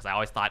before because I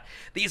always thought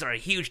these are a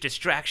huge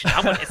distraction.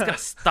 It's going to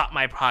stop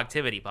my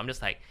productivity. But I'm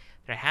just like,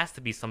 there has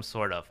to be some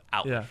sort of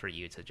outlet for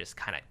you to just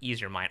kind of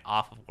ease your mind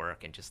off of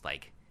work and just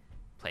like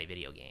play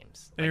video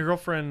games. And your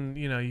girlfriend,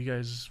 you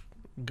guys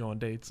go on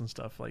dates and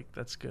stuff. Like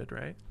that's good,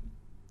 right?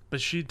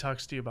 But she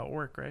talks to you about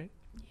work, right?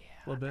 Yeah,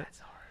 a little bit. That's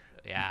hard.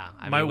 Yeah,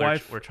 my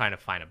wife. We're trying to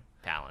find a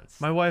balance.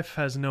 My wife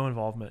has no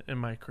involvement in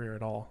my career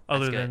at all,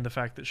 other than the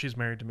fact that she's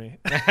married to me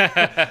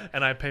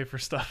and I pay for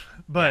stuff.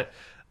 But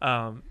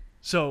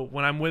so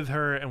when I'm with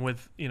her and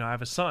with I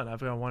have a son, I've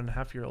got a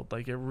 1.5-year-old.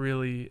 Like it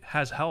really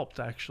has helped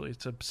actually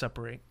to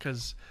separate,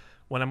 because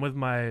when I'm with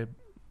my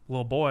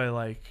little boy,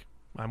 like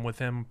I'm with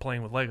him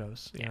playing with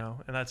Legos, you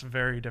know, and that's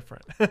very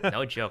different.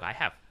 No joke. I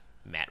have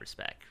mad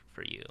respect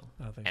for you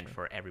and so.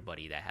 For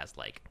everybody that has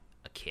like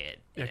a kid.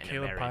 Yeah,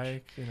 Caleb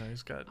Pike,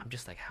 he's got. I'm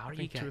just like, how are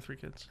you guys? 2 or 3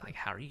 kids. Like,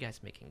 how are you guys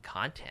making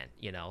content?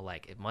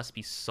 Like it must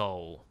be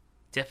so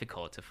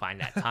difficult to find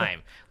that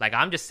time. Like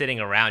I'm just sitting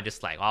around,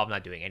 just like, I'm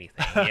not doing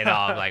anything.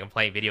 I'm like, I'm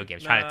playing video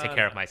games, trying to take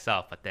care of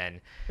myself. But then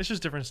it's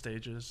just different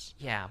stages.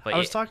 Yeah, but I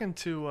was talking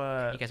to.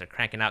 You guys are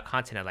cranking out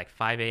content at like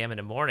 5 a.m. in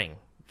the morning.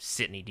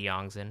 Sydney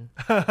DeYoung's.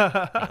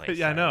 Anyways,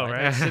 yeah, I know,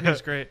 right?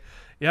 Sydney's great.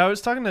 Yeah, I was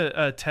talking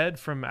to Ted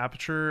from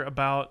Aperture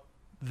about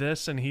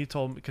this, and he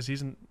told me, because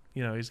he's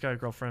got a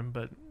girlfriend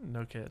but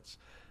no kids,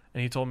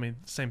 and he told me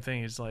the same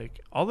thing. He's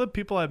like, all the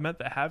people I've met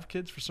that have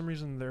kids, for some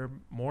reason they're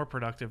more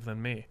productive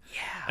than me.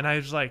 Yeah. And I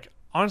was like,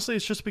 honestly,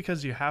 it's just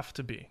because you have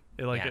to be.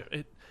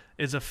 It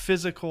is a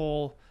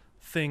physical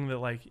thing that,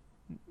 like,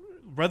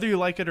 whether you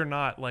like it or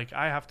not, like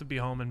I have to be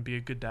home and be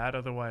a good dad,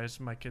 otherwise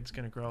my kid's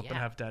gonna grow up and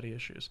have daddy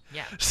issues.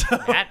 Yeah. So,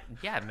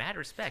 mad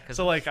respect.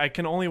 So like I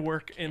can only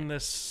work in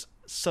this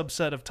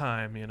subset of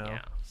time,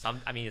 Yeah.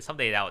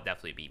 Someday that would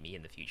definitely be me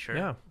in the future.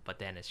 Yeah. But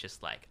then it's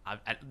just like I'm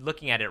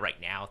looking at it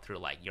right now through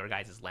like your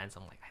guys' lens.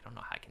 I'm like, I don't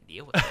know how I can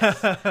deal with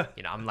this.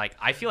 I'm like,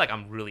 I feel like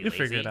I'm really lazy.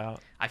 Figure it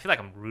out. I feel like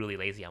I'm really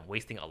lazy. I'm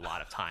wasting a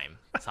lot of time.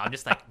 So I'm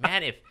just like,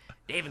 man, if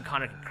Dave and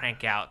Connor can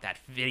crank out that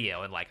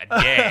video in like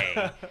a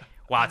day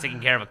while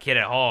taking care of a kid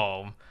at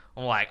home,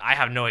 I'm like, I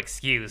have no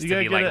excuse to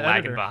be like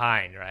lagging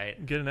behind,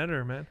 right? Get an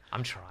editor, man.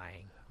 I'm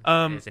trying.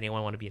 Does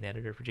anyone want to be an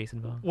editor for Jason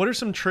Vaughn? What are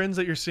some trends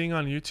that you're seeing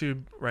on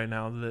YouTube right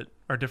now that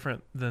are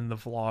different than the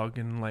vlog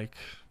and like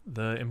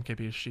the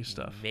MKBHD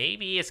stuff?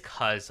 Maybe it's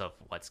because of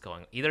what's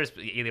going either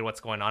what's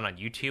going on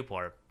YouTube,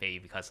 or maybe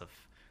because of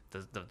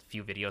the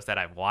few videos that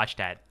I've watched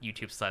that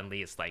YouTube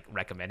suddenly is like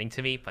recommending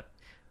to me. But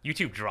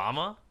YouTube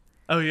drama,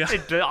 oh yeah,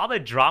 all the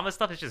drama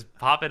stuff is just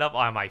popping up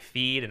on my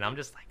feed, and I'm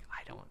just like,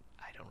 I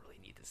don't really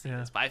need to see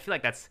this. But I feel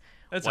like that's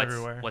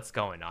everywhere. What's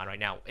going on right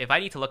now. If I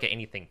need to look at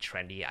anything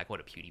trendy, I go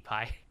to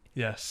PewDiePie.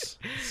 Yes,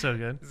 so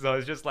good. So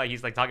it's just like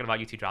he's like talking about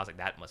YouTube drama. Like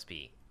that must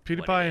be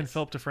PewDiePie and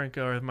Philip DeFranco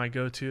are my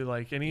go-to.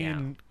 Like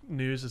any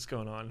news that's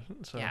going on.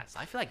 So so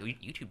I feel like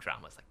YouTube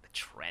drama is like the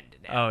trend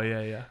now. Oh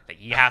yeah.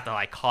 Like you have to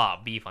like call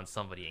out beef on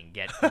somebody and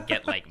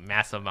get like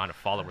massive amount of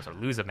followers or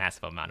lose a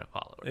massive amount of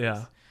followers.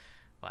 Yeah,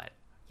 but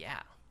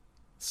yeah.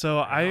 So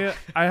I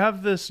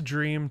have this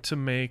dream to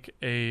make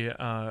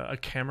a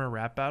camera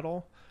rap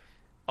battle.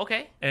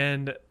 Okay.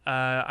 And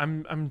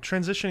I'm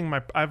transitioning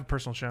I have a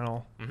personal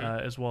channel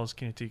as well as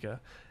Kinetica,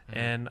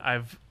 and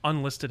I've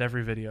unlisted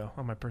every video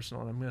on my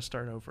personal, and I'm going to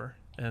start over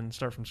and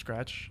start from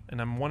scratch.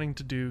 And I'm wanting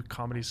to do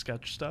comedy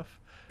sketch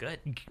stuff. Good.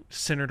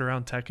 Centered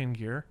around tech and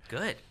gear.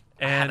 Good.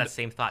 I had that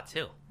same thought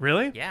too.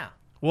 Really? Yeah.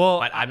 Well,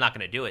 but I'm not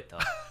going to do it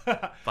though.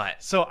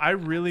 But so I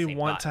really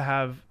want to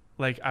have,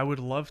 like, I would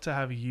love to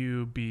have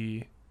you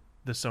be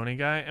the Sony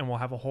guy, and we'll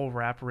have a whole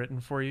rap written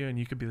for you, and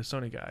you could be the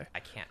Sony guy.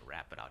 I can't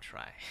rap, but I'll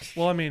try.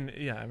 Well, I mean,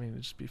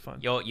 it'd just be fun.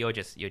 You'll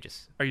just.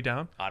 Are you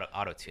down?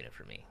 Auto tune it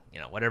for me.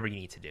 Whatever you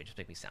need to do, just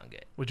make me sound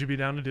good. Would you be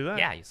down to do that?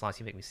 Yeah, as long as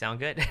you make me sound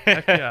good.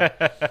 Heck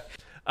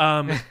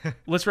yeah.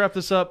 Let's wrap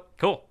this up.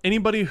 Cool.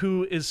 Anybody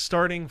who is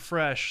starting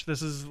fresh,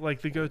 this is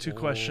like the go-to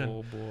question.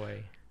 Oh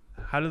boy.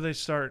 How do they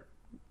start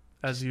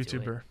as a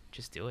YouTuber?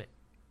 Just do it.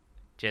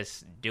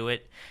 Just do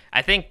it.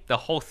 I think the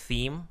whole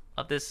theme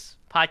of this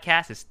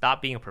podcast is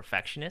stop being a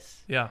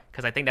perfectionist. Yeah.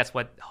 Because I think that's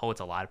what holds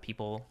a lot of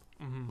people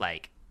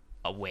like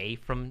away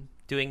from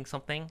doing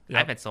something. Yep.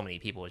 I've had so many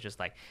people it's just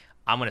like,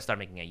 I'm going to start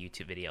making a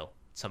YouTube video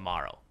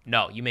tomorrow.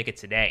 No, you make it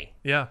today.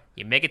 Yeah.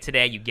 You make it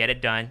today, you get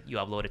it done, you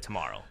upload it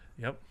tomorrow.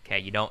 Yep. Okay,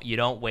 you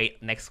don't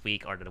wait next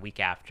week or the week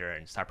after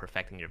and start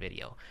perfecting your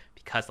video,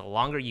 because the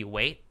longer you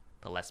wait,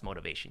 the less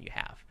motivation you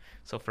have.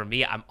 So for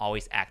me, I'm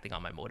always acting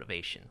on my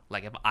motivation.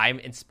 Like if I'm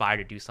inspired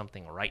to do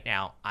something right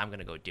now, I'm going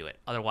to go do it.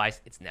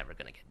 Otherwise, it's never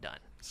going to get done.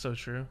 So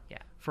true. Yeah.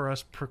 For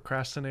us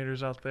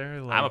procrastinators out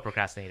there, like, I'm a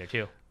procrastinator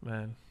too.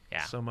 man.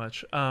 Yeah. So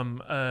much.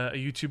 A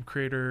YouTube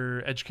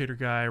creator, educator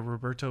guy,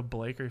 Roberto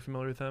Blake. Are you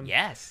familiar with him?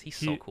 Yes, he's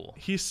so cool.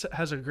 He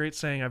has a great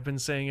saying. I've been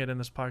saying it in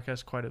this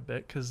podcast quite a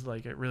bit because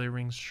like it really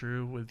rings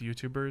true with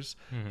YouTubers.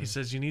 He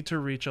says you need to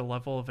reach a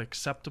level of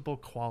acceptable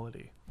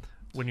quality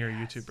when you're a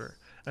YouTuber.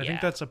 I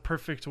think that's a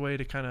perfect way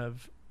to kind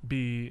of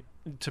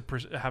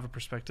have a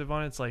perspective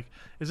on it. It's like,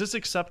 is this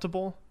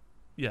acceptable?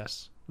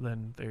 Yes.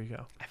 Then there you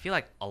go. I feel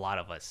like a lot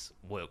of us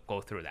will go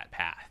through that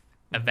path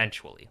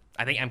eventually.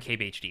 I think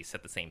MKBHD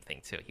said the same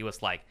thing too. He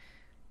was like,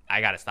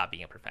 I got to stop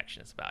being a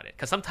perfectionist about it.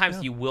 Because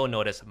sometimes you will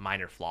notice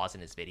minor flaws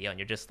in his video and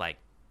you're just like,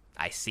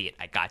 I see it.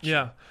 I got you.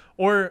 Yeah.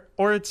 Or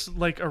it's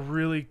like a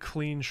really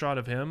clean shot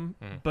of him,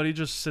 but he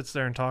just sits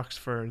there and talks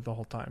for the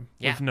whole time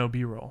with no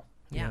B-roll.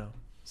 Yeah. You know?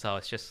 So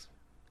it's just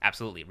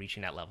absolutely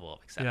reaching that level of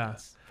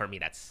acceptance. For me,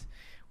 that's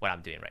what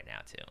I'm doing right now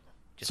too.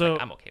 Just so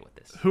like, I'm okay with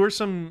this. Who are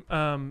some,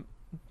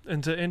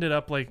 and to end it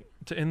up, like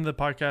to end the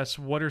podcast,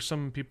 what are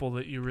some people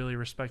that you really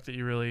respect, that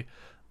you really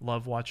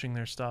love watching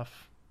their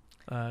stuff?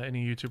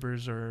 Any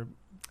YouTubers or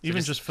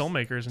even just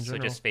filmmakers in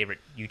general? So just favorite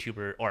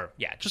YouTuber or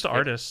just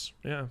artists.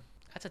 Yeah.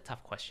 That's a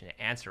tough question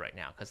to answer right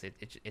now because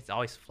it's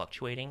always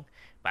fluctuating.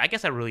 But I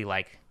guess I really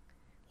like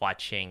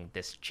watching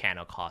this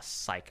channel called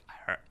Psych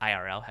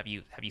IRL. Have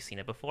you seen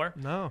it before?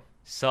 No.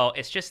 So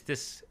it's just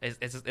this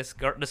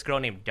girl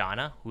named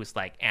Donna who's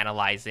like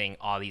analyzing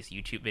all these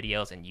YouTube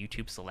videos and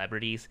YouTube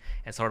celebrities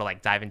and sort of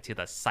like dive into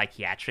the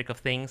psychiatric of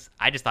things.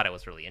 I just thought it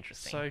was really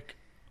interesting. Psych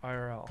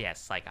IRL. Yeah,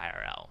 Psych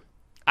IRL.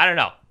 I don't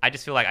know. I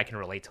just feel like I can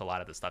relate to a lot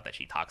of the stuff that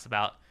she talks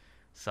about.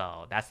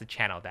 So that's the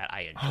channel that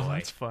I enjoy. Oh,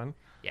 that's fun.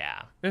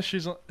 Yeah. Yeah,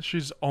 she's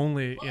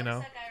only, What you know,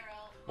 was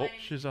Psych IRL?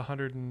 she's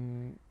 100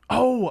 and...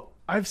 Oh,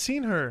 I've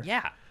seen her.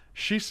 Yeah.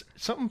 She's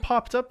something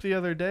popped up the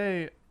other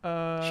day.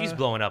 She's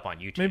blowing up on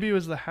YouTube. Maybe it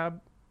was the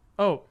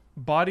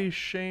body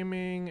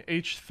shaming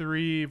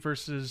H3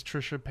 versus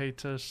Trisha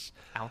Paytas.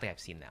 I don't think I've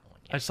seen that one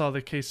yet. I saw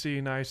the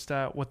Casey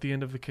Neistat, what the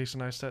end of the Casey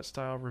Neistat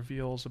style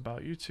reveals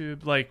about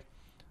YouTube. Like,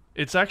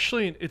 it's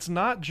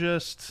not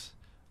just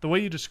the way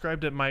you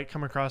described it might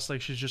come across like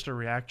she's just a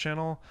React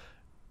channel,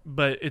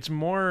 but it's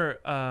more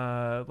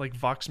like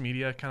Vox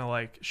Media, kind of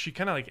like she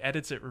kind of like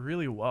edits it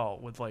really well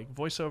with like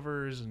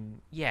voiceovers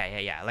and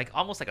yeah, like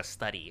almost like a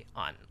study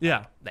on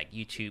like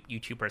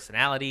YouTube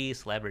personalities,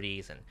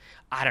 celebrities, and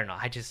I don't know.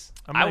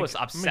 I was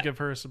upset. I'm gonna give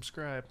her a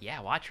subscribe.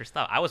 Yeah, watch her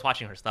stuff. I was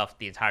watching her stuff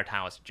the entire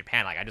time I was in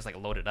Japan. Like I just like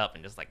load it up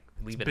and just like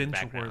leave it in the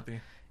background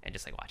Binge-worthy. and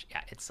just like watch it.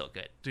 Yeah, it's so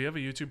good. Do you have a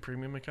YouTube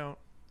Premium account?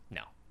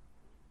 No,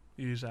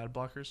 You use ad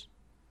blockers?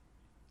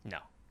 no.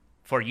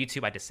 For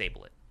YouTube, I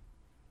disable it.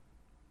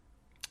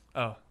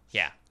 Oh,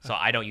 Yeah, so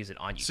I don't use it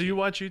on YouTube. so you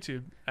watch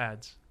YouTube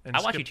ads? And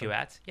I watch skip YouTube them.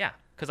 ads. Yeah,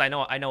 because I know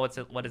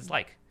what it's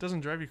like.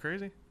 Doesn't drive you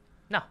crazy?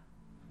 No,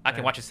 I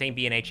can watch the same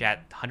B&H ad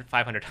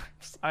 500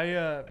 times.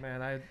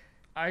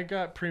 I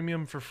got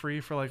Premium for free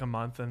for like a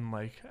month, and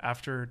like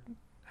after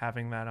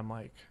having that, I'm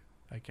like,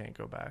 I can't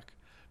go back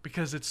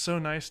because it's so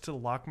nice to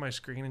lock my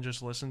screen and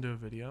just listen to a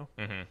video.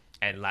 Mm-hmm.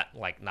 And not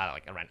like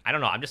a rent. I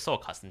don't know. I'm just so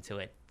accustomed to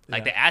it.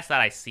 Like Yeah. the ads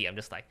that I see, I'm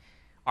just like,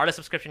 artist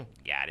subscription,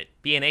 got it.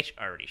 B&H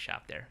already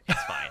shopped there.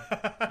 It's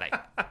fine. Like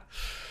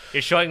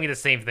you're showing me the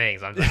same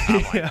things. I'm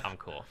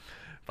cool.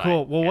 But,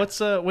 Cool. Well,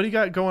 yeah. what do you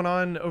got going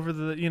on over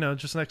the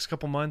just next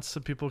couple months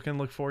that people can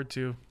look forward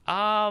to?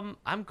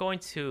 I'm going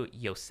to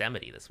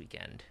Yosemite this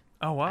weekend.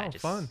 Oh wow,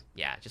 fun.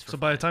 Yeah, just for So fun.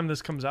 by the time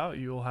this comes out,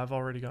 you will have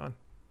already gone.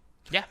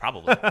 Yeah,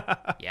 probably.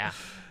 Yeah.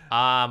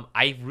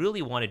 I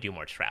really want to do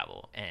more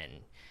travel and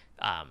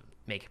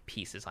make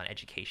pieces on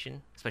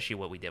education, especially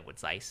what we did with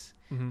Zeiss.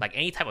 Like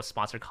any type of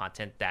sponsored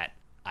content that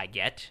I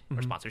get or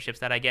sponsorships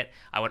that I get,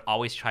 I would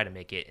always try to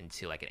make it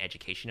into like an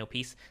educational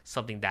piece,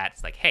 something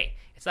that's like, hey,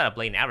 it's not a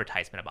blatant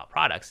advertisement about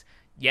products.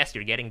 Yes,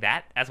 you're getting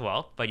that as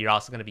well, but you're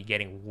also going to be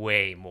getting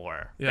way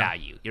more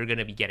value. You're going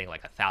to be getting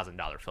like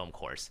 $1,000 film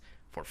course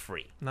for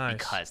free. Nice.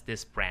 Because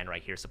this brand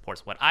right here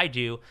supports what I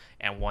do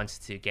and wants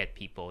to get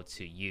people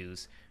to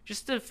use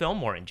just to film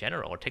more in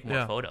general or take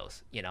more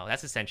photos.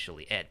 That's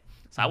essentially it.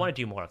 So I want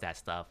to do more of that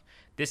stuff.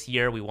 This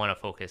year, we want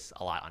to focus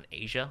a lot on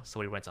Asia. So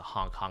we went to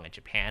Hong Kong and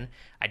Japan.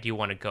 I do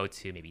want to go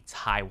to maybe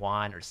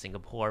Taiwan or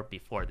Singapore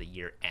before the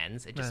year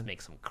ends and just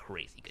make some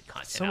crazy good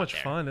content So out much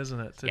there. fun, isn't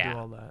it, to do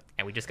all that?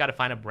 And we just got to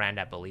find a brand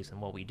that believes in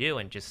what we do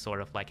and just sort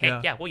of like,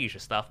 hey, we'll use your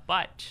stuff,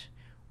 but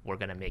we're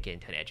going to make it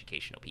into an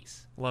educational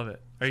piece. Love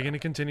it. Are you going to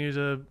continue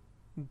to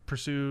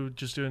pursue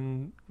just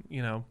doing,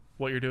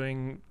 what you're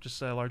doing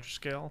just at a larger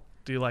scale?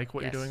 Do you like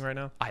what you're doing right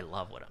now? I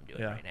love what I'm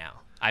doing right now.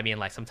 I mean,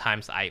 like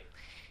sometimes I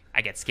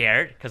get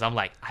scared because I'm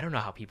like, I don't know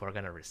how people are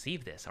going to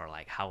receive this or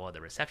like how well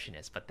the reception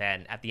is. But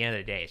then at the end of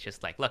the day, it's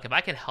just like, look, if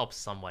I can help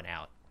someone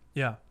out,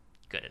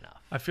 good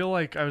enough. I feel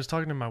like I was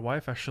talking to my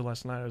wife actually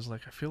last night. I was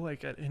like, I feel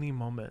like at any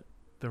moment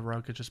the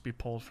rug could just be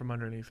pulled from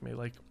underneath me.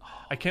 Like,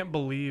 I can't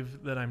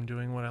believe that I'm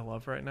doing what I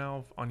love right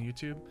now on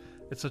YouTube.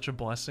 It's such a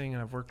blessing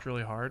and I've worked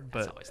really hard,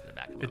 but always in the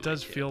back of my it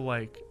does mind, too. feel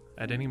like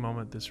at any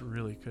moment this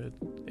really could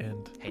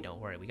end. Hey,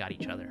 don't worry. We got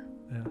each other.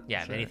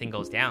 Yeah, if anything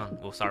goes down,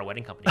 we'll start a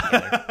wedding company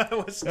together.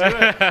 Let's do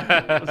it.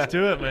 Let's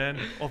do it, man.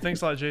 Well,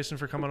 thanks a lot, Jason,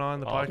 for coming on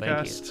the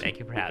podcast. Thank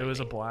you for having me. It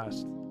was a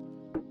blast.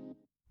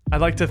 I'd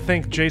like to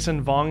thank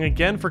Jason Vuong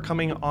again for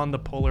coming on the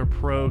Polar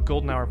Pro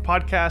Golden Hour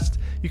podcast.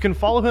 You can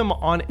follow him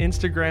on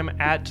Instagram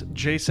at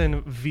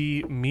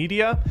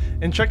JasonVMedia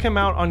and check him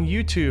out on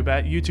YouTube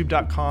at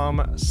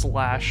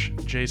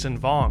youtube.com/Jason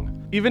Vuong.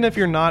 Even if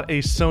you're not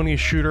a Sony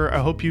shooter, I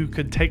hope you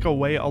could take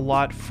away a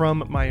lot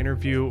from my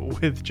interview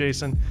with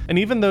Jason. And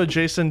even though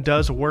Jason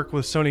does work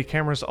with Sony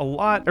cameras a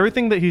lot,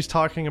 everything that he's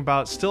talking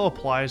about still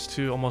applies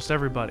to almost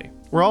everybody.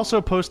 We're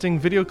also posting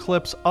video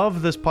clips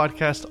of this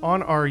podcast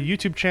on our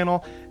YouTube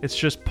channel. It's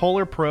just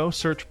Polar Pro.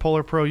 Search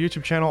Polar Pro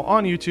YouTube channel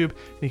on YouTube,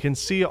 and you can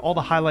see all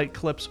the highlight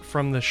clips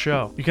from the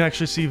show. You can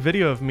actually see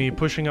video of me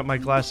pushing up my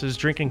glasses,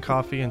 drinking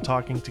coffee, and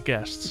talking to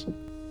guests.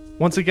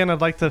 Once again, I'd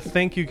like to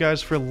thank you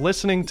guys for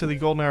listening to the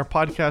Golden Hour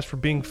podcast, for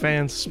being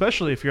fans,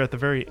 especially if you're at the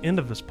very end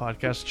of this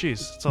podcast.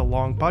 Jeez, it's a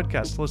long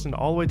podcast. Listen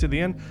all the way to the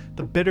end.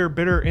 The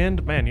bitter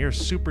end. Man, you're a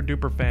super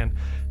duper fan.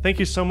 Thank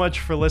you so much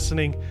for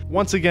listening.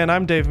 Once again,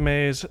 I'm Dave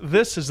Mays.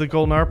 This is the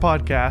Golden Hour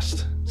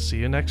podcast. See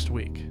you next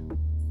week.